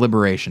degree of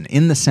liberation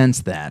in the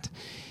sense that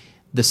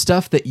the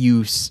stuff that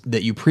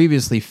you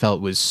previously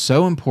felt was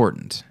so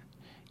important,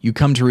 you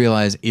come to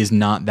realize is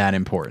not that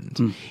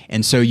important.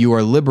 And so you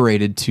are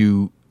liberated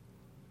to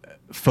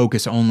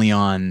focus only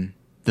on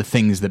the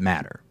things that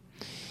matter.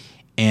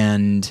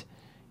 And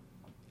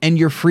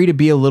you're free to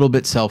be a little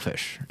bit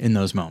selfish in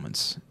those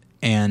moments.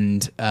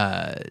 And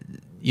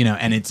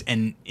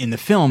and in the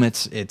film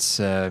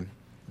it's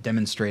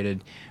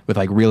demonstrated with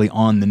like really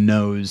on the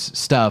nose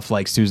stuff,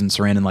 like Susan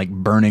Sarandon like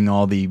burning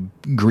all the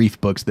grief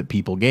books that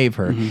people gave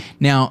her. Mm-hmm.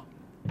 Now,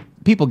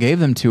 people gave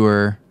them to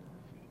her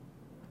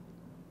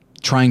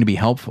trying to be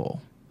helpful,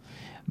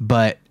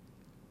 but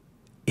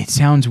it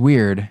sounds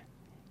weird.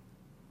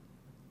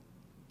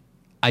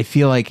 I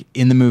feel like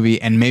in the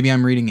movie, and maybe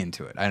I'm reading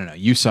into it, I don't know,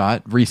 you saw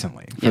it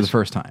recently for the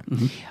first time.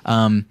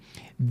 Mm-hmm.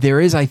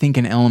 There is, I think,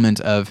 an element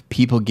of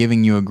people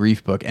giving you a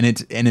grief book, and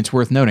it's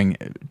worth noting,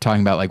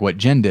 talking about like what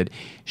Jen did.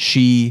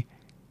 She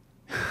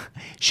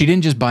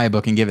didn't just buy a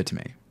book and give it to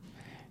me.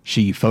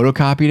 She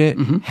photocopied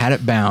it, had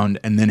it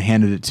bound, and then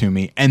handed it to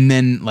me, and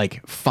then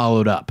like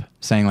followed up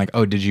saying like,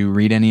 "Oh, did you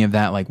read any of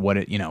that? Like, what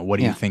are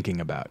you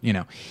thinking about?"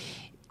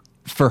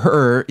 For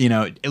her,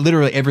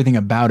 literally everything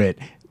about it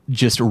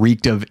just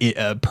reeked of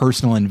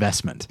personal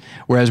investment.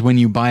 Whereas when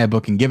you buy a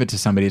book and give it to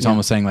somebody, it's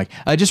almost saying like,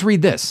 just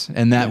read this,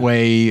 and that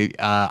way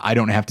I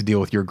don't have to deal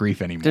with your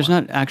grief anymore. There's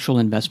not actual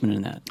investment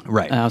in that,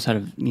 right? Outside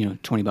of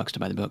 $20 to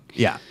buy the book.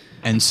 Yeah,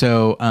 and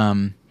so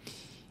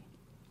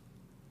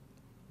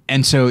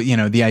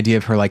the idea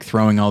of her like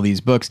throwing all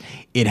these books,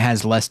 it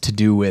has less to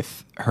do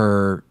with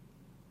her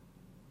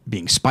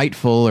being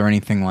spiteful or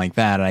anything like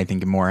that. I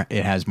think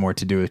it has more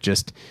to do with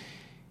just,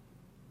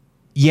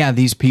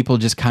 these people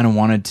just kind of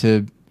wanted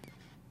to.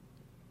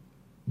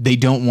 They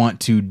don't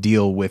want to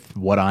deal with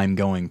what I'm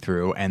going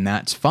through, and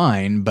that's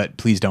fine, but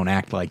please don't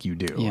act like you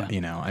do.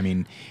 Yeah. I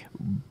mean,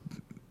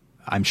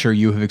 I'm sure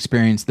you have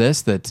experienced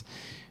this, that,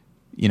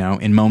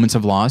 in moments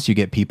of loss, you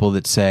get people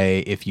that say,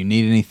 if you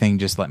need anything,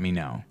 just let me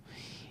know.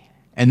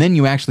 And then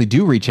you actually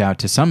do reach out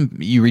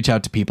to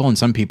people, and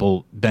some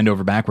people bend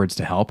over backwards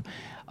to help.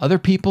 Other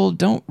people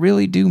don't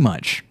really do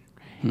much.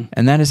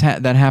 And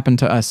that happened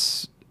to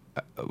us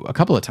a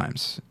couple of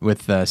times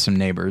with some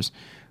neighbors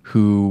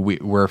who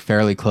were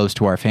fairly close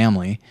to our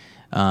family,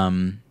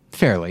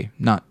 fairly,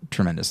 not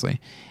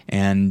tremendously.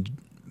 And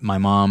my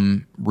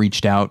mom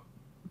reached out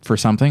for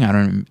something. I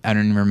don't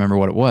even remember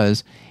what it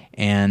was.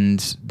 And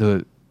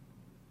the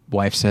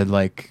wife said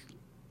like,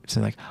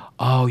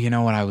 "Oh, you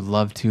know what? I would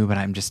love to, but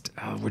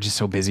we're just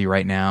so busy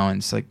right now." And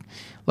it's like,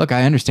 look,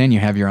 I understand you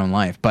have your own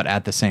life, but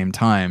at the same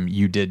time,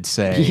 you did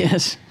say,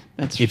 yes,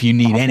 that's if you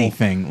need awful.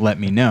 anything, let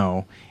me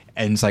know.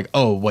 And it's like,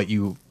 oh, what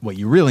you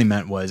really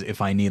meant was if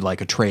I need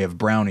like a tray of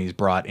brownies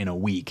brought in a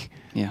week,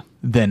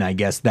 then I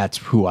guess that's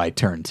who I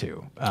turn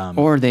to.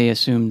 Or they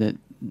assume that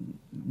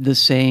the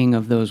saying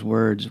of those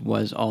words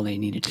was all they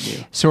needed to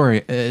do.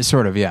 Sorry,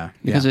 sort of, yeah.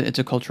 Because it's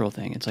a cultural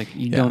thing. It's like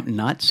you don't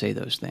not say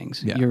those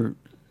things. Yeah.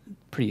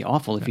 pretty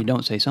awful if you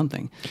don't say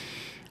something.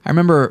 I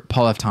remember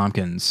Paul F.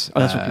 Tompkins. Oh,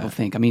 that's what people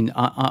think. I mean,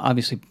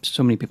 obviously,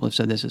 so many people have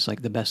said this. It's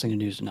like the best thing to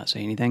do is to not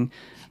say anything.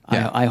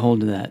 Yeah. I hold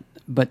to that.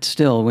 But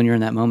still, when you're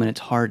in that moment, it's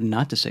hard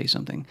not to say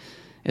something.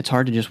 It's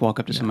hard to just walk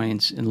up to somebody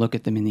and look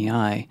at them in the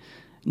eye,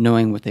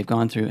 knowing what they've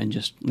gone through, and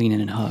just lean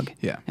in and hug.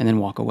 Yeah. And then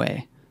walk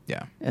away.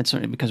 Yeah. It's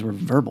because we're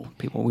verbal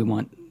people. We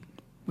want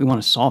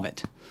to solve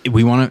it.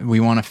 We want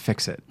to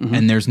fix it,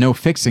 and there's no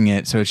fixing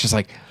it. So it's just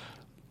like,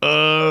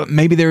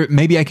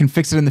 maybe I can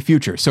fix it in the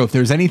future. So if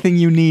there's anything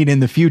you need in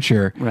the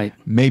future, right,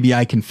 maybe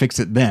I can fix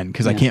it then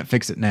because I can't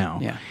fix it now.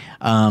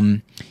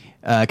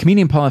 Yeah.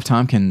 Comedian Paul F.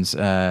 Tompkins,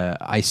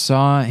 I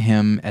saw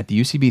him at the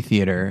UCB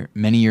Theater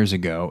many years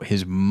ago.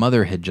 His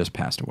mother had just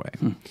passed away,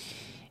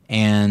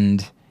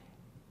 and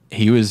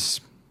he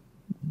was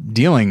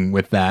dealing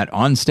with that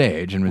on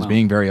stage and was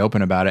being very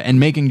open about it and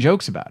making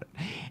jokes about it.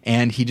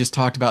 And he just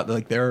talked about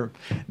like there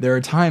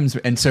are times,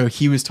 and so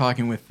he was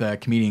talking with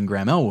comedian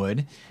Graham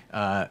Elwood,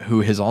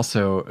 who had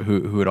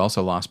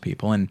also lost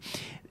people, and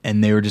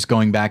they were just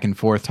going back and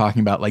forth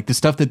talking about like the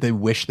stuff that they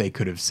wish they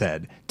could have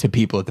said to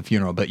people at the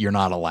funeral, but you're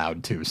not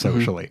allowed to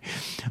socially.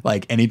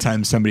 Like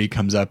anytime somebody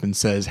comes up and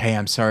says, "Hey,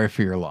 I'm sorry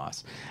for your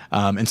loss,"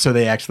 and so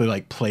they actually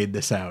like played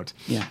this out.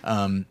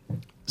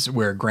 So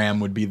where Graham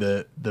would be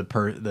the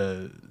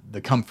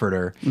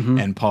comforter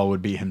and Paul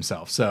would be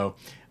himself. So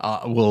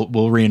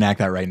we'll reenact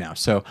that right now.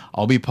 So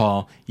I'll be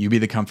Paul, you be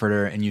the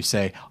comforter, and you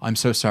say, "I'm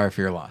so sorry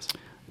for your loss."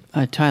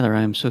 Tyler,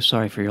 I am so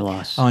sorry for your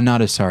loss. Oh,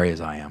 not as sorry as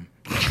I am.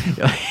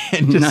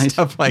 And just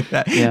stuff like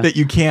that that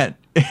you can't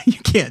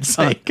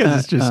say because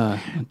it's just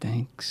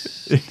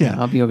thanks. Yeah,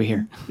 I'll be over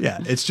here. Yeah,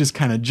 it's just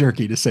kind of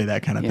jerky to say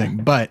that kind of thing.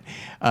 But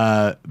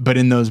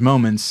in those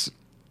moments,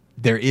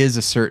 there is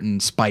a certain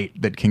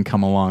spite that can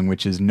come along,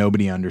 which is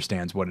nobody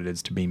understands what it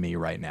is to be me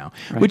right now,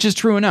 which is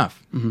true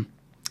enough.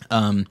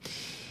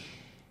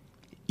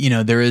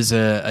 There is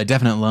a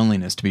definite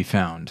loneliness to be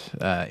found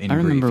in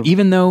grief,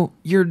 even though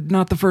you're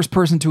not the first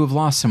person to have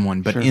lost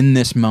someone. But in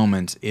this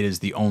moment, it is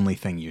the only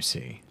thing you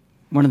see.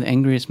 One of the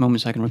angriest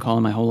moments I can recall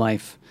in my whole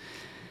life,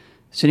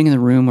 sitting in the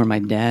room where my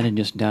dad had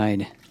just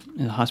died,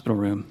 in the hospital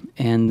room,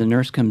 and the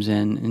nurse comes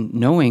in, and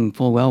knowing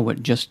full well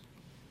what just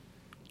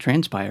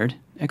expired,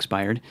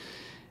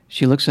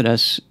 she looks at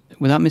us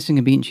without missing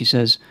a beat, and she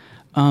says,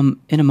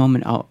 "In a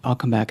moment, I'll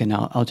come back and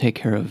I'll take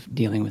care of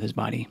dealing with his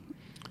body."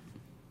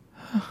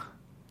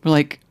 We're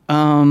like,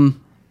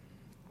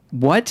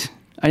 what?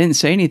 I didn't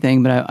say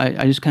anything, but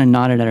I just kind of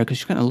nodded at her because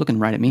she's kind of looking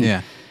right at me.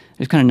 Yeah. I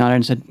just kind of nodded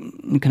and said,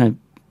 kind of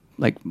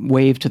like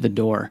waved to the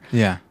door.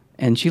 Yeah.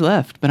 And she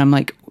left. But I'm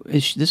like,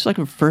 is this like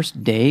her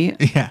first day?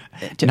 Yeah.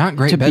 Not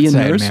great to be a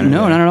nurse? manner.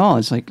 No, not at all.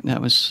 It's like,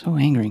 that was so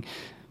angering.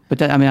 But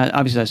that, I mean,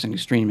 obviously that's an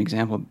extreme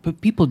example. But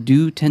people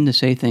do tend to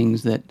say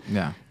things that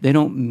they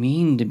don't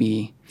mean to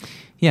be.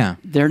 Yeah.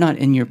 They're not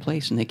in your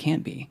place, and they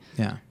can't be.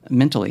 Yeah.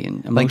 Mentally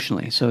and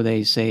emotionally. So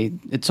they say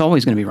it's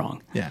always going to be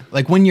wrong. Yeah.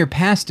 Like when you're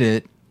past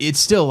it, it's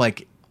still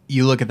like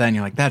you look at that and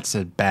you're like, that's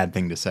a bad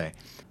thing to say.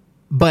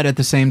 But at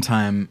the same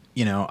time,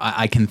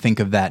 I can think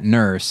of that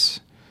nurse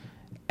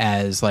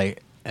as, oh,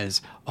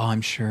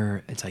 I'm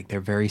sure it's like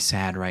they're very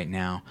sad right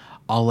now.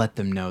 I'll let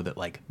them know that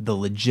like the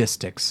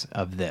logistics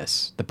of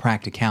this, the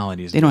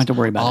practicalities. They don't have to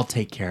worry about it. I'll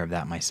take care of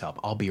that myself.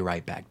 I'll be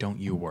right back. Don't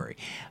you worry.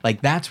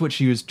 Like that's what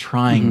she was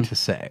trying to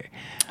say.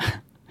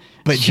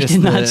 But she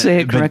did not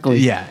say it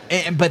correctly.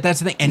 But that's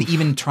the thing. And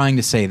even trying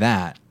to say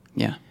that,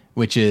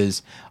 which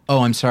is,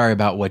 oh, I'm sorry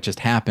about what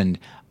just happened.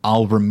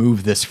 I'll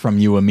remove this from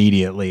you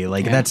immediately.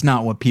 Like that's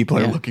not what people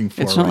are looking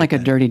for. It's not like a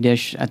dirty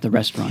dish at the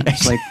restaurant.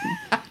 It's like,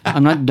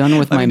 I'm not done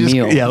with my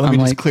meal. Yeah, let me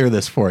just clear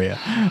this for you.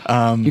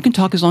 You can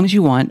talk as long as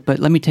you want, but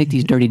let me take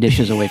these dirty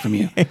dishes away from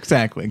you.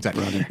 Exactly.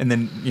 Brother. And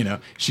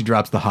then, she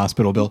drops the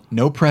hospital bill.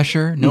 No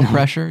pressure.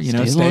 Stay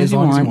as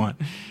long as you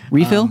want.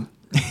 Refill?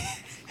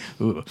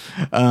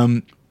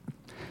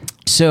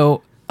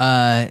 So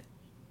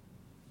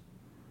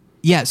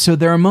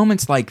there are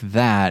moments like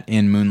that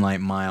in Moonlight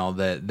Mile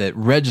that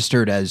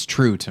registered as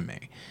true to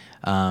me,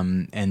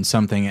 and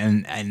something,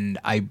 and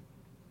I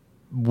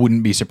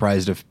wouldn't be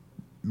surprised if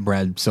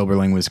Brad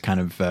Silberling was kind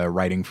of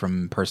writing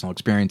from personal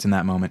experience in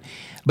that moment.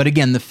 But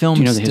again, the film.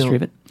 Do you know the history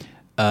of it?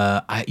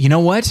 You know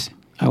what?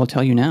 I will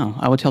tell you now.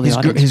 I will tell the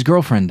audience. His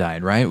girlfriend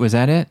died, right? Was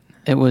that it?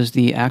 It was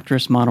the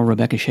actress model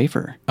Rebecca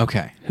Schaefer.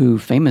 Okay. Who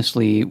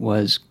famously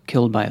was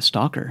killed by a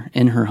stalker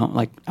in her home,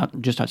 like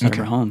just outside of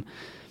her home.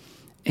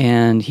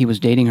 And he was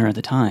dating her at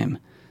the time.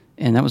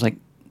 And that was like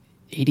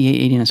 88,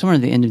 89, somewhere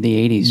at the end of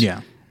the 80s.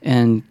 Yeah.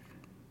 And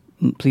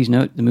please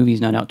note, the movie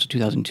is not out till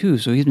 2002,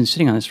 so he's been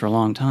sitting on this for a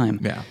long time.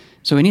 Yeah.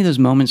 So any of those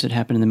moments that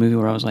happened in the movie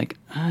where I was like,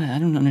 I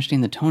don't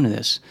understand the tone of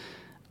this,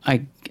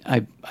 I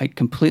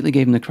completely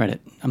gave him the credit.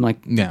 I'm like,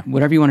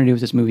 whatever you want to do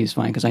with this movie is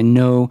fine, because I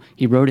know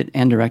he wrote it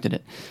and directed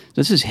it.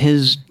 This is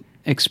his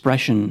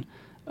expression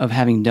of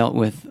having dealt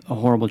with a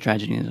horrible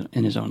tragedy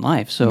in his own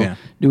life. So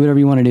do whatever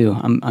you want to do.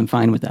 I'm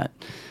fine with that.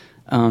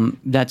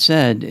 That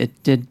said,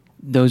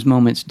 those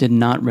moments did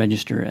not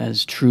register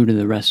as true to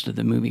the rest of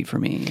the movie for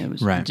me. It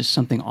was just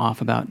something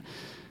off about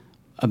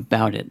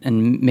about it,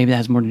 and maybe that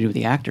has more to do with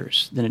the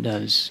actors than it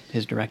does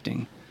his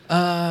directing. You're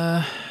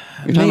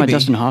talking about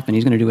Dustin Hoffman.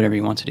 He's going to do whatever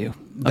he wants to do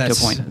up to a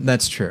point.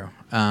 That's true.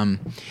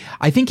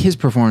 I think his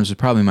performance was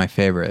probably my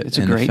favorite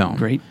in the film.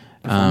 Great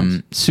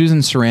performance. Susan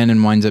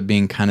Sarandon winds up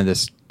being kind of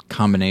this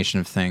combination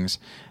of things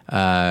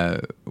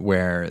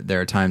where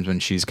there are times when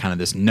she's kind of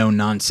this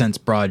no-nonsense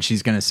broad.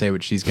 She's going to say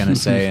what she's going to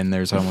say, and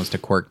there's almost a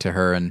quirk to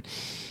her. And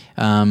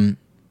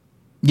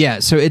yeah,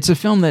 so it's a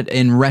film that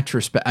in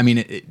retrospect, I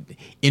mean,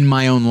 in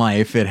my own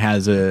life, it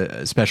has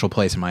a special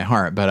place in my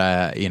heart,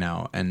 but, you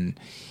know,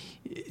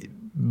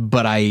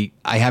 but I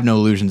have no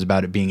illusions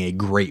about it being a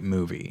great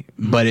movie.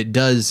 But it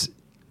does,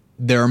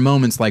 there are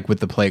moments like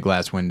with the plate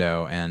glass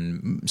window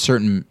and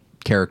certain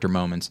character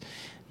moments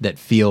that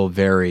feel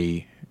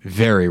very,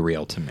 very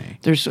real to me.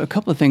 There's a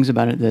couple of things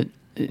about it that,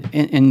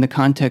 in the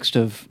context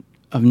of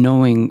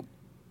knowing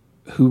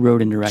who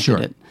wrote and directed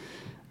it,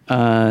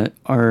 are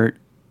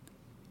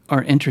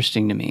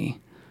interesting to me.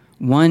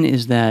 One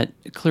is that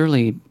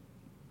clearly,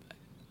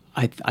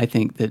 I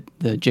think that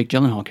the Jake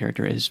Gyllenhaal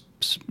character is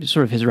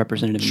sort of his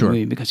representative in the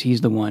movie because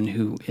he's the one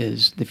who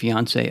is the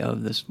fiance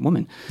of this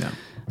woman. Yeah.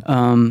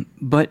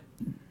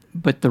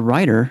 But the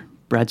writer,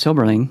 Brad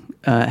Silberling,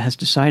 has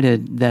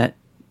decided that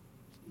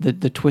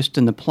the twist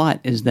in the plot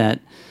is that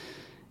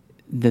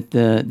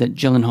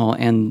Gyllenhaal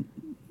and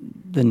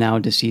the now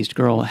deceased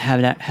girl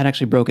had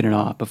actually broken it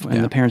off before,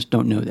 and the parents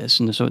don't know this,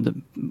 and so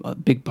a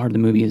big part of the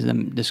movie is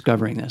them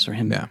discovering this or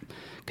him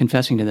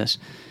confessing to this.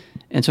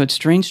 And so it's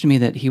strange to me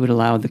that he would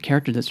allow the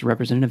character that's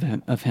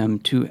representative of him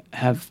to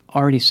have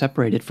already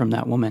separated from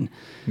that woman.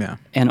 Yeah.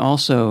 And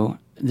also,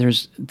 through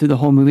the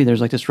whole movie,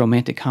 there's like this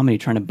romantic comedy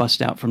trying to bust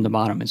out from the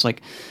bottom. It's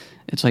like,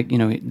 you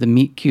know, the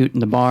meet cute in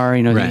the bar,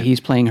 you know, he's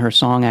playing her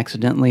song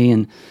accidentally,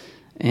 and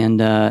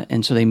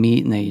so they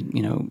meet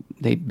and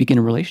they begin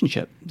a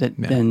relationship that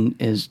then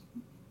is,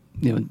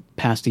 you know,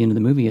 past the end of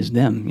the movie is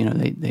them, you know,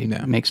 they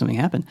make something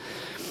happen.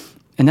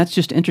 And that's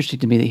just interesting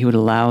to me that he would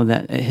allow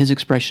that his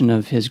expression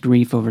of his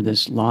grief over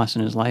this loss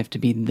in his life to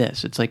be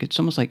this. It's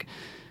almost like,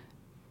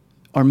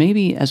 or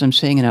maybe as I'm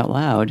saying it out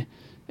loud,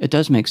 it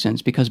does make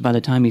sense because by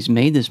the time he's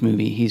made this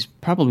movie, he's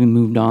probably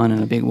moved on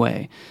in a big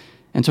way.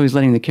 And so he's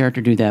letting the character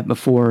do that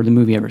before the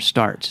movie ever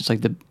starts. It's like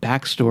the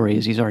backstory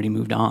is he's already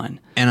moved on.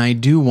 And I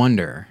do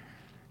wonder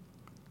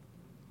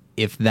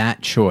if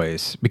that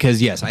choice,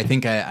 because yes, I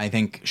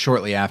think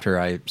shortly after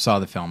I saw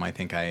the film, I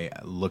think I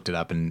looked it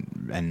up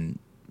and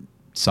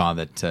saw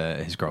that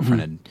his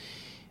girlfriend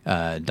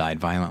had died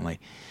violently,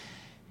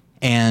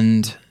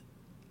 and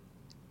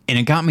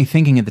it got me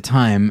thinking at the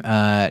time.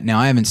 Now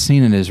I haven't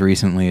seen it as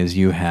recently as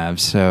you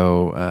have,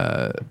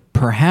 so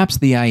perhaps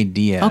the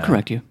idea. I'll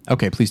correct you.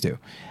 Okay, please do.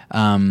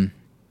 I'm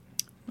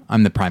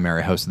the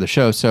primary host of the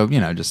show, so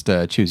you know, just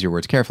choose your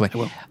words carefully. I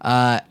will.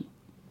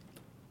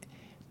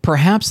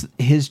 Perhaps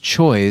his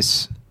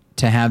choice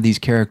to have these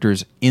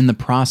characters in the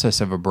process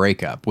of a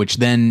breakup, which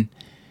then,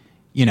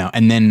 you know,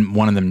 and then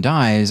one of them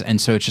dies, and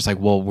so it's just like,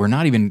 well, we're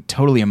not even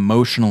totally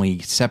emotionally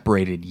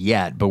separated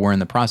yet, but we're in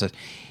the process.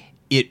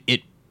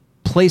 It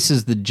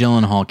places the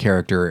Gyllenhaal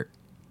character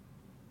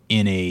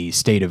in a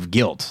state of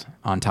guilt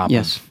on top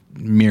of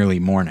merely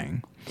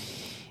mourning,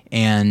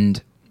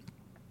 and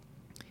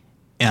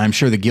I'm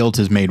sure the guilt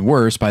is made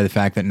worse by the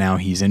fact that now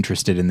he's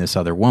interested in this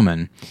other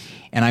woman,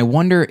 and I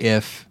wonder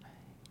if,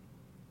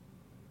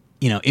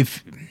 you know,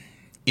 if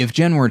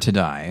Jen were to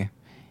die,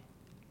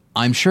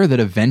 I'm sure that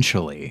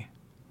eventually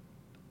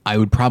I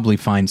would probably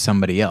find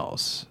somebody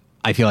else.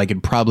 I feel like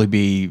it'd probably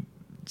be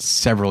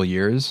several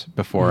years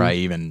before I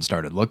even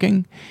started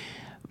looking.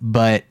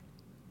 But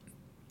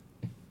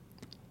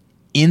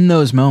in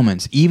those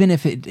moments, even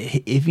if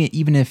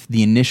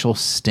the initial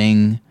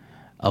sting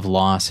of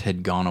loss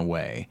had gone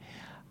away,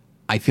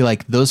 I feel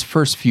like those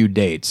first few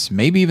dates,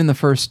 maybe even the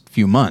first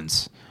few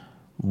months,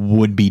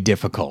 would be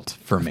difficult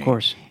for me. Of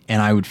course.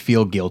 And I would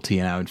feel guilty,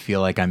 and I would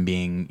feel like I'm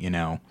being, you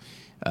know,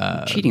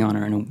 cheating on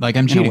her, like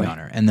I'm cheating on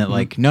her, and that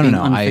like no,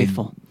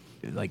 unfaithful.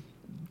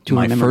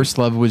 My first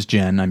love was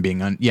Jen. I'm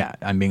being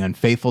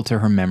unfaithful to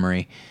her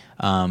memory.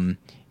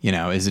 You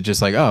know, is it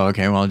just like, oh,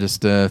 okay, well,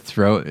 just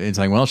throw? It's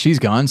like, well, she's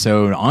gone,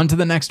 so on to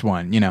the next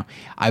one. You know,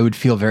 I would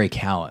feel very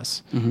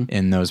callous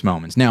in those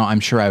moments. Now,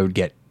 I'm sure I would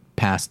get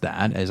past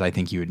that, as I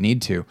think you would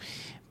need to,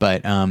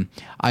 but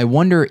I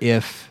wonder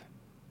if,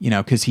 you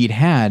know, because he'd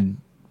had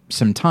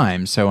some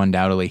time, so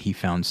undoubtedly he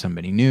found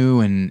somebody new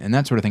and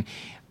that sort of thing.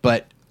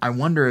 But I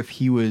wonder if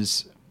he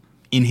was,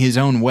 in his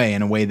own way,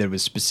 in a way that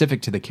was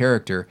specific to the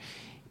character,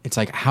 it's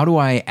like, how do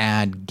I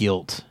add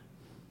guilt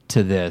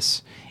to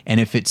this?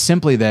 And if it's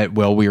simply that,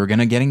 well, we were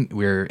engaged,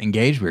 we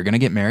were going to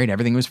get married,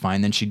 everything was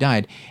fine, then she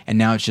died, and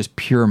now it's just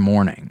pure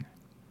mourning.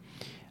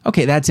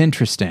 Okay, that's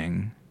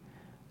interesting.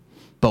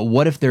 But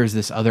what if there's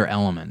this other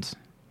element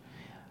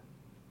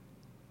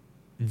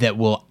that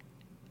will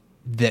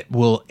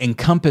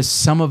encompass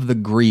some of the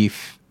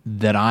grief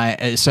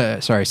that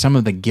some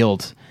of the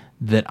guilt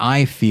that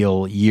I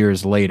feel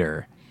years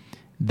later,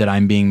 that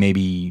I'm being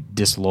maybe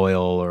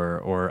disloyal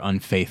or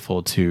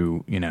unfaithful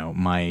to, you know,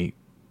 my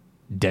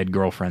dead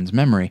girlfriend's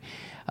memory.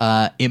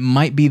 It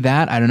might be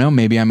that. I don't know.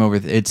 Maybe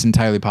it's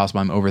entirely possible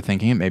I'm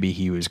overthinking it. Maybe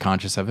he was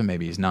conscious of it.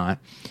 Maybe he's not.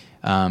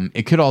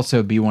 It could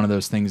also be one of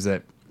those things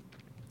that.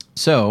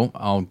 So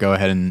I'll go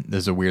ahead and this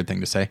is a weird thing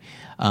to say.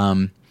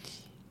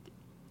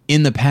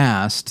 In the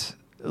past,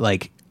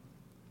 like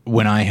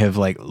when I have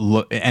like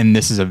and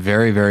this is a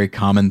very, very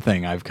common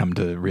thing I've come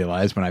to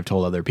realize when I've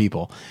told other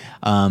people,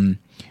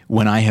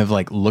 when I have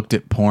like looked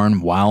at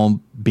porn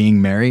while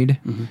being married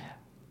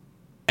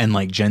and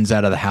like Jen's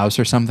out of the house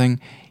or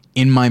something,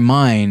 in my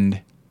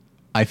mind,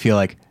 I feel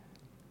like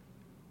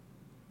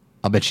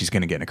I'll bet she's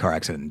going to get in a car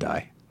accident and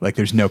die. Like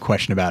there's no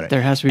question about it.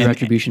 There has to be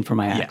retribution for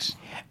my acts.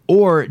 Yeah.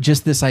 Or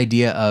just this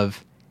idea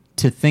of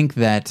to think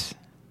that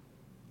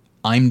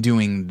I'm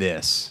doing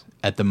this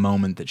at the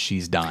moment that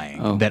she's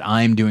dying, that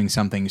I'm doing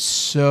something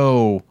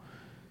so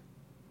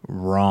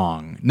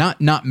wrong,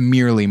 not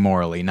merely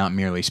morally, not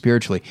merely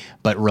spiritually,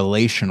 but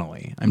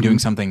relationally. I'm doing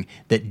something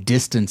that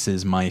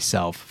distances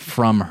myself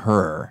from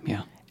her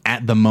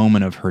at the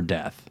moment of her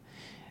death.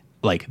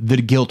 Like the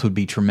guilt would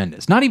be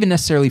tremendous. Not even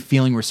necessarily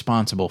feeling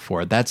responsible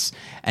for it. That's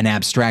an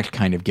abstract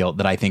kind of guilt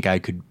that I think I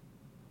could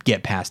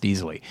get past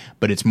easily.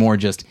 But it's more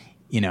just,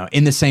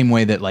 in the same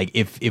way that like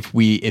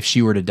if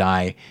she were to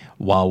die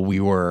while we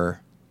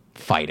were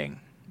fighting,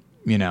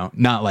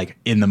 not like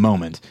in the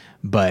moment,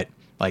 but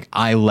like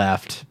I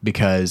left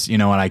because,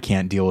 I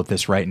can't deal with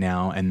this right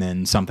now. And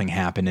then something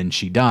happened and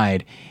she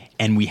died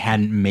and we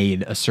hadn't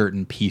made a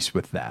certain peace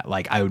with that.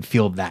 Like I would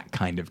feel that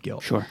kind of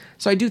guilt. Sure.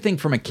 So I do think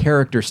from a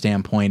character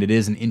standpoint, it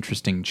is an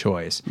interesting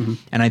choice.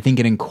 And I think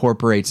it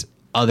incorporates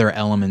other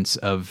elements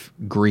of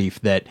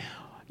grief that,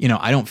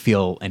 I don't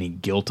feel any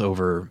guilt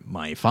over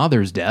my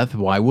father's death.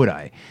 Why would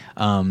I?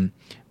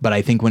 But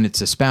I think when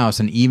it's a spouse,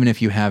 and even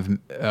if you have,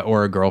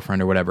 or a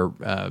girlfriend or whatever,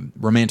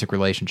 romantic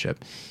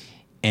relationship,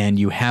 and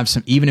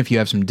even if you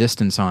have some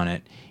distance on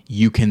it,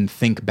 you can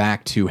think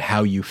back to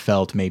how you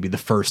felt maybe the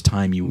first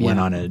time you went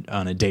on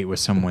a date with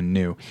someone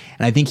new.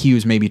 And I think he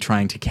was maybe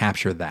trying to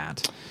capture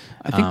that.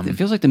 I think it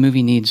feels like the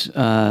movie needs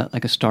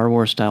like a Star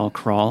Wars style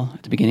crawl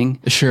at the beginning.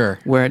 Sure.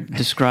 Where it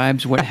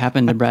describes what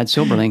happened to Brad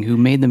Silberling, who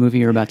made the movie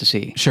you're about to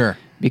see. Sure.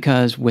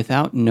 Because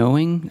without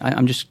knowing,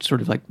 I'm just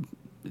sort of like,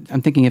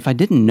 I'm thinking if I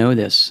didn't know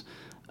this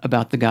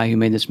about the guy who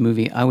made this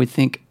movie, I would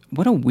think,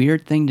 what a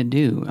weird thing to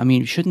do. I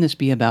mean, shouldn't this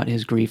be about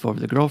his grief over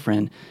the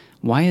girlfriend?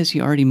 Why has he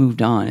already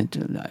moved on?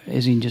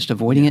 Is he just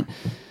avoiding it?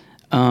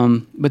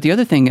 But the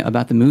other thing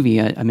about the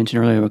movie, I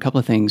mentioned earlier, a couple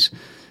of things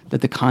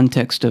that the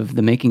context of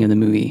the making of the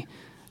movie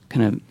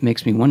kind of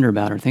makes me wonder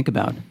about or think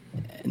about.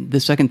 The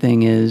second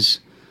thing is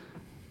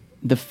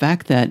the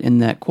fact that in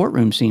that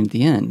courtroom scene at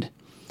the end,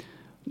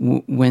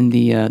 when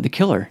the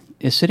killer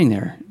is sitting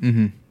there,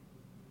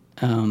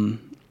 and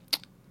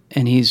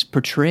he's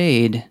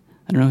portrayed,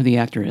 I don't know who the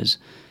actor is,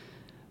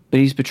 but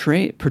he's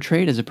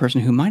portrayed as a person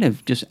who might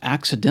have just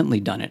accidentally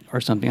done it or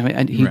something.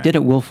 I mean, he did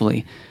it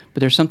willfully, but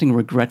there's something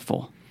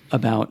regretful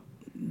about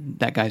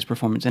that guy's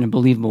performance in a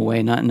believable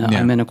way. Not in a,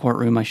 I'm in a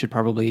courtroom, I should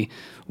probably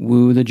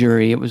woo the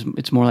jury.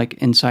 It's more like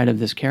inside of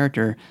this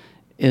character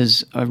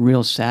is a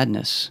real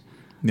sadness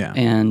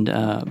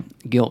and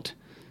guilt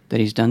that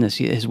he's done this.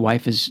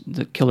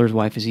 The killer's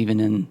wife is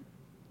even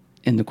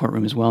in the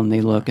courtroom as well, and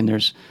they look, and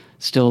there's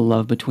still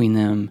love between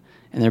them,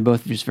 and they're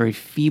both just very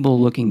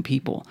feeble-looking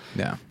people.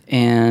 Yeah.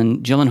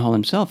 And Gyllenhaal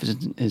himself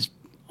is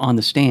on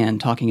the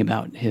stand talking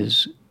about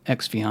his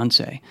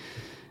ex-fiancée,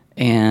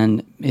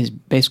 and is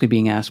basically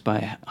being asked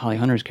by Holly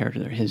Hunter's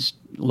character, his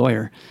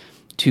lawyer,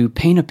 to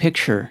paint a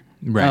picture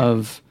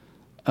of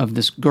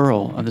this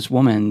girl, of this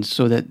woman,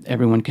 so that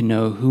everyone can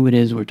know who it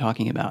is we're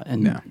talking about.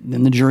 And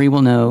then the jury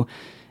will know,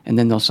 and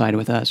then they'll side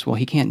with us. Well,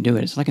 he can't do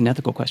it. It's like an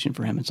ethical question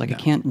for him. It's like, I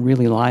can't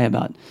really lie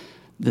about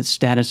the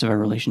status of our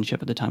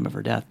relationship at the time of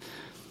her death.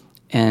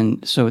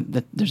 And so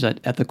there's that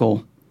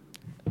ethical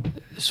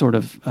sort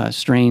of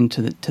strain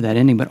to that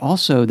ending. But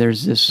also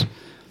there's this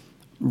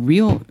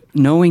real,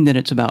 knowing that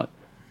it's about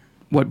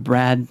what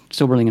Brad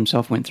Silberling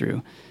himself went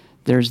through,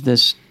 there's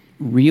this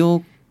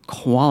real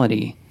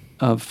quality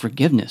of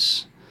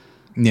forgiveness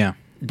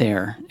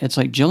there. It's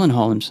like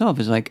Gyllenhaal himself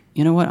is like,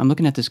 you know what, I'm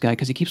looking at this guy,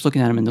 because he keeps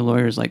looking at him, and the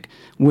lawyer's like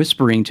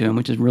whispering to him,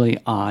 which is really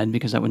odd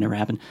because that would never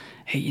happen.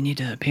 Hey, you need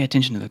to pay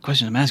attention to the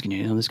questions I'm asking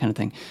you, this kind of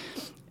thing.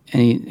 But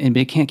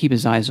he can't keep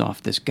his eyes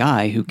off this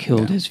guy who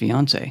killed his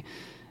fiancée.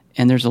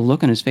 And there's a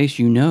look on his face,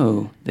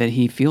 that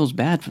he feels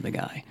bad for the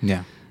guy.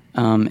 Yeah.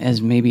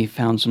 As maybe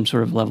found some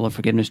sort of level of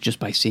forgiveness just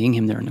by seeing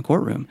him there in the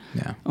courtroom.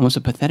 Yeah. Almost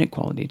a pathetic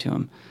quality to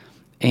him.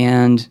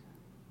 And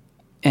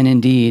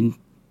indeed,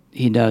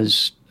 he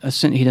does.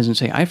 He doesn't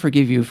say, "I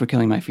forgive you for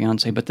killing my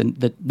fiancée," but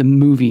the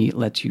movie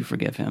lets you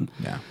forgive him.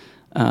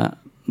 Yeah.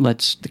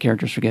 Lets the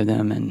characters forgive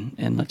them,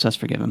 and lets us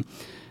forgive him.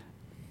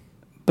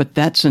 But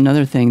that's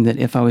another thing that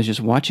if I was just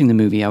watching the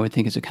movie, I would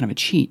think is a kind of a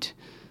cheat.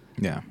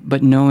 Yeah.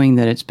 But knowing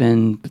that it's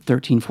been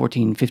 13,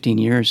 14, 15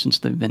 years since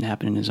the event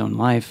happened in his own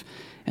life,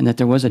 and that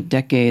there was a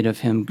decade of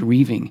him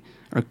grieving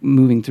or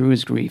moving through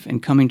his grief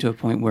and coming to a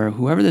point where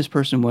whoever this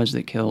person was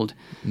that killed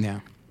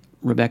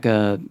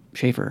Rebecca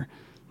Schaefer,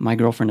 my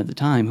girlfriend at the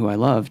time, who I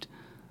loved,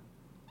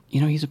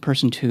 he's a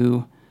person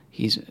too.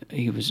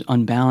 He was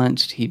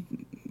unbalanced.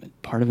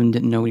 Part of him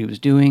didn't know what he was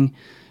doing,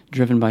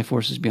 driven by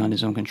forces beyond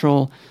his own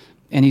control.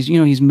 And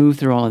he's moved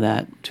through all of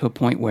that to a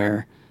point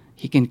where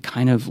he can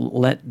kind of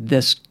let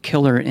this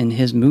killer in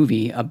his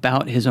movie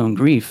about his own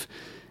grief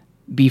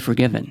be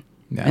forgiven.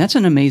 Yeah. And that's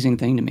an amazing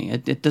thing to me.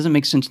 It doesn't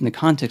make sense in the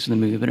context of the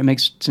movie, but it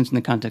makes sense in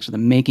the context of the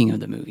making of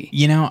the movie.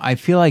 I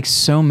feel like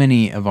so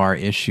many of our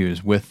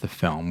issues with the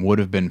film would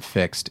have been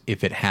fixed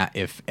if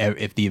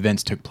if the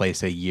events took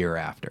place a year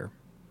after.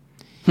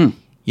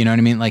 You know what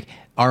I mean? Like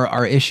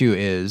our issue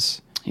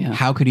is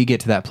how could he get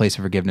to that place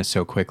of forgiveness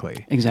so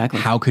quickly? Exactly.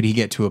 How could he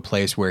get to a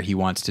place where he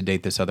wants to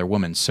date this other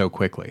woman so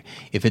quickly?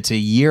 If it's a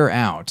year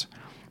out,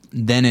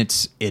 then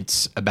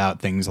it's about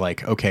things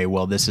like, okay,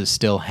 well, this is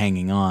still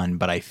hanging on,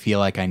 but I feel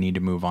like I need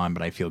to move on,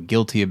 but I feel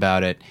guilty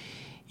about it,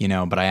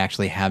 but I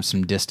actually have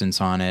some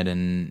distance on it,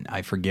 and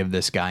I forgive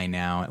this guy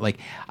now. Like,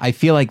 I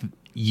feel like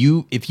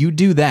if you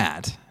do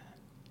that,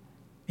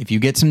 if you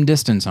get some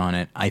distance on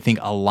it, I think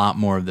a lot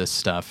more of this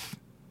stuff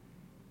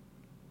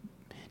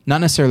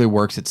not necessarily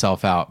works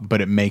itself out, but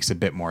it makes a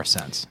bit more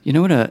sense. You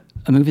know what? A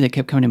movie that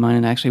kept coming to mind,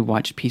 and I actually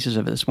watched pieces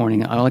of it this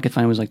morning. All I could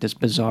find was like this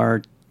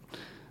bizarro-looking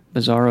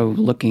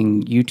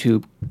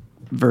YouTube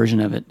version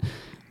of it.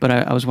 But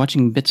I was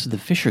watching bits of The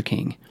Fisher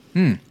King,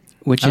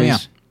 which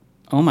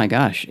oh my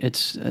gosh,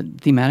 it's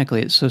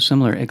thematically it's so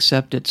similar,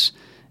 except it's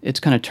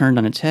kind of turned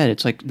on its head.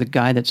 It's like the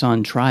guy that's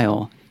on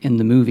trial in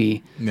the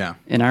movie,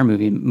 in our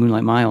movie,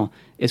 Moonlight Mile,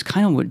 is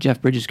kind of what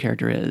Jeff Bridges'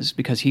 character is,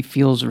 because he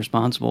feels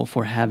responsible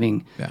for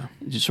having,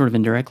 just sort of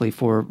indirectly,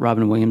 for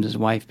Robin Williams'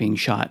 wife being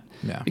shot.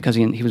 Yeah. Because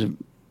he was,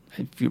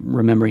 if you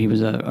remember, he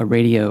was a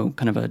radio,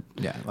 kind of a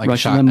like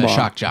Rush a Limbaugh.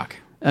 shock jock.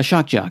 A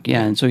shock jock,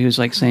 yeah. And so he was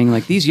like saying,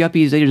 like, these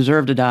yuppies, they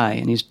deserve to die.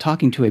 And he's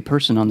talking to a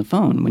person on the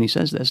phone when he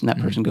says this, and that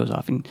person goes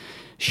off and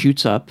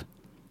shoots up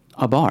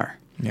a bar.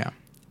 Yeah.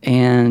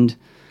 And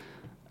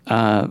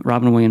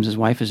Robin Williams'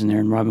 wife is in there,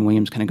 and Robin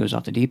Williams kind of goes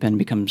off the deep end,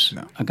 becomes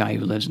a guy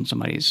who lives in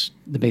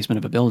the basement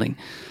of a building,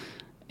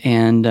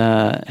 and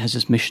has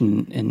this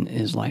mission in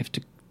his life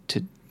to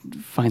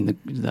find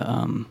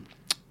the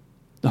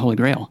Holy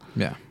Grail.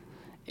 Yeah.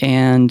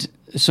 And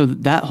so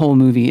that whole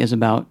movie is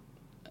about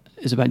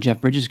Jeff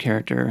Bridges'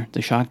 character,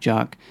 the shock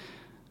jock.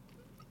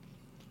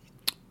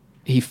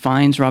 He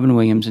finds Robin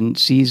Williams and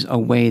sees a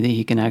way that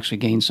he can actually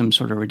gain some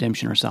sort of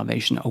redemption or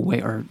salvation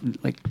away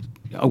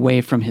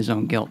from his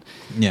own guilt.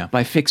 Yeah.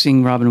 By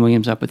fixing Robin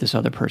Williams up with this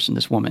other person,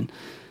 this woman.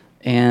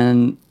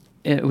 And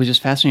it was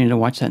just fascinating to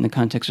watch that in the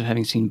context of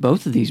having seen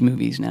both of these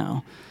movies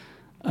now,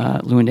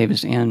 Llewyn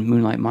Davis and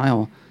Moonlight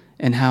Mile,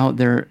 and how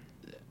they're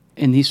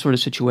in these sort of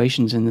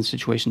situations, in the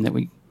situation that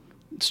we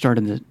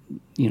started the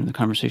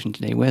conversation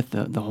today with,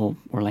 the whole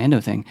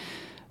Orlando thing.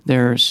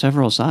 There are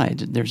several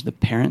sides. There's the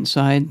parent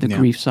side, the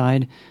grief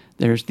side.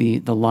 There's the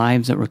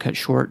lives that were cut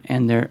short,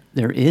 and there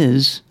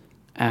is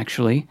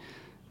actually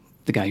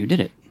the guy who did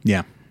it.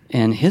 Yeah.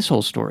 And his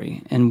whole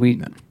story.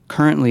 And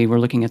currently we're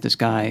looking at this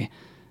guy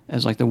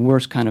as like the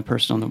worst kind of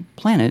person on the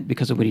planet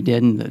because of what he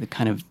did and the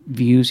kind of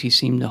views he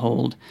seemed to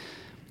hold,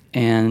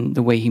 and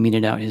the way he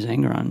meted out his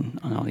anger on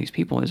all these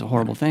people is a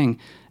horrible thing.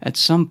 At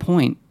some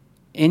point,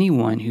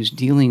 anyone who's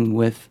dealing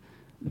with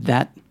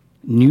that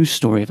news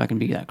story, if I can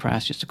be that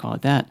crass just to call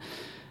it that,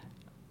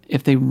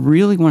 if they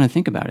really want to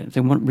think about it, if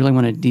they really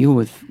want to deal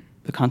with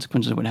the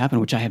consequences of what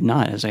happened, which I have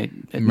not, as I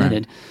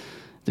admitted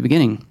at the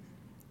beginning,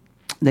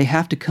 they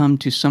have to come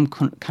to some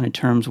kind of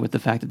terms with the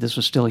fact that this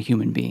was still a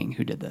human being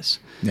who did this.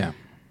 Yeah.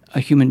 A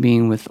human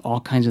being with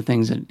all kinds of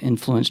things that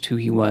influenced who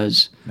he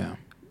was,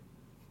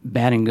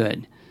 bad and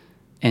good.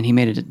 And he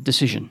made a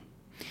decision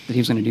that he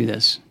was going to do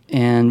this.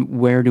 And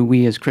where do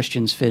we as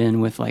Christians fit in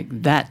with like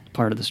that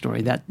part of the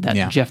story, that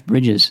Jeff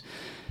Bridges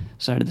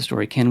side of the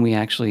story? Can we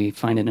actually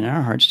find it in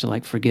our hearts to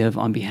like forgive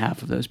on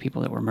behalf of those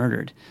people that were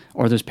murdered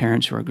or those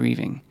parents who are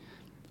grieving?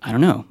 I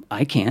don't know.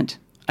 I can't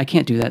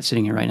do that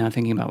sitting here right now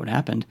thinking about what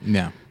happened.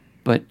 Yeah.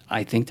 But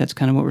I think that's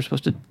kind of what we're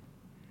supposed to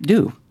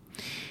do.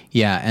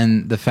 Yeah,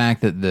 and the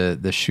fact that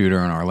the shooter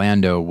in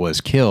Orlando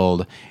was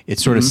killed, it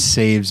sort of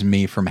saves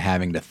me from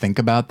having to think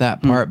about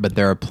that part. But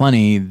there are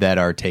plenty that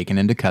are taken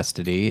into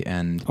custody,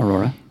 and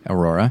Aurora,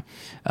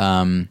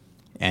 and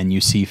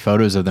you see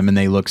photos of them, and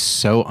they look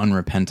so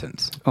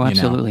unrepentant. Oh,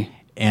 absolutely.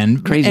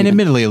 And crazy, and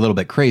admittedly a little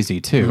bit crazy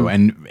too.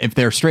 And if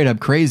they're straight up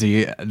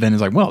crazy, then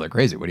it's like, well, they're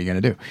crazy. What are you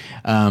going to do?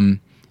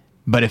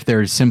 But if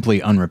they're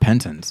simply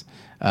unrepentant,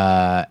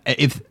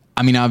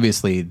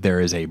 obviously there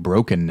is a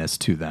brokenness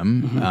to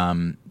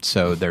them.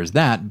 So there's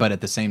that, but at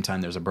the same time,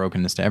 there's a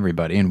brokenness to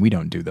everybody, and we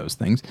don't do those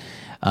things.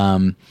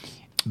 And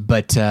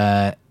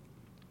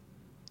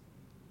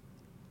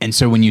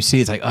so when you see,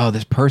 it's like, oh,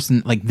 this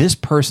person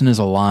is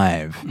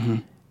alive,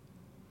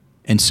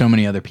 and so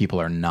many other people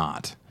are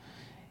not.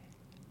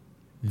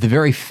 The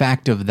very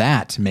fact of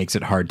that makes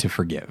it hard to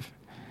forgive.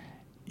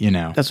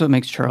 That's what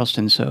makes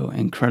Charleston so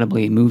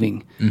incredibly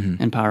moving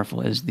and powerful,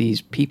 is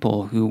these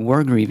people who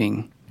were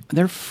grieving.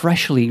 They're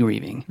freshly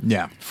grieving.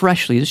 Yeah.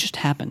 Freshly. This just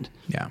happened.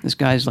 Yeah. This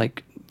guy's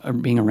like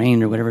being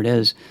arraigned or whatever it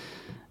is.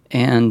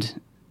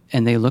 And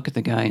and they look at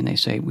the guy and they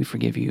say, "We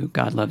forgive you.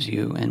 God loves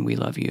you, and we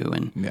love you."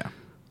 And Yeah.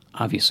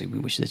 obviously, we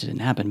wish this didn't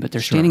happen, but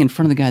they're Sure. standing in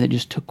front of the guy that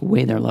just took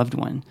away their loved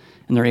one,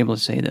 and they're able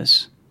to say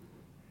this.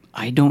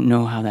 I don't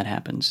know how that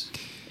happens,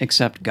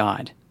 except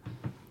God.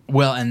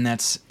 Well,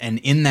 and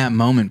in that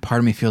moment, part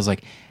of me feels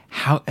like,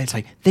 how it's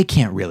like they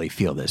can't really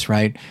feel this,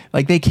 right?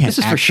 Like they can't. This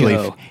is for actually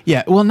show.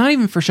 Yeah, well, not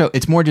even for show.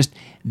 It's more just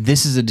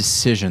this is a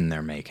decision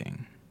they're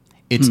making.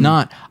 It's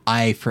not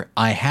I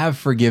have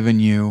forgiven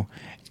you,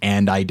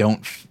 and I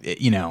don't,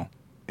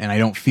 and I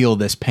don't feel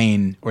this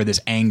pain or this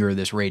anger,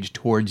 this rage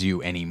towards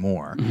you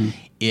anymore.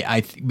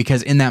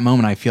 Because in that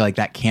moment, I feel like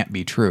that can't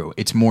be true.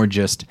 It's more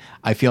just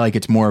I feel like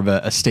it's more of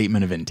a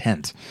statement of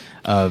intent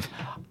of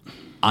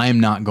I'm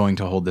not going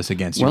to hold this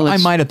against you. Well, I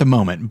might at the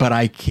moment, but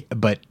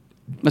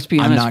Let's be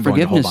I'm honest, not going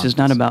to hold forgiveness on is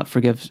to not this. about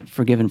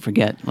forgive and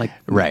forget, like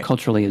Right.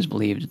 culturally is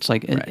believed. It's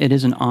like Right. it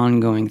is an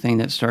ongoing thing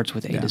that starts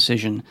with a Yeah.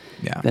 decision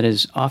Yeah. that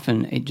is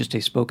often just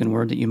a spoken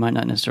word that you might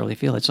not necessarily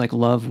feel. It's like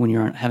love when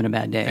you're having a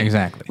bad day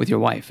Exactly. with your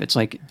wife. It's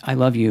like, I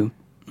love you.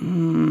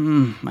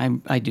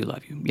 I do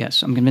love you.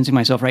 Yes, I'm convincing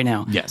myself right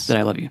now Yes. that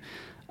I love you.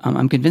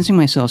 I'm convincing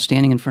myself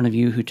standing in front of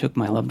you who took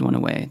my loved one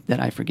away that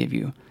I forgive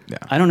you. Yeah.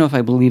 I don't know if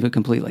I believe it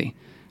completely,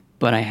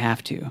 but I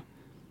have to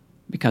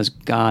because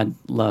God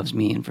loves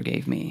me and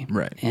forgave me.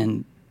 Right.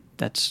 And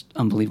that's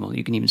unbelievable.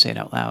 You can even say it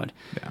out loud.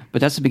 Yeah.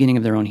 But that's the beginning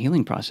of their own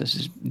healing process,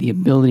 is the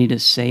ability to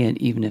say it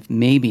even if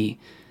maybe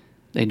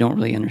they don't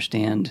really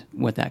understand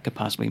what that could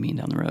possibly mean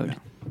down the road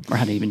or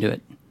how to even do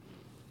it.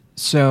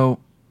 So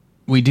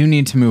we do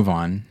need to move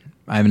on.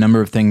 I have a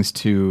number of things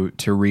to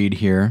read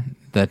here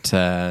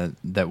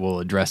that will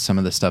address some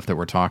of the stuff that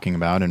we're talking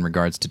about in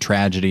regards to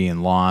tragedy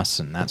and loss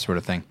and that sort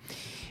of thing.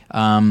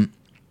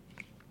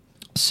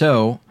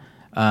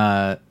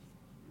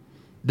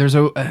 There's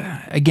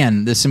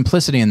again, the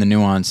simplicity and the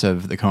nuance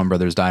of the Coen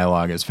brothers'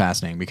 dialogue is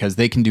fascinating because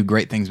they can do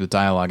great things with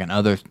dialogue, and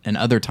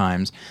other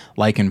times,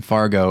 like in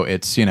Fargo,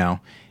 it's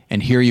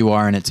and here you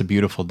are, and it's a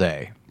beautiful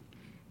day.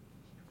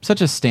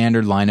 Such a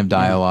standard line of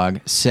dialogue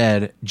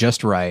said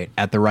just right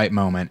at the right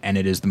moment, and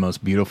it is the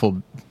most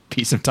beautiful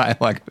piece of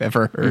dialogue I've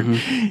ever heard.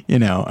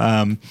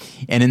 And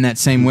in that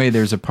same way,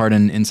 there's a part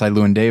in Inside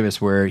Llewyn Davis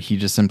where he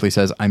just simply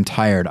says, "I'm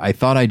tired. I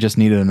thought I just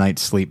needed a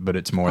night's sleep, but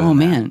it's more than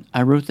that." Oh, man.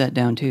 I wrote that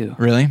down, too.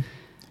 Really?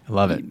 I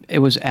love it. It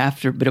was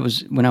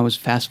when I was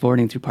fast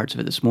forwarding through parts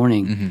of it this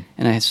morning,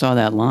 and I saw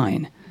that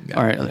line,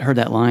 or I heard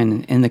that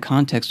line in the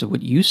context of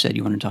what you said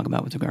you wanted to talk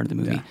about with regard to the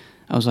movie. Yeah.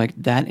 I was like,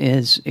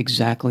 that's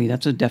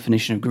a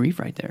definition of grief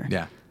right there.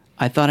 Yeah.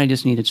 I thought I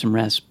just needed some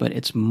rest, but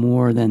it's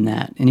more than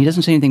that. And he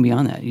doesn't say anything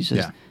beyond that. He says,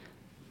 Yeah.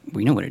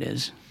 we know what it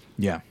is.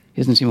 Yeah.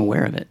 He doesn't seem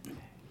aware of it.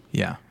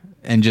 Yeah.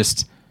 And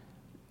just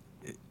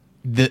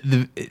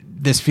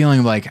this feeling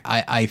of like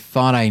I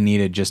thought I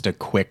needed just a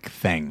quick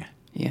thing.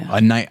 Yeah.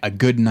 A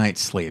good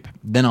night's sleep.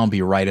 Then I'll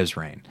be right as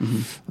rain.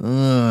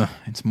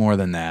 It's more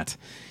than that.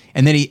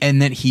 And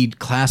then he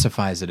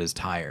classifies it as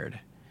tired.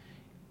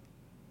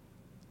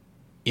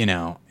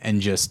 And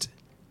just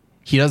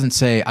he doesn't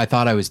say I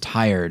thought I was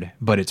tired,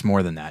 but it's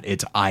more than that.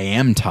 It's I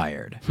am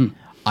tired.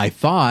 I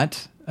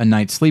thought a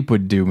night's sleep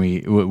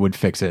would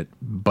fix it,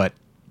 but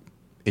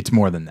it's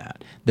more than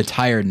that. The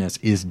tiredness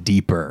is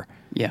deeper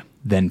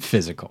than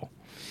physical.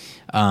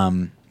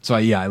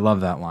 I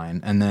love that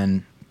line. And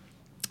then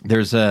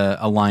there's a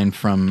line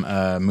from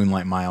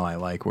Moonlight Mile I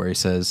like where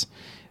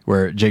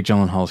where Jake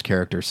Gyllenhaal's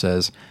character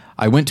says,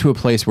 "I went to a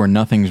place where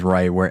nothing's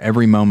right, where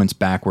every moment's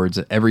backwards,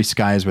 every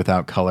sky is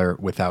without color,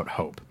 without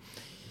hope."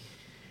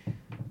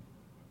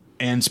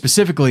 And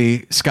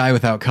specifically, Sky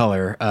Without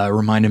Color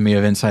reminded me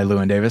of Inside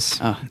Llewyn Davis.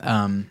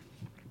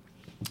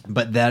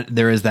 But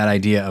there is that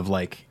idea of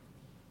like,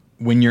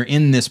 when you're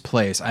in this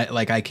place,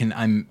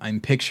 I'm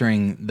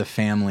picturing the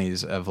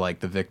families of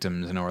like the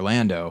victims in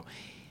Orlando.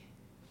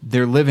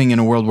 They're living in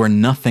a world where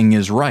nothing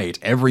is right.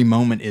 Every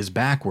moment is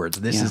backwards.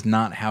 This is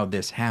not how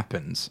this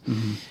happens.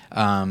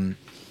 And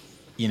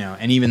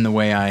even the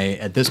way I,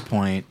 at this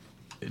point,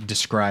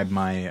 describe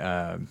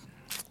my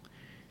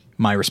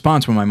my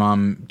response when my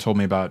mom told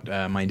me about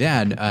my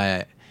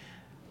dad,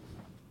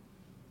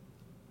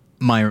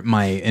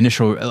 my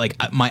initial,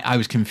 I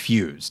was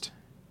confused.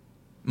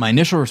 My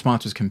initial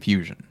response was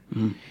confusion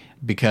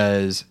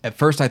because at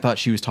first I thought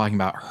she was talking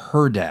about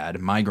her dad,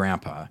 my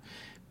grandpa,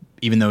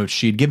 even though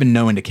she had given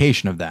no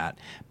indication of that.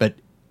 But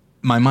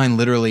my mind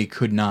literally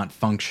could not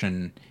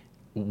function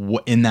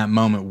in that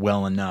moment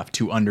well enough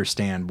to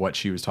understand what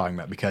she was talking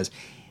about because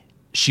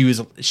she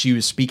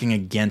was speaking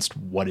against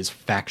what is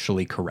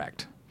factually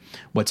correct.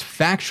 What's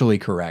factually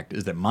correct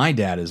is that my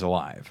dad is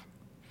alive.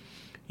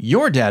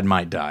 Your dad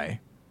might die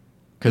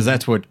because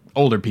that's what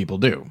older people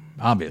do,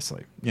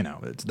 obviously.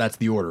 That's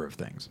the order of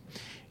things.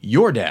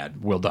 Your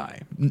dad will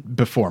die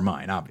before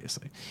mine,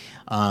 obviously.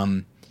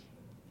 And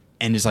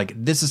it's like,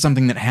 this is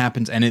something that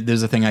happens. And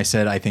there's a thing I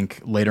said, I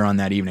think later on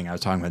that evening, I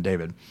was talking with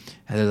David.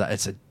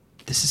 This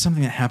is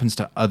something that happens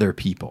to other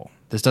people.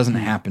 This doesn't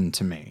happen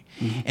to me.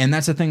 And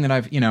that's the thing that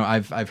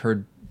I've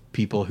heard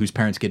people whose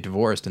parents get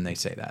divorced and they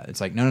say that. It's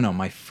like, no,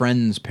 my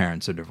friend's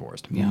parents are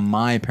divorced. Yeah.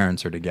 My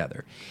parents are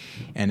together.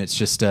 And it's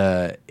just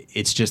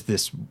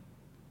this,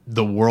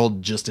 the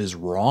world just is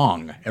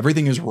wrong.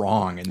 Everything is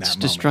wrong in that moment. It's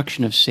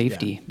destruction of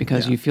safety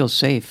because you feel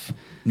safe.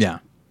 Yeah.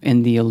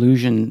 In the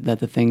illusion that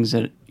the things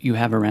that you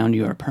have around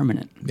you are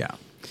permanent. Yeah.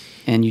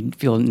 And you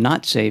feel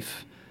not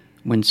safe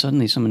when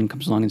suddenly someone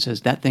comes along and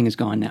says, that thing is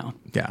gone now.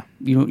 Yeah.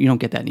 You don't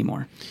get that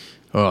anymore.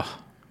 Ugh.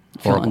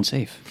 You feel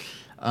unsafe.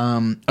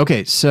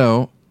 Okay,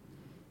 so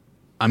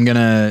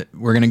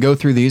we're gonna go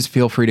through these.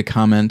 Feel free to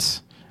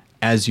comment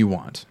as you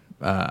want.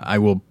 I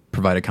will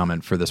provide a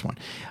comment for this one.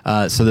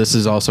 So this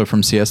is also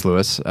from C.S.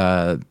 Lewis,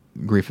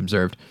 Grief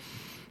Observed.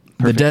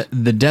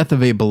 The death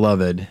of a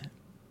beloved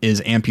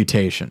is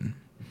amputation.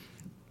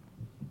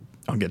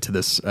 I'll get to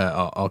this.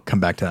 I'll come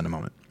back to that in a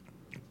moment.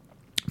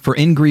 For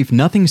in grief,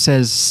 nothing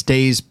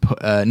stays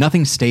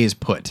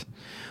put.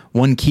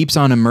 One keeps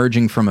on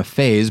emerging from a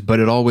phase, but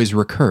it always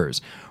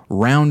recurs.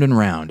 Round and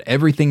round,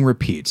 everything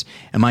repeats.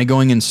 Am I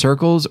going in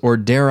circles, or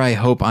dare I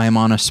hope I am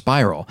on a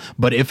spiral?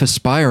 But if a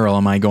spiral,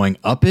 am I going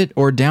up it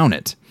or down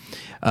it?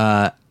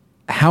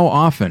 How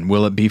often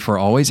will it be for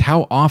always?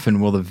 How often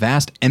will the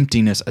vast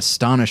emptiness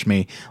astonish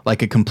me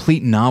like a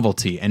complete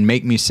novelty and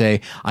make me say,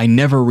 I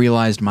never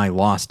realized my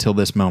loss till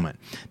this moment.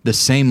 The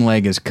same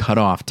leg is cut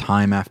off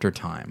time after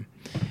time.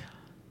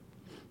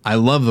 I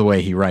love the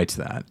way he writes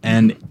that.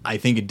 And I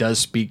think it does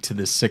speak to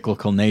the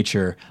cyclical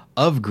nature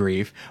of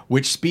grief,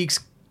 which speaks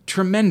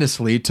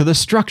tremendously to the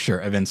structure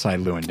of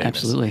Inside Llewyn Davis.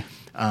 Absolutely.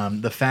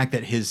 The fact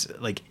that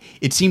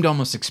it seemed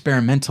almost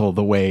experimental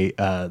the way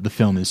the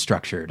film is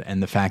structured,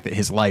 and the fact that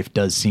his life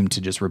does seem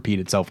to just repeat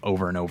itself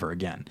over and over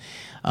again,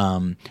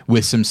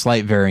 with some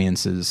slight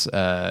variations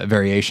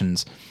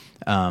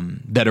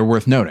that are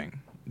worth noting.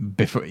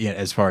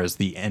 As far as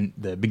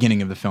the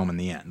beginning of the film and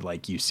the end,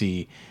 like you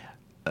see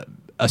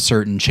a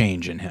certain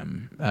change in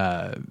him,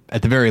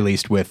 at the very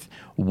least, with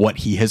what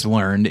he has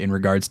learned in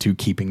regards to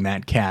keeping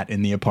that cat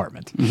in the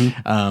apartment.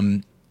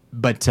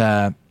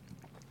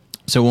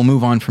 So we'll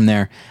move on from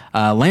there.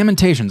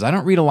 Lamentations. I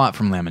don't read a lot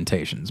from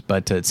Lamentations,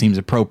 but it seems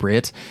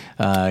appropriate.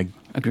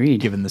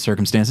 Agreed. Given the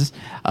circumstances.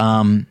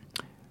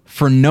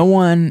 For no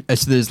one,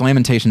 so there's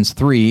Lamentations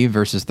 3,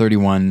 verses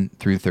 31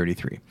 through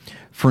 33.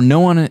 For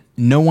no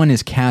one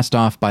is cast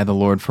off by the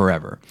Lord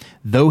forever.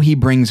 Though he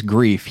brings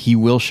grief, he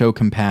will show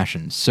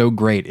compassion. So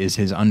great is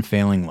his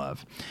unfailing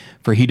love.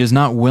 For he does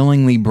not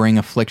willingly bring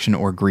affliction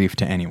or grief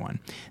to anyone.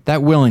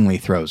 That willingly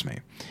throws me.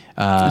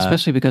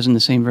 Especially because in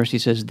the same verse he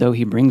says, though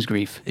he brings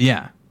grief.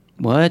 Yeah.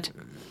 What?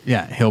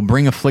 Yeah, he'll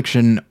bring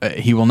affliction.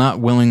 He will not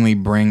willingly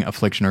bring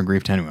affliction or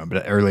grief to anyone.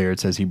 But earlier it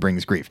says he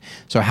brings grief.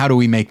 So how do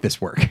we make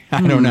this work?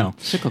 I don't know.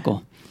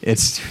 Cyclical.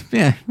 It's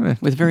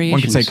with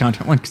variations.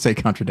 One could say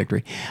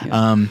contradictory.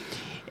 Yeah.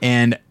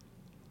 And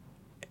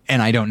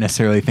I don't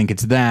necessarily think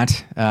it's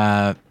that.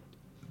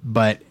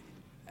 But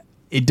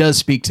it does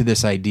speak to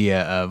this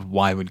idea of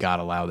why would God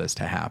allow this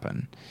to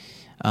happen.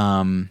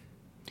 And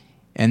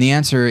the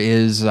answer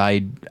is I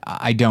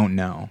don't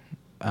know.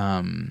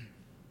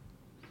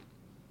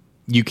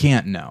 You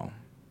can't know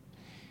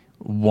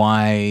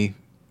why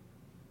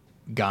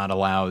God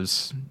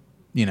allows,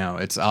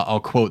 I'll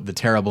quote the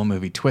terrible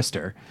movie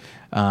Twister,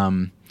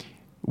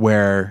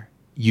 where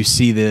you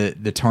see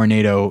the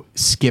tornado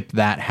skip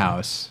that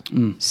house,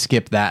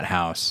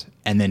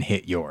 and then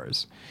hit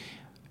yours.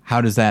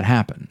 How does that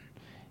happen?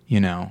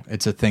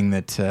 It's a thing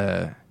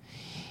that...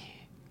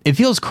 It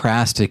feels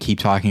crass to keep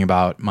talking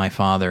about my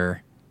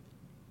father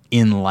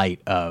in light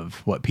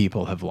of what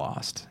people have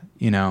lost,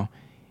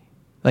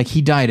 Like,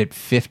 he died at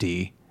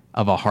 50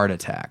 of a heart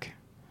attack.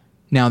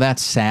 Now,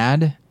 that's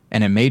sad,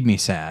 and it made me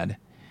sad,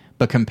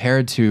 but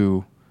compared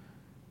to,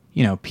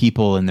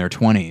 people in their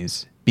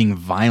 20s being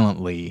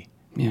violently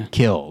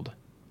killed,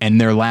 and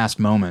their last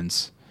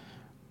moments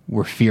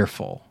were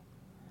fearful,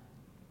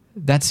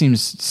 that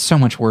seems so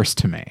much worse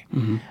to me.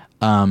 Mm-hmm.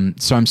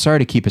 So I'm sorry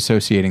to keep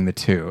associating the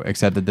two,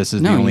 except that this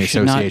is the only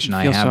association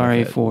I have. No, you should not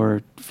feel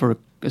sorry for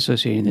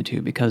associating the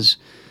two, because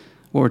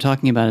what we're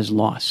talking about is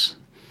loss.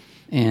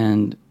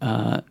 And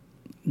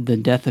the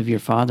death of your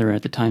father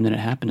at the time that it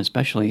happened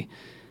especially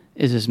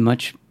is as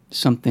much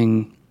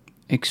something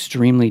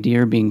extremely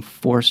dear being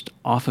forced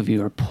off of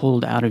you or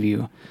pulled out of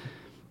you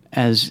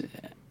as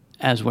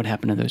what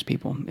happened to those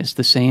people. It's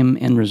the same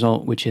end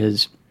result, which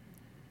is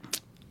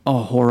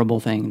a horrible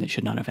thing that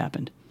should not have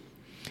happened.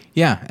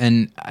 Yeah,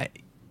 and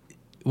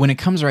when it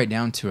comes right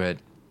down to it,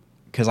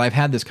 because I've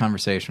had this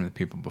conversation with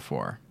people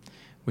before,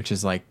 which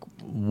is like,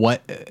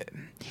 what...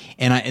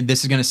 And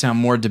this is going to sound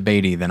more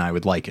debatey than I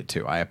would like it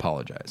to. I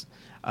apologize.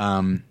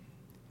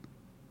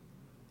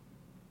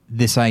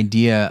 This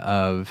idea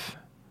of,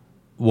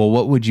 well,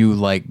 what would you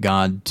like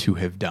God to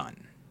have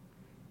done?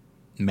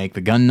 Make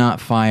the gun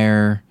not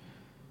fire,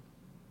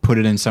 put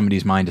it in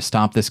somebody's mind to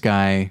stop this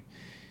guy,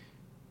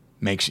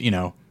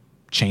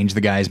 change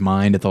the guy's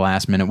mind at the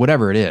last minute,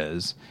 whatever it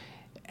is.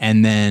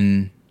 And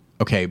then,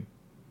 okay,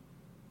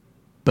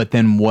 but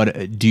then what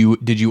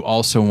did you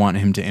also want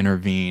him to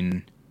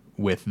intervene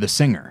with the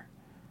singer?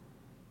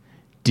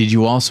 did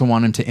you also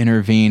want him to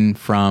intervene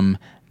from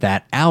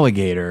that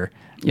alligator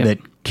Yep.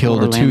 that killed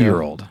Orlando. a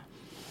 2-year-old?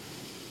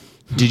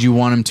 Did you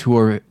want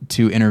him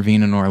to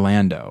intervene in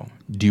Orlando?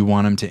 Do you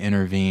want him to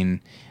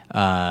intervene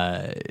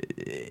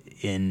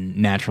in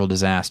natural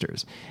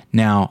disasters?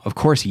 Now, of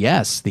course,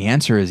 yes. The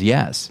answer is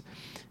yes.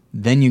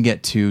 Then you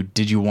get to,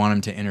 did you want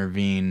him to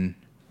intervene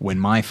when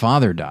my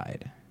father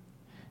died?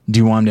 Do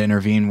you want him to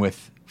intervene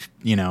with,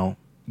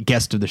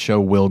 guest of the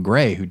show, Will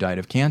Gray, who died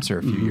of cancer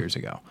a few years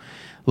ago?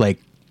 Like,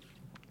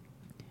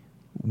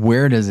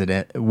 where does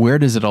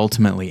it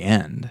ultimately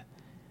end?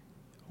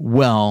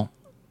 Well,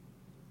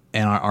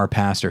 and our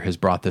pastor has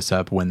brought this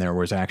up when there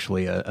was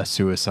actually a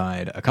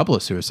couple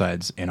of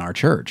suicides in our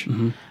church,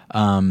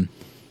 that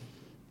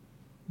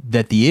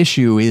the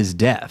issue is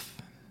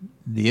death.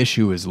 The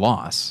issue is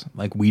loss.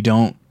 Like,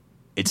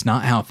 it's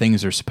not how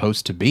things are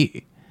supposed to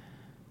be.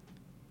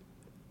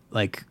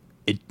 Like,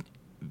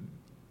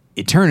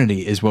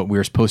 eternity is what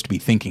we're supposed to be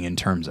thinking in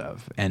terms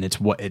of, and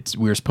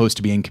we're supposed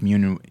to be in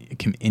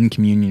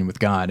communion with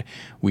God.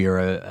 We are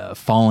a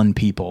fallen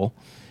people,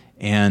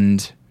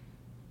 and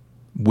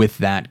with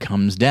that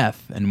comes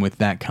death, and with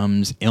that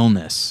comes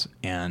illness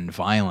and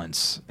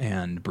violence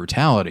and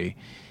brutality.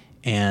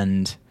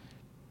 And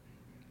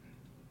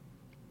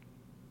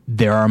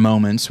there are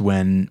moments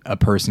when a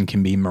person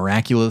can be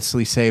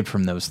miraculously saved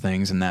from those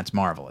things, and that's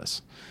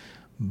marvelous.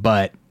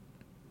 But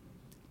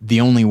the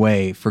only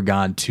way for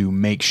God to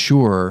make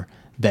sure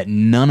that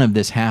none of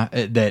this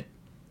that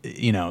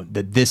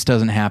this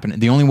doesn't happen,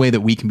 the only way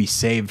that we can be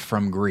saved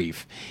from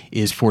grief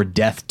is for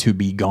death to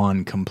be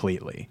gone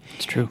completely.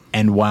 It's true.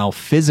 And while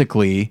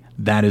physically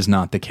that is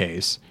not the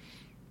case,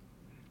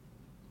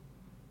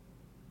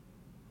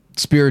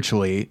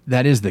 spiritually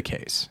that is the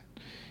case.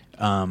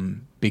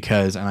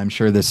 Because, and I'm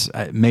sure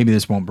maybe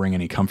this won't bring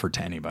any comfort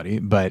to anybody,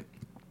 but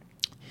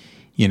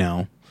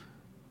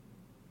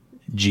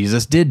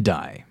Jesus did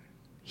die.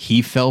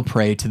 He fell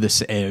prey to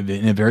this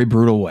in a very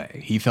brutal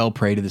way. He fell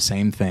prey to the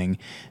same thing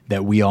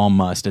that we all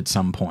must at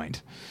some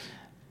point.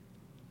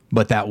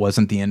 But that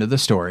wasn't the end of the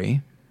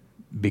story,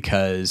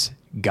 because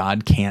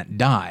God can't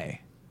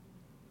die.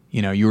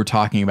 You were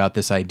talking about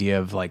this idea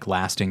of like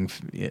lasting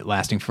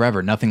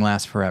forever. Nothing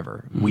lasts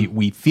forever. Mm-hmm.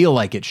 We feel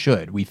like it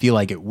should. We feel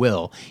like it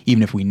will,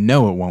 even if we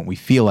know it won't. We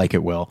feel like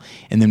it will,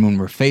 and then when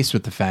we're faced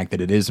with the fact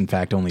that it is in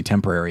fact only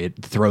temporary,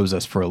 it throws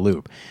us for a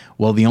loop.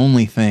 Well, the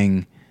only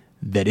thing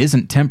that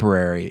isn't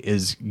temporary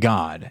is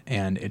God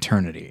and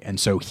eternity, and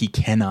so He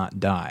cannot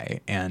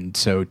die. And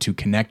so to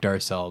connect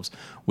ourselves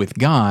with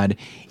God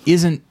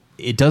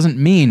doesn't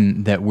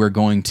mean that we're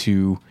going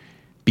to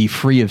be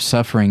free of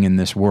suffering in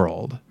this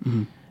world.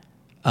 Mm-hmm.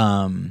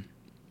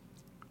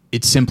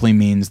 It simply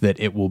means that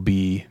it will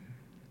be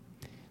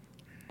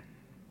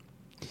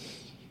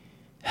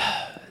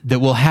that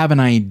we'll have an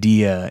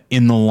idea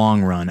in the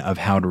long run of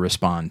how to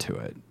respond to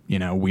it.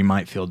 We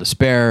might feel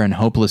despair and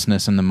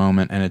hopelessness in the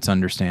moment, and it's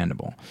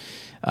understandable.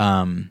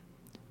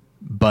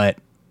 But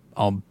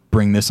I'll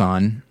bring this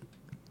on.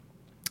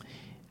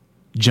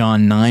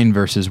 John 9,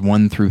 verses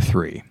 1 through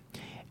 3.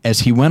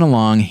 As he went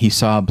along, he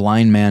saw a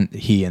blind man.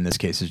 He, in this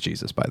case, is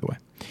Jesus, by the way.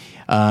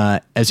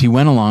 As he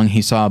went along,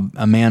 he saw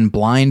a man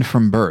blind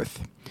from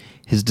birth.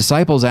 His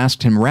disciples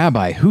asked him,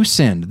 "Rabbi, who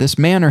sinned, this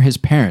man or his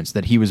parents,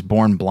 that he was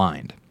born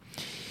blind?"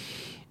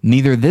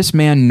 "Neither this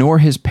man nor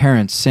his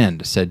parents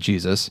sinned," said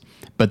Jesus,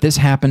 "but this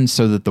happened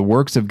so that the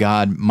works of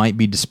God might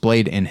be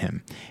displayed in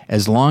him.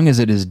 As long as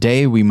it is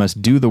day, we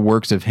must do the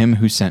works of him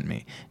who sent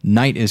me.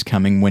 Night is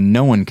coming when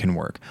no one can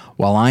work.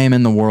 While I am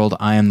in the world,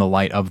 I am the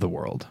light of the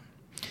world."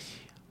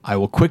 I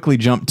will quickly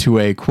jump to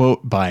a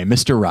quote by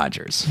Mr.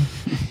 Rogers.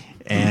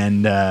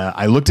 And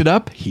I looked it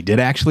up. He did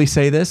actually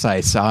say this.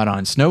 I saw it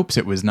on Snopes.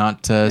 It was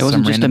not it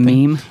wasn't just a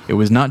meme. It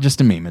was not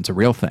just a meme. It's a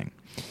real thing.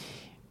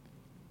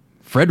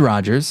 Fred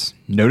Rogers,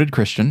 noted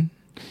Christian,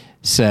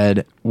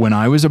 said, "When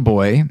I was a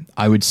boy,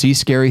 I would see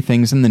scary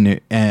things in the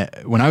news.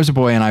 When I was a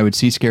boy and I would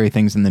see scary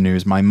things in the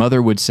news, my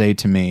mother would say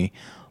to me,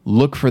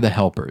 'Look for the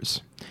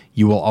helpers.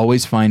 You will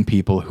always find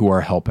people who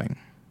are helping.'"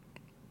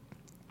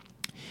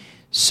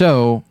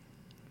 So,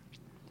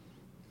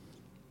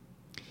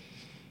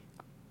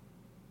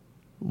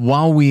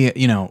 while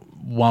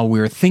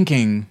we're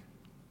thinking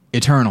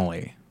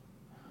eternally,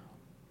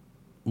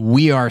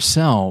 we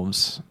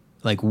ourselves,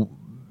 like,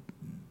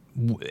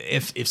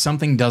 if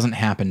something doesn't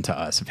happen to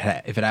us,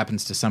 if it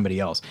happens to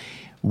somebody else,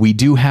 we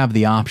do have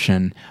the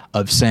option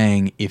of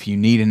saying, "If you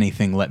need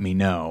anything, let me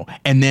know,"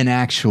 and then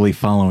actually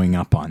following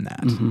up on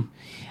that.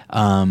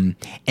 Mm-hmm.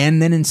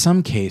 And then in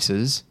some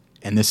cases,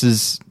 and this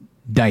is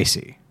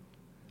dicey,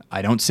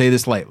 I don't say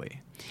this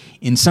lightly,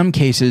 in some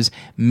cases,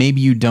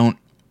 maybe you don't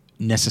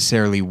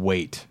necessarily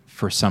wait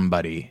for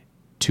somebody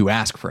to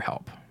ask for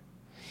help.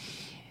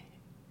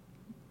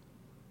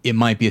 It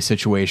might be a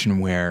situation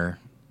where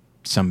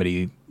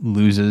somebody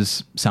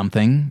loses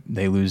something.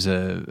 They lose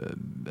a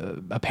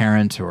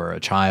parent or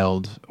a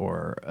child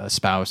or a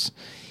spouse,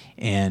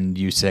 and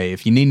you say,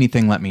 "If you need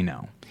anything, let me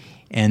know."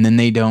 and then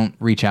they don't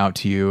reach out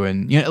to you.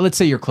 And let's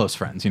say you're close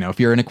friends. If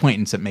you're an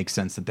acquaintance, it makes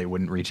sense that they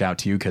wouldn't reach out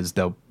to you because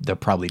they'll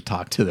probably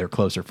talk to their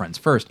closer friends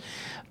first.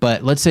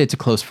 But let's say it's a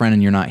close friend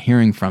and you're not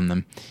hearing from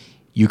them.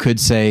 You could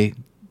say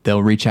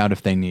they'll reach out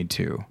if they need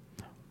to,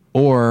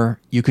 or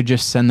you could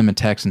just send them a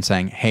text and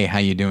saying, "Hey, how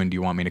you doing? Do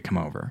you want me to come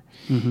over?"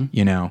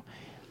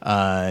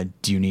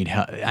 Do you need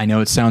help? I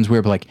know it sounds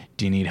weird, but like,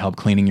 do you need help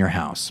cleaning your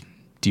house?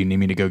 Do you need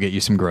me to go get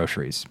you some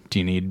groceries? Do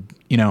you need,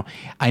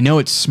 I know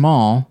it's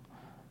small,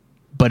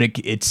 but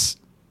it's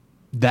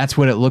that's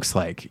what it looks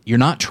like. You're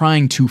not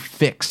trying to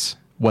fix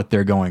what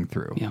they're going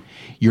through. Yeah.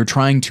 You're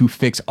trying to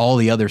fix all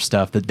the other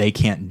stuff that they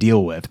can't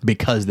deal with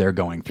because they're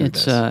going through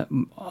this.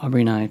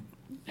 Aubrey and I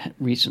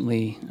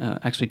recently,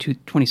 actually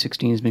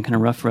 2016 has been kind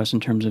of rough for us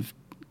in terms of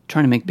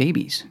trying to make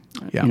babies.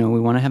 Yeah. We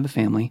want to have a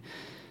family.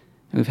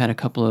 We've had a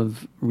couple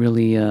of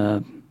really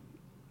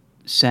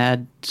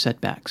sad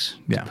setbacks,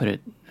 to put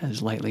it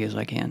as lightly as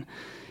I can.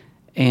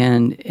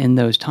 And in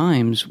those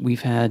times,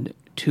 we've had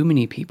too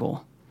many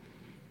people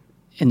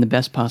in the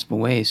best possible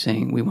way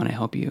saying, we want to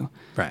help you.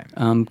 Right.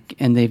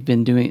 And they've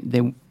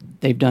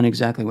done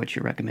exactly what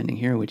you're recommending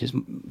here, which is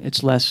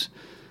it's less,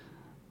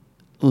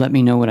 let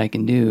me know what I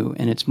can do,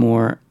 and it's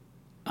more,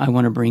 I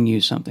want to bring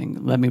you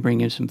something. Let me bring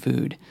you some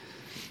food.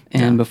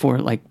 And before,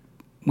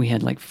 we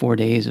had 4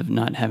 days of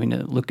not having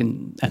to look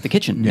at the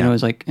kitchen. Yeah. It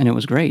was and it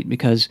was great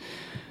because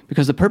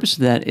the purpose of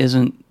that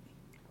isn't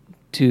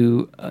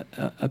to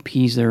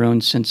appease their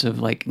own sense of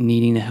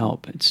needing to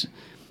help.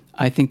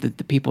 I think that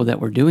the people that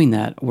were doing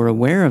that were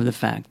aware of the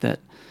fact that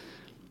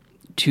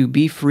to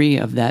be free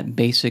of that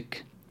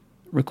basic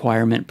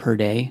requirement per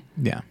day,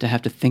 to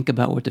have to think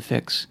about what to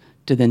fix,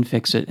 to then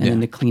fix it, and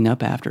then to clean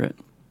up after it,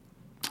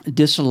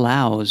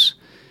 disallows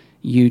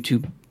you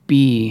to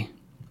be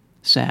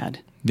sad.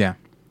 Yeah.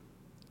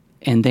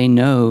 And they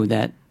know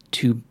that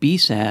to be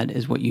sad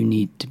is what you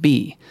need to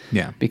be.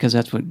 Yeah. Because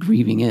that's what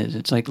grieving is.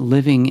 It's like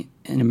living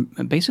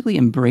and basically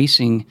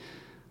embracing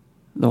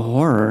the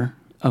horror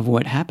of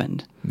what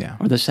happened. Yeah.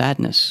 Or the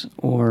sadness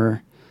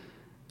or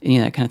any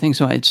of that kind of thing.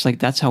 So it's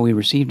that's how we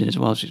received it as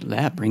well. It's just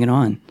that, bring it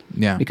on.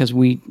 Yeah. Because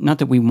not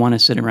that we want to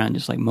sit around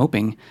just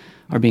moping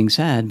or being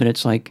sad, but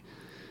it's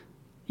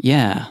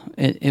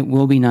it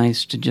will be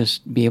nice to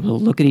just be able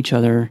to look at each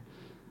other,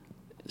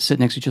 sit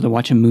next to each other,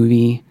 watch a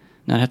movie,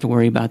 not have to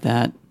worry about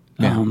that.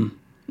 Yeah.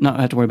 Not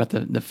have to worry about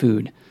the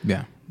food.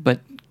 Yeah. But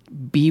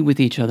be with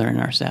each other in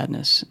our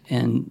sadness.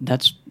 And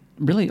that's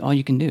really all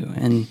you can do.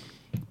 And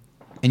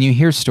you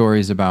hear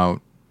stories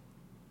about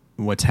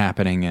what's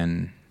happening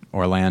in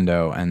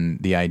Orlando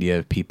and the idea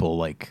of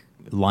people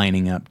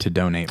lining up to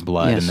donate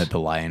blood, and that the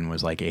line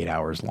was 8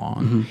 hours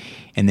long. Mm-hmm.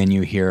 And then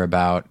you hear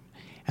about,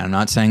 and I'm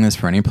not saying this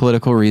for any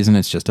political reason,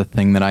 it's just a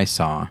thing that I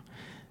saw,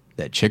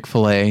 that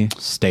Chick-fil-A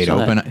stayed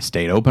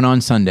open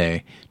on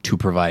Sunday to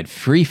provide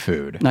free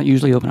food. Not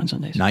usually open on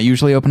Sundays. Not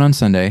usually open on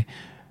Sunday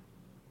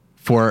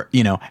for,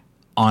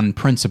 on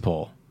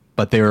principle,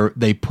 but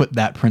they put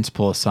that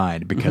principle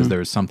aside because there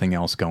was something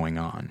else going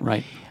on.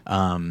 Right.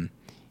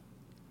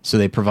 So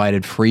they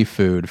provided free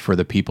food for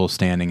the people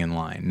standing in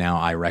line. Now,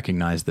 I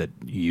recognize that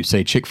you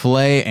say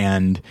Chick-fil-A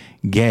and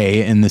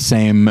gay in the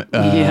same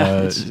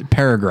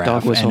paragraph,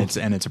 dog whistle.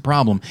 and it's a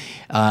problem.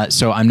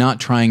 So I'm not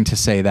trying to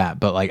say that,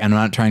 but I'm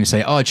not trying to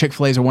say, oh,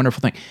 Chick-fil-A is a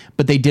wonderful thing.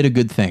 But they did a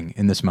good thing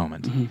in this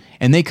moment. Mm-hmm.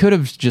 And they could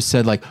have just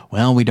said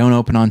well, we don't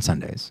open on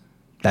Sundays.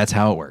 That's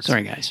how it works.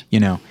 Sorry, guys.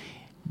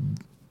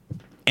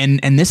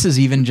 And this is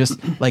even just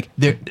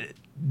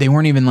they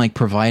weren't even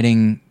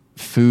providing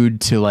food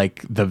to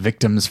the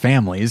victims'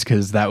 families,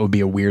 because that would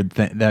be a weird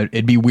thing. That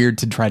it'd be weird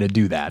to try to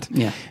do that.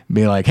 Yeah.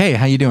 Be like, hey,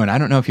 how you doing? I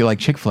don't know if you like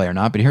Chick-fil-A or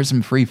not, but here's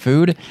some free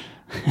food.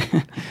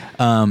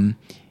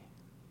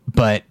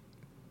 But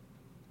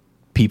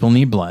people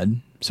need blood,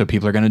 so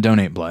people are going to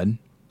donate blood.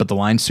 But the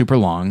line's super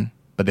long,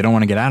 but they don't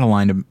want to get out of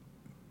line to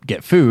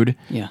get food.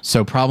 Yeah.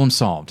 So problem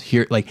solved.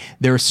 Here,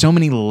 there are so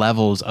many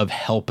levels of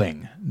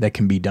helping that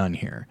can be done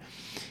here,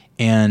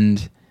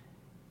 and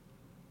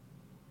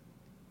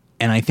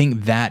I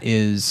think that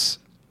is,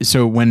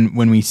 so when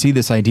we see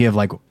this idea of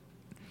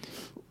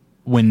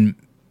when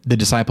the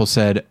disciples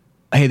said,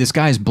 hey, this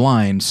guy's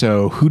blind,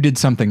 so who did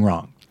something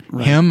wrong?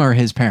 Right. Him or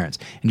his parents?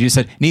 And Jesus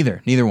said,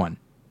 neither one.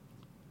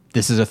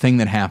 This is a thing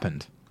that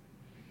happened.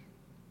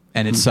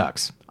 And it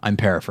sucks. I'm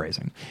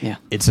paraphrasing. Yeah.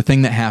 It's a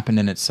thing that happened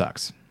and it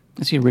sucks.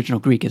 That's the original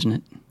Greek, isn't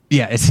it?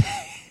 Yeah, it's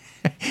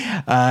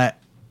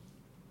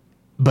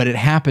but it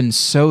happened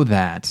so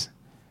that,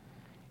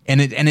 and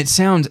it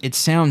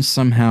sounds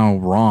somehow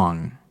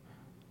wrong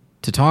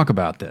to talk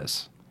about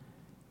this,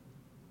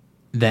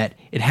 that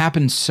it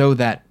happened so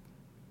that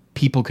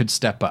people could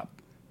step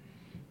up.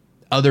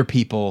 Other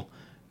people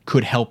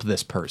could help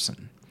this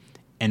person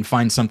and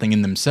find something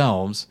in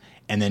themselves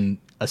and then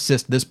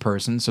assist this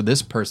person, so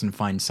this person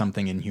finds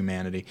something in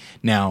humanity.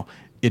 Now,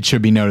 it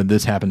should be noted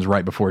this happens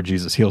right before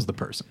Jesus heals the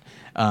person.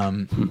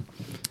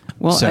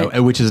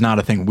 Which is not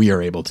a thing we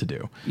are able to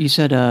do. You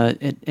said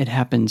it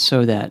happened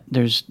so that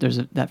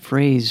that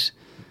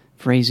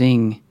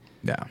phrasing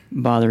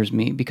bothers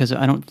me, because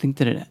I don't think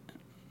that I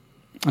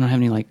don't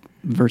have any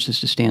verses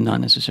to stand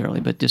on necessarily,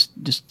 but just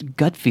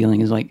gut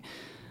feeling is like,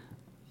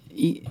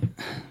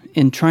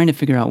 in trying to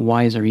figure out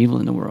why is there evil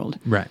in the world.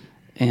 Right.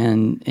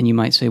 And you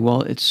might say,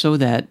 well, it's so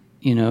that,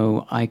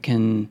 I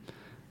can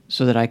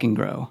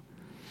grow.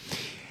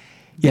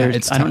 Yeah,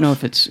 I don't know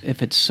if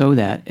it's so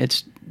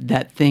that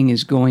that thing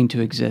is going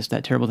to exist,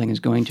 that terrible thing is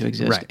going to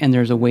exist, right. and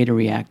there's a way to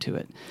react to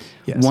it.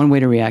 Yes. One way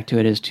to react to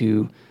it is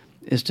to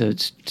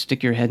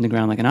stick your head in the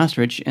ground like an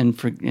ostrich and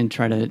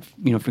try to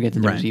forget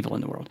that there's right. evil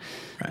in the world.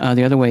 Right.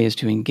 The other way is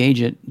to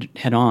engage it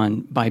head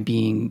on by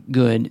being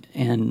good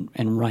and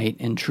right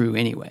and true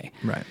anyway,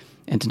 right,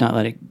 and to not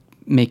let it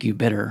make you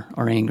bitter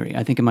or angry.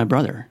 I think of my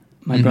brother.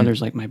 My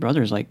brother's like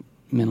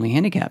mentally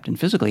handicapped and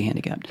physically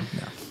handicapped,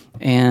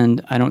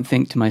 and I don't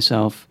think to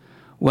myself,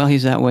 well,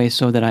 he's that way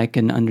so that I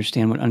can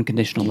understand what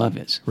unconditional love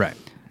is. Right.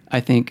 I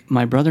think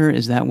my brother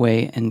is that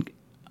way, and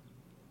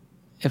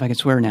if I could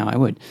swear now, I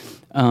would.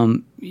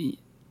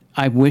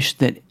 I wish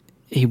that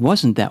he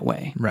wasn't that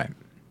way. Right.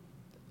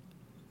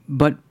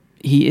 But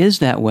he is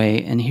that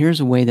way, and here's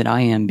a way that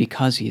I am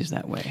because he is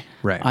that way.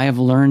 Right. I have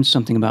learned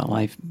something about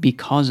life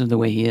because of the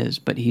way he is,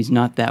 but he's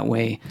not that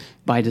way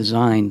by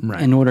design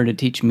right. in order to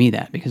teach me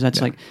that. Because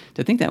that's like,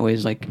 to think that way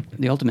is like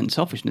the ultimate in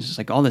selfishness. It's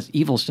like all this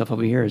evil stuff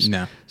over here is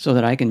so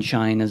that I can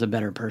shine as a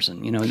better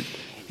person, And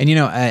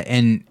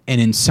and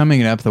in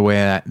summing it up the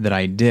way that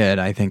I did,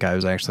 I think I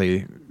was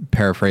actually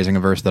paraphrasing a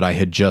verse that I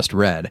had just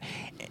read,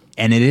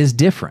 and it is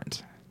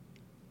different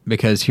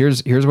because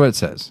here's what it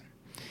says: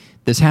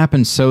 "This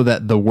happened so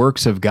that the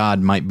works of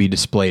God might be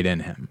displayed in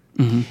him."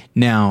 Mm-hmm.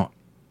 Now,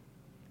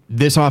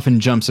 this often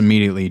jumps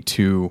immediately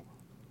to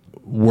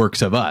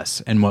works of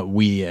us and what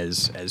we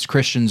as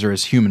Christians or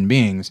as human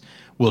beings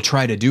will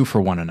try to do for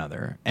one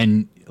another,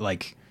 and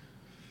like.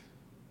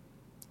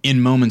 In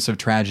moments of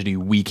tragedy,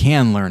 we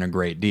can learn a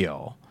great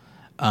deal.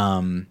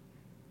 But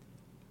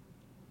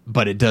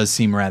it does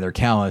seem rather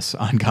callous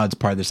on God's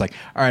part. There's like,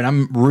 all right,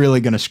 I'm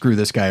really going to screw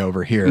this guy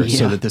over here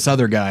so that this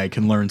other guy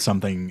can learn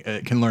something,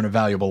 can learn a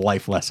valuable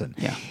life lesson.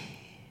 Yeah.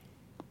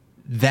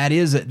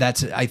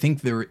 That's I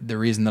think the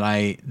reason that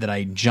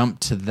I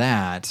jumped to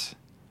that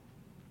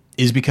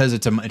is because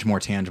it's a much more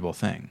tangible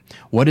thing.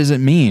 What does it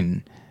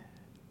mean?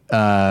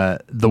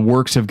 The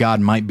works of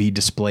God might be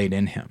displayed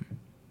in him.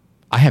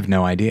 I have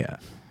no idea.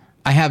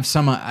 I have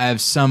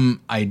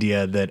some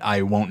idea that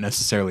I won't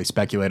necessarily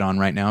speculate on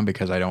right now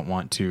because I don't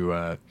want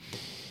to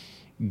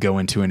go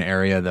into an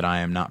area that I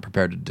am not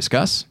prepared to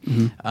discuss,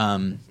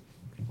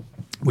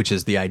 which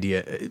is the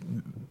idea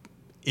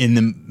in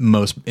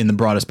the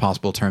broadest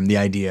possible term, the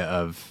idea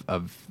of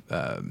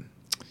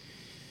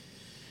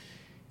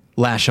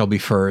last shall be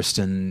first,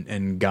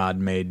 and God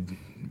made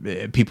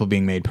people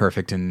being made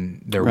perfect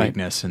in their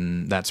weakness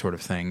and that sort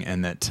of thing,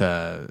 and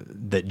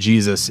that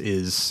Jesus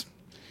is.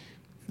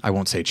 I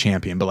won't say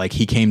champion, but like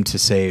he came to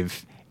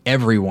save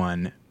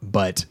everyone,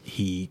 but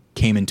he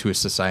came into a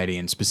society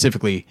and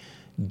specifically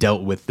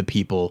dealt with the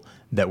people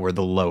that were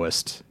the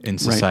lowest in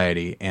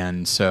society. Right.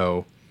 And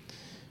so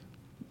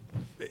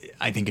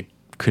I think it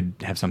could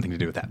have something to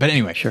do with that. But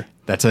anyway, sure.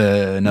 That's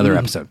another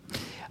episode.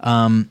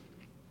 But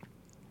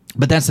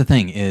that's the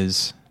thing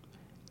is,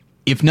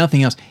 if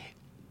nothing else,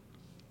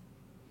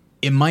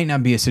 it might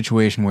not be a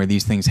situation where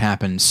these things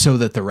happen so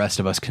that the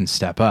rest of us can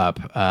step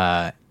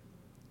up.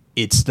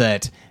 It's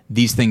that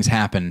these things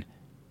happen,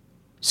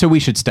 so we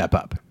should step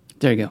up.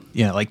 There you go.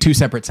 Yeah, like two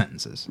separate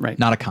sentences, right?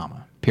 Not a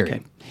comma.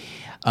 Period.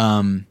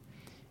 Okay.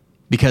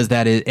 Because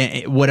that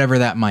is whatever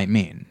that might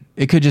mean.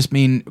 It could just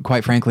mean,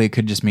 quite frankly, it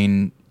could just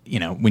mean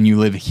when you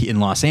live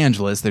in Los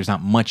Angeles, there's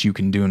not much you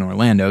can do in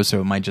Orlando,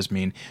 so it might just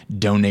mean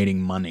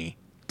donating money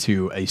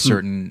to a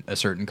certain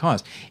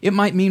cause. It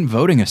might mean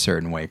voting a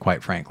certain way,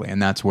 quite frankly, and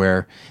that's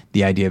where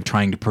the idea of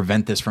trying to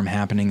prevent this from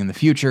happening in the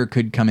future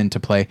could come into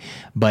play.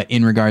 But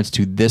in regards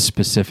to this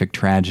specific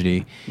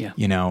tragedy,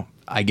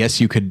 I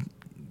guess you could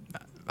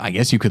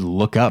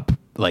look up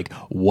like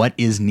what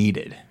is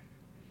needed,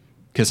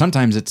 because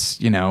sometimes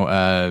it's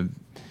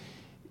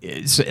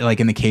like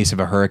in the case of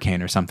a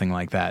hurricane or something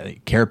like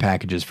that, care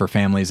packages for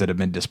families that have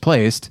been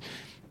displaced.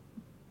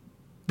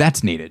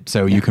 That's needed.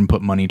 So you can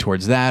put money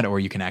towards that, or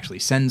you can actually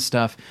send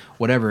stuff,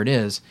 whatever it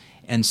is.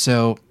 And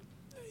so,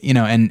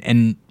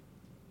 and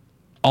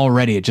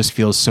already it just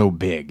feels so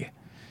big.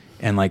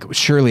 And like,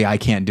 surely I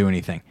can't do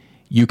anything.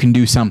 You can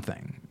do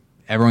something.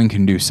 Everyone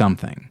can do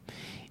something.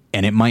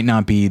 And it might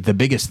not be the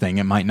biggest thing.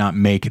 It might not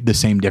make the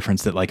same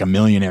difference that like a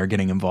millionaire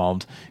getting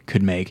involved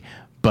could make,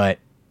 but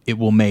it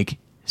will make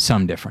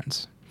some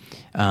difference.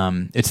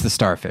 It's the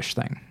starfish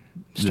thing.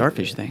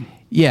 Starfish thing.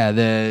 Yeah,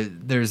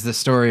 there's the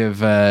story of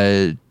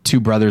two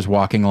brothers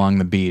walking along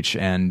the beach,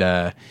 and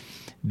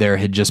there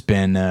had just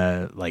been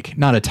like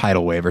not a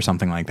tidal wave or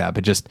something like that,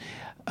 but just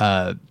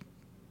a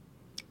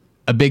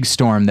big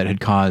storm that had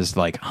caused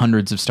like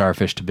hundreds of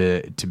starfish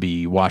to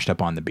be washed up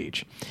on the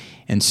beach.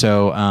 And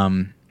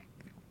so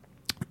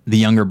the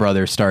younger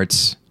brother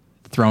starts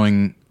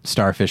throwing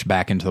starfish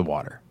back into the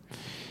water,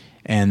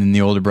 and then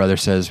the older brother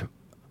says,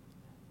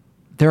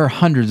 "There are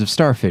hundreds of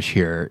starfish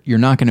here. You're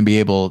not going to be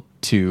able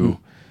to."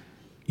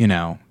 You're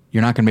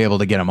not going to be able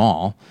to get them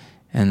all.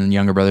 And the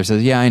younger brother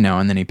says, yeah, I know.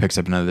 And then he picks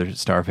up another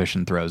starfish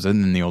and throws it.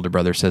 And then the older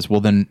brother says,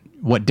 well, then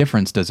what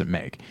difference does it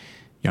make?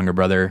 Younger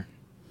brother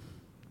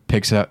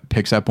picks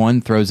up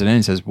one, throws it in,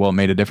 and says, well, it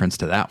made a difference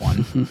to that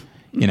one.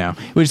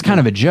 Which is kind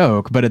of a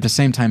joke, but at the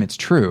same time, it's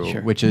true,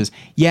 Sure. which is,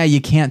 yeah,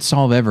 you can't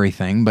solve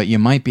everything, but you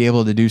might be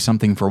able to do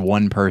something for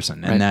one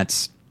person. And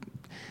Right.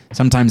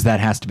 sometimes that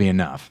has to be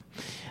enough.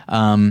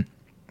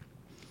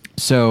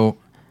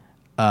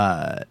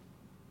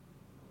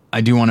 I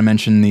do want to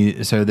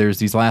mention so there's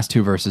these last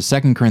two verses,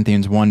 2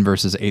 Corinthians 1,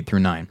 verses 8 through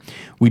 9.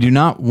 We do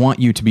not want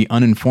you to be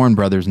uninformed,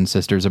 brothers and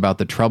sisters, about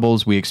the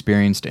troubles we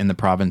experienced in the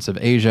province of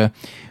Asia.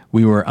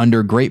 We were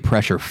under great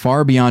pressure,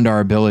 far beyond our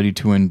ability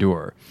to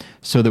endure,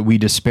 so that we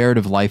despaired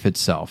of life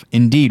itself.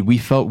 Indeed, we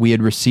felt we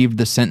had received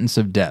the sentence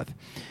of death.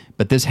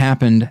 But this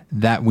happened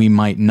that we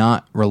might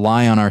not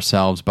rely on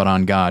ourselves, but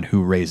on God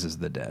who raises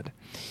the dead.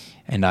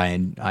 And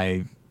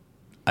I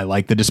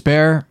like the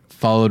despair,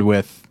 followed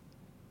with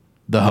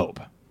the hope.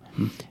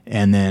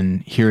 And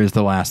then here is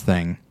the last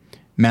thing.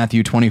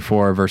 Matthew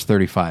 24, verse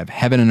 35.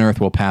 Heaven and earth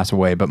will pass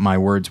away, but my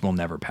words will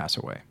never pass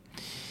away.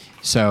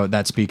 So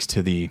that speaks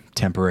to the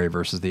temporary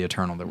versus the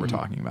eternal that we're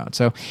talking about.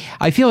 So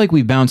I feel like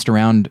we've bounced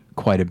around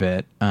quite a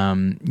bit.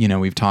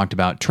 We've talked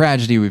about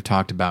tragedy, we've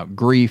talked about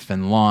grief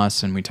and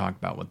loss, and we talked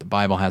about what the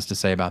Bible has to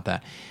say about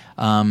that.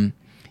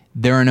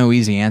 There are no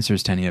easy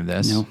answers to any of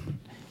this.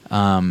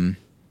 No.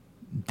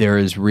 There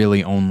is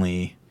really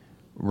only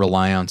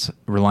reliance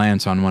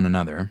on one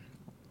another,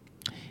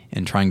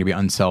 and trying to be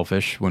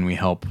unselfish when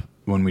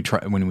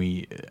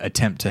we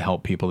attempt to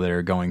help people that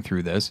are going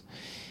through this.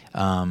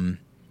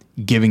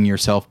 Giving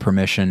yourself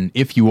permission,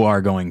 if you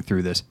are going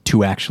through this,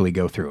 to actually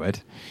go through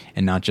it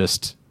and not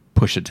just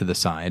push it to the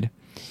side.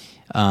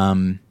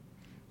 And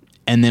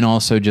then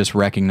also just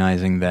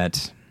recognizing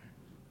that,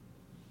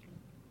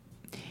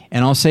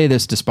 and I'll say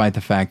this despite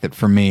the fact that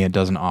for me it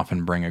doesn't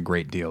often bring a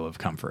great deal of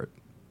comfort,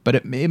 but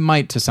it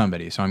might to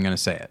somebody, so I'm going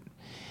to say it.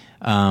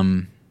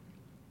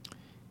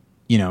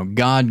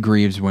 God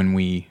grieves when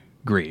we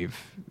grieve.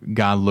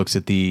 God looks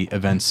at the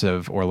events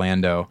of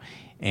Orlando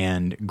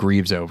and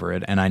grieves over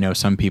it. And I know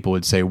some people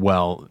would say,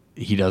 well,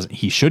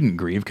 he shouldn't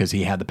grieve because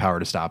he had the power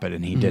to stop it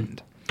and he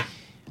didn't.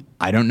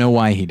 I don't know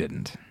why he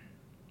didn't.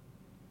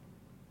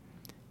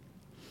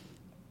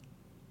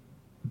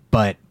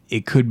 But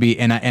it could be,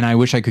 and I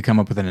wish I could come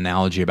up with an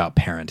analogy about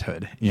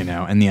parenthood,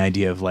 and the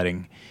idea of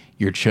letting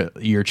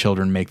your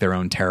children make their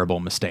own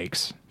terrible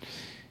mistakes.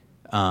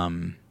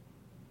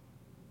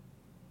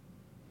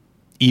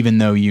 Even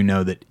though you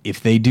know that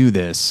if they do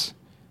this,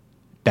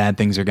 bad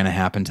things are going to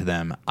happen to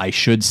them. I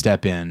should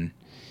step in,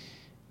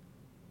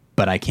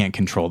 but I can't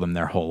control them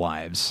their whole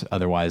lives.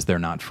 Otherwise, they're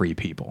not free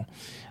people.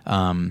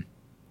 Now,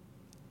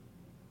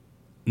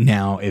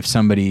 if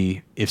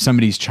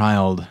somebody's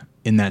child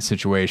in that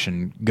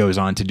situation goes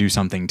on to do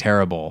something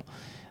terrible,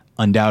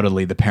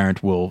 undoubtedly the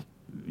parent will,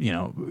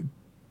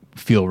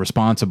 feel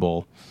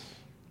responsible.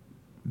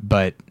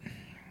 But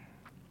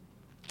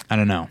I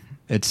don't know.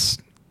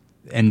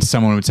 And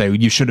someone would say, well,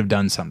 you should have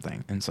done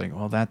something. And it's like,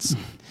 well,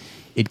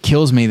 it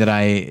kills me that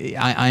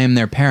I am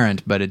their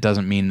parent, but it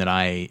doesn't mean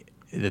that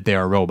they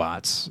are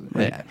robots.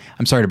 Right.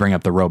 I'm sorry to bring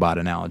up the robot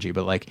analogy,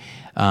 but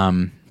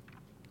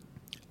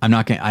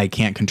I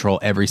can't control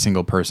every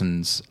single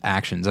person's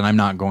actions, and I'm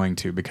not going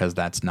to, because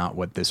that's not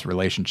what this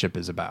relationship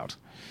is about.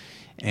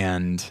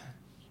 And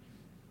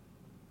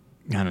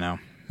I don't know.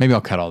 Maybe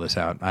I'll cut all this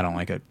out. I don't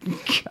like it.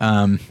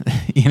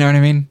 You know what I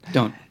mean?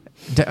 Don't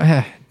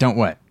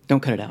What? Don't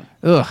cut it out.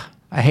 Ugh.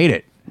 I hate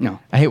it. No.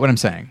 I hate what I'm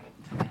saying.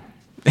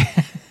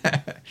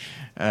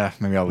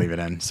 Maybe I'll leave it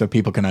in so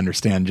people can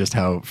understand just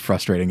how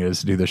frustrating it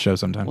is to do this show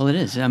sometimes. Well, it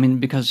is. I mean,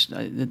 because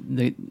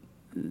the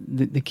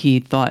key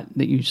thought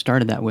that you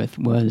started that with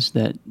was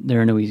that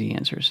there are no easy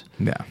answers.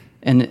 Yeah.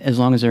 And as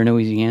long as there are no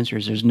easy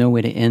answers, there's no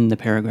way to end the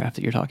paragraph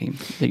that you're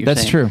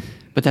That's saying. true.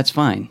 But that's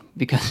fine,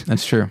 because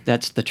That's true.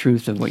 That's the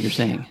truth of what you're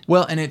saying.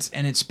 Well, and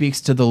it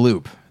speaks to the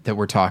loop that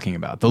we're talking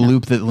about, the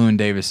loop that Llewyn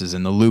Davis is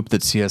in, the loop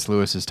that C.S.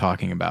 Lewis is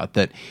talking about,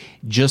 that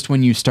just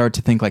when you start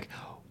to think like,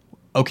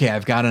 okay,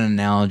 I've got an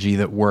analogy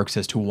that works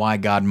as to why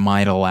God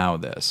might allow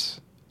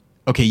this.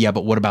 Okay, yeah,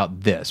 but what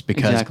about this?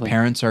 Because Exactly.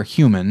 parents are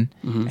human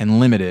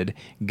and limited.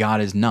 God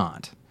is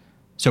not.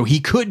 So he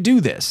could do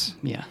this.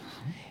 Yeah.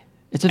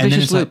 It's a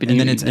vicious loop. And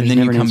then there's you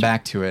never an come answer.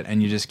 back to it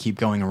and you just keep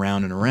going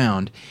around and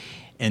around.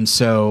 And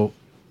so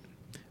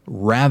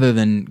rather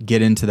than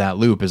get into that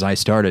loop as I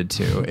started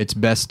to, it's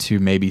best to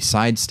maybe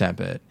sidestep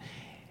it.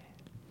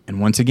 And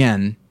once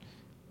again,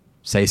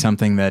 say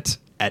something that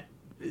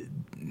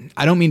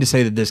I don't mean to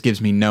say that this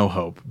gives me no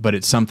hope, but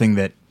it's something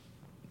that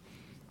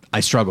I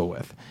struggle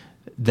with.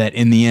 That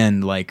in the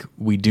end, like,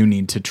 we do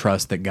need to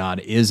trust that God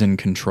is in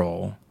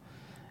control,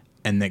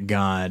 and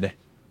that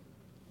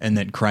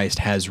Christ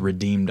has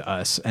redeemed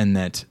us, and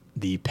that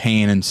the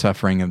pain and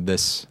suffering of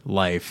this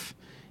life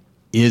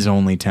is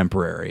only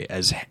temporary.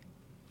 As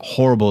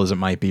horrible as it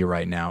might be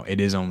right now,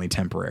 it is only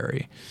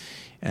temporary.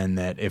 And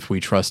that if we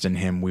trust in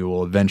him, we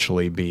will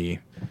eventually be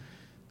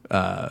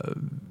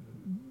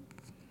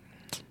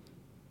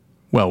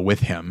well,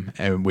 with him,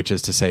 which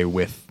is to say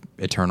with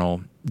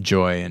eternal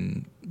joy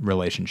and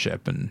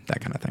relationship and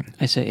that kind of thing.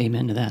 I say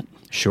amen to that.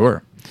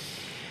 Sure.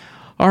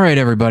 All right,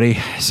 everybody.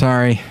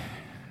 Sorry.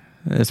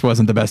 This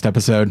wasn't the best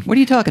episode. What are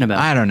you talking about?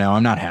 I don't know.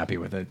 I'm not happy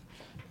with it.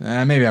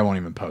 Maybe I won't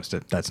even post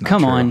it. That's not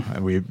Come true.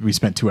 on. We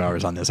spent 2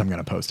 hours on this. I'm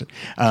going to post it.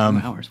 2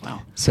 hours,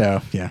 wow.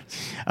 So, yeah.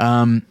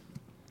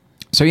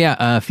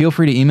 Feel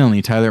free to email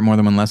me,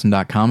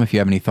 Tyler@morethanonelesson.com if you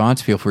have any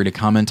thoughts. Feel free to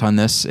comment on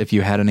this if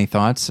you had any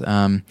thoughts.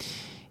 And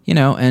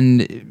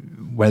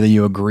whether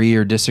you agree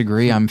or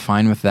disagree, I'm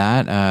fine with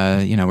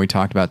that. We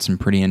talked about some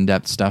pretty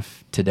in-depth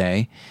stuff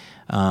today.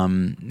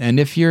 And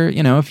if you're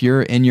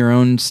in your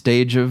own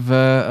stage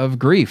of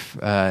grief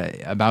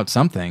about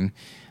something,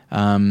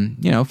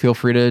 feel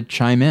free to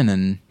chime in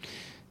and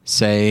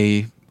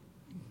say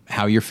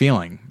how you're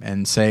feeling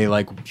and say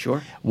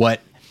Sure.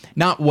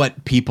 not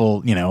what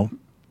people,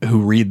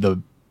 who read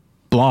the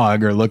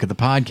blog or look at the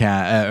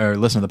podcast or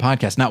listen to the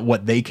podcast, not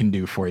what they can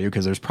do for you,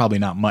 because there's probably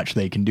not much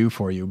they can do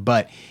for you,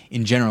 but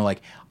in general,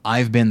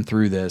 I've been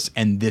through this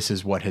and this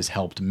is what has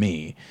helped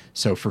me.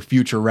 So for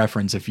future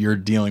reference, if you're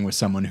dealing with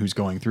someone who's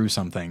going through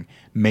something,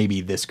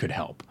 maybe this could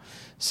help.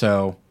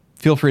 So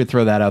feel free to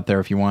throw that out there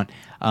if you want.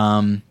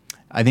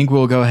 I think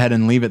we'll go ahead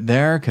and leave it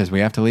there because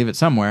we have to leave it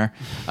somewhere.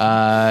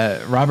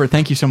 Robert,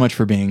 thank you so much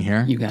for being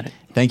here. You got it.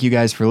 Thank you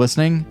guys for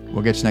listening.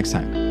 We'll get you next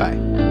time.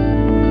 Bye.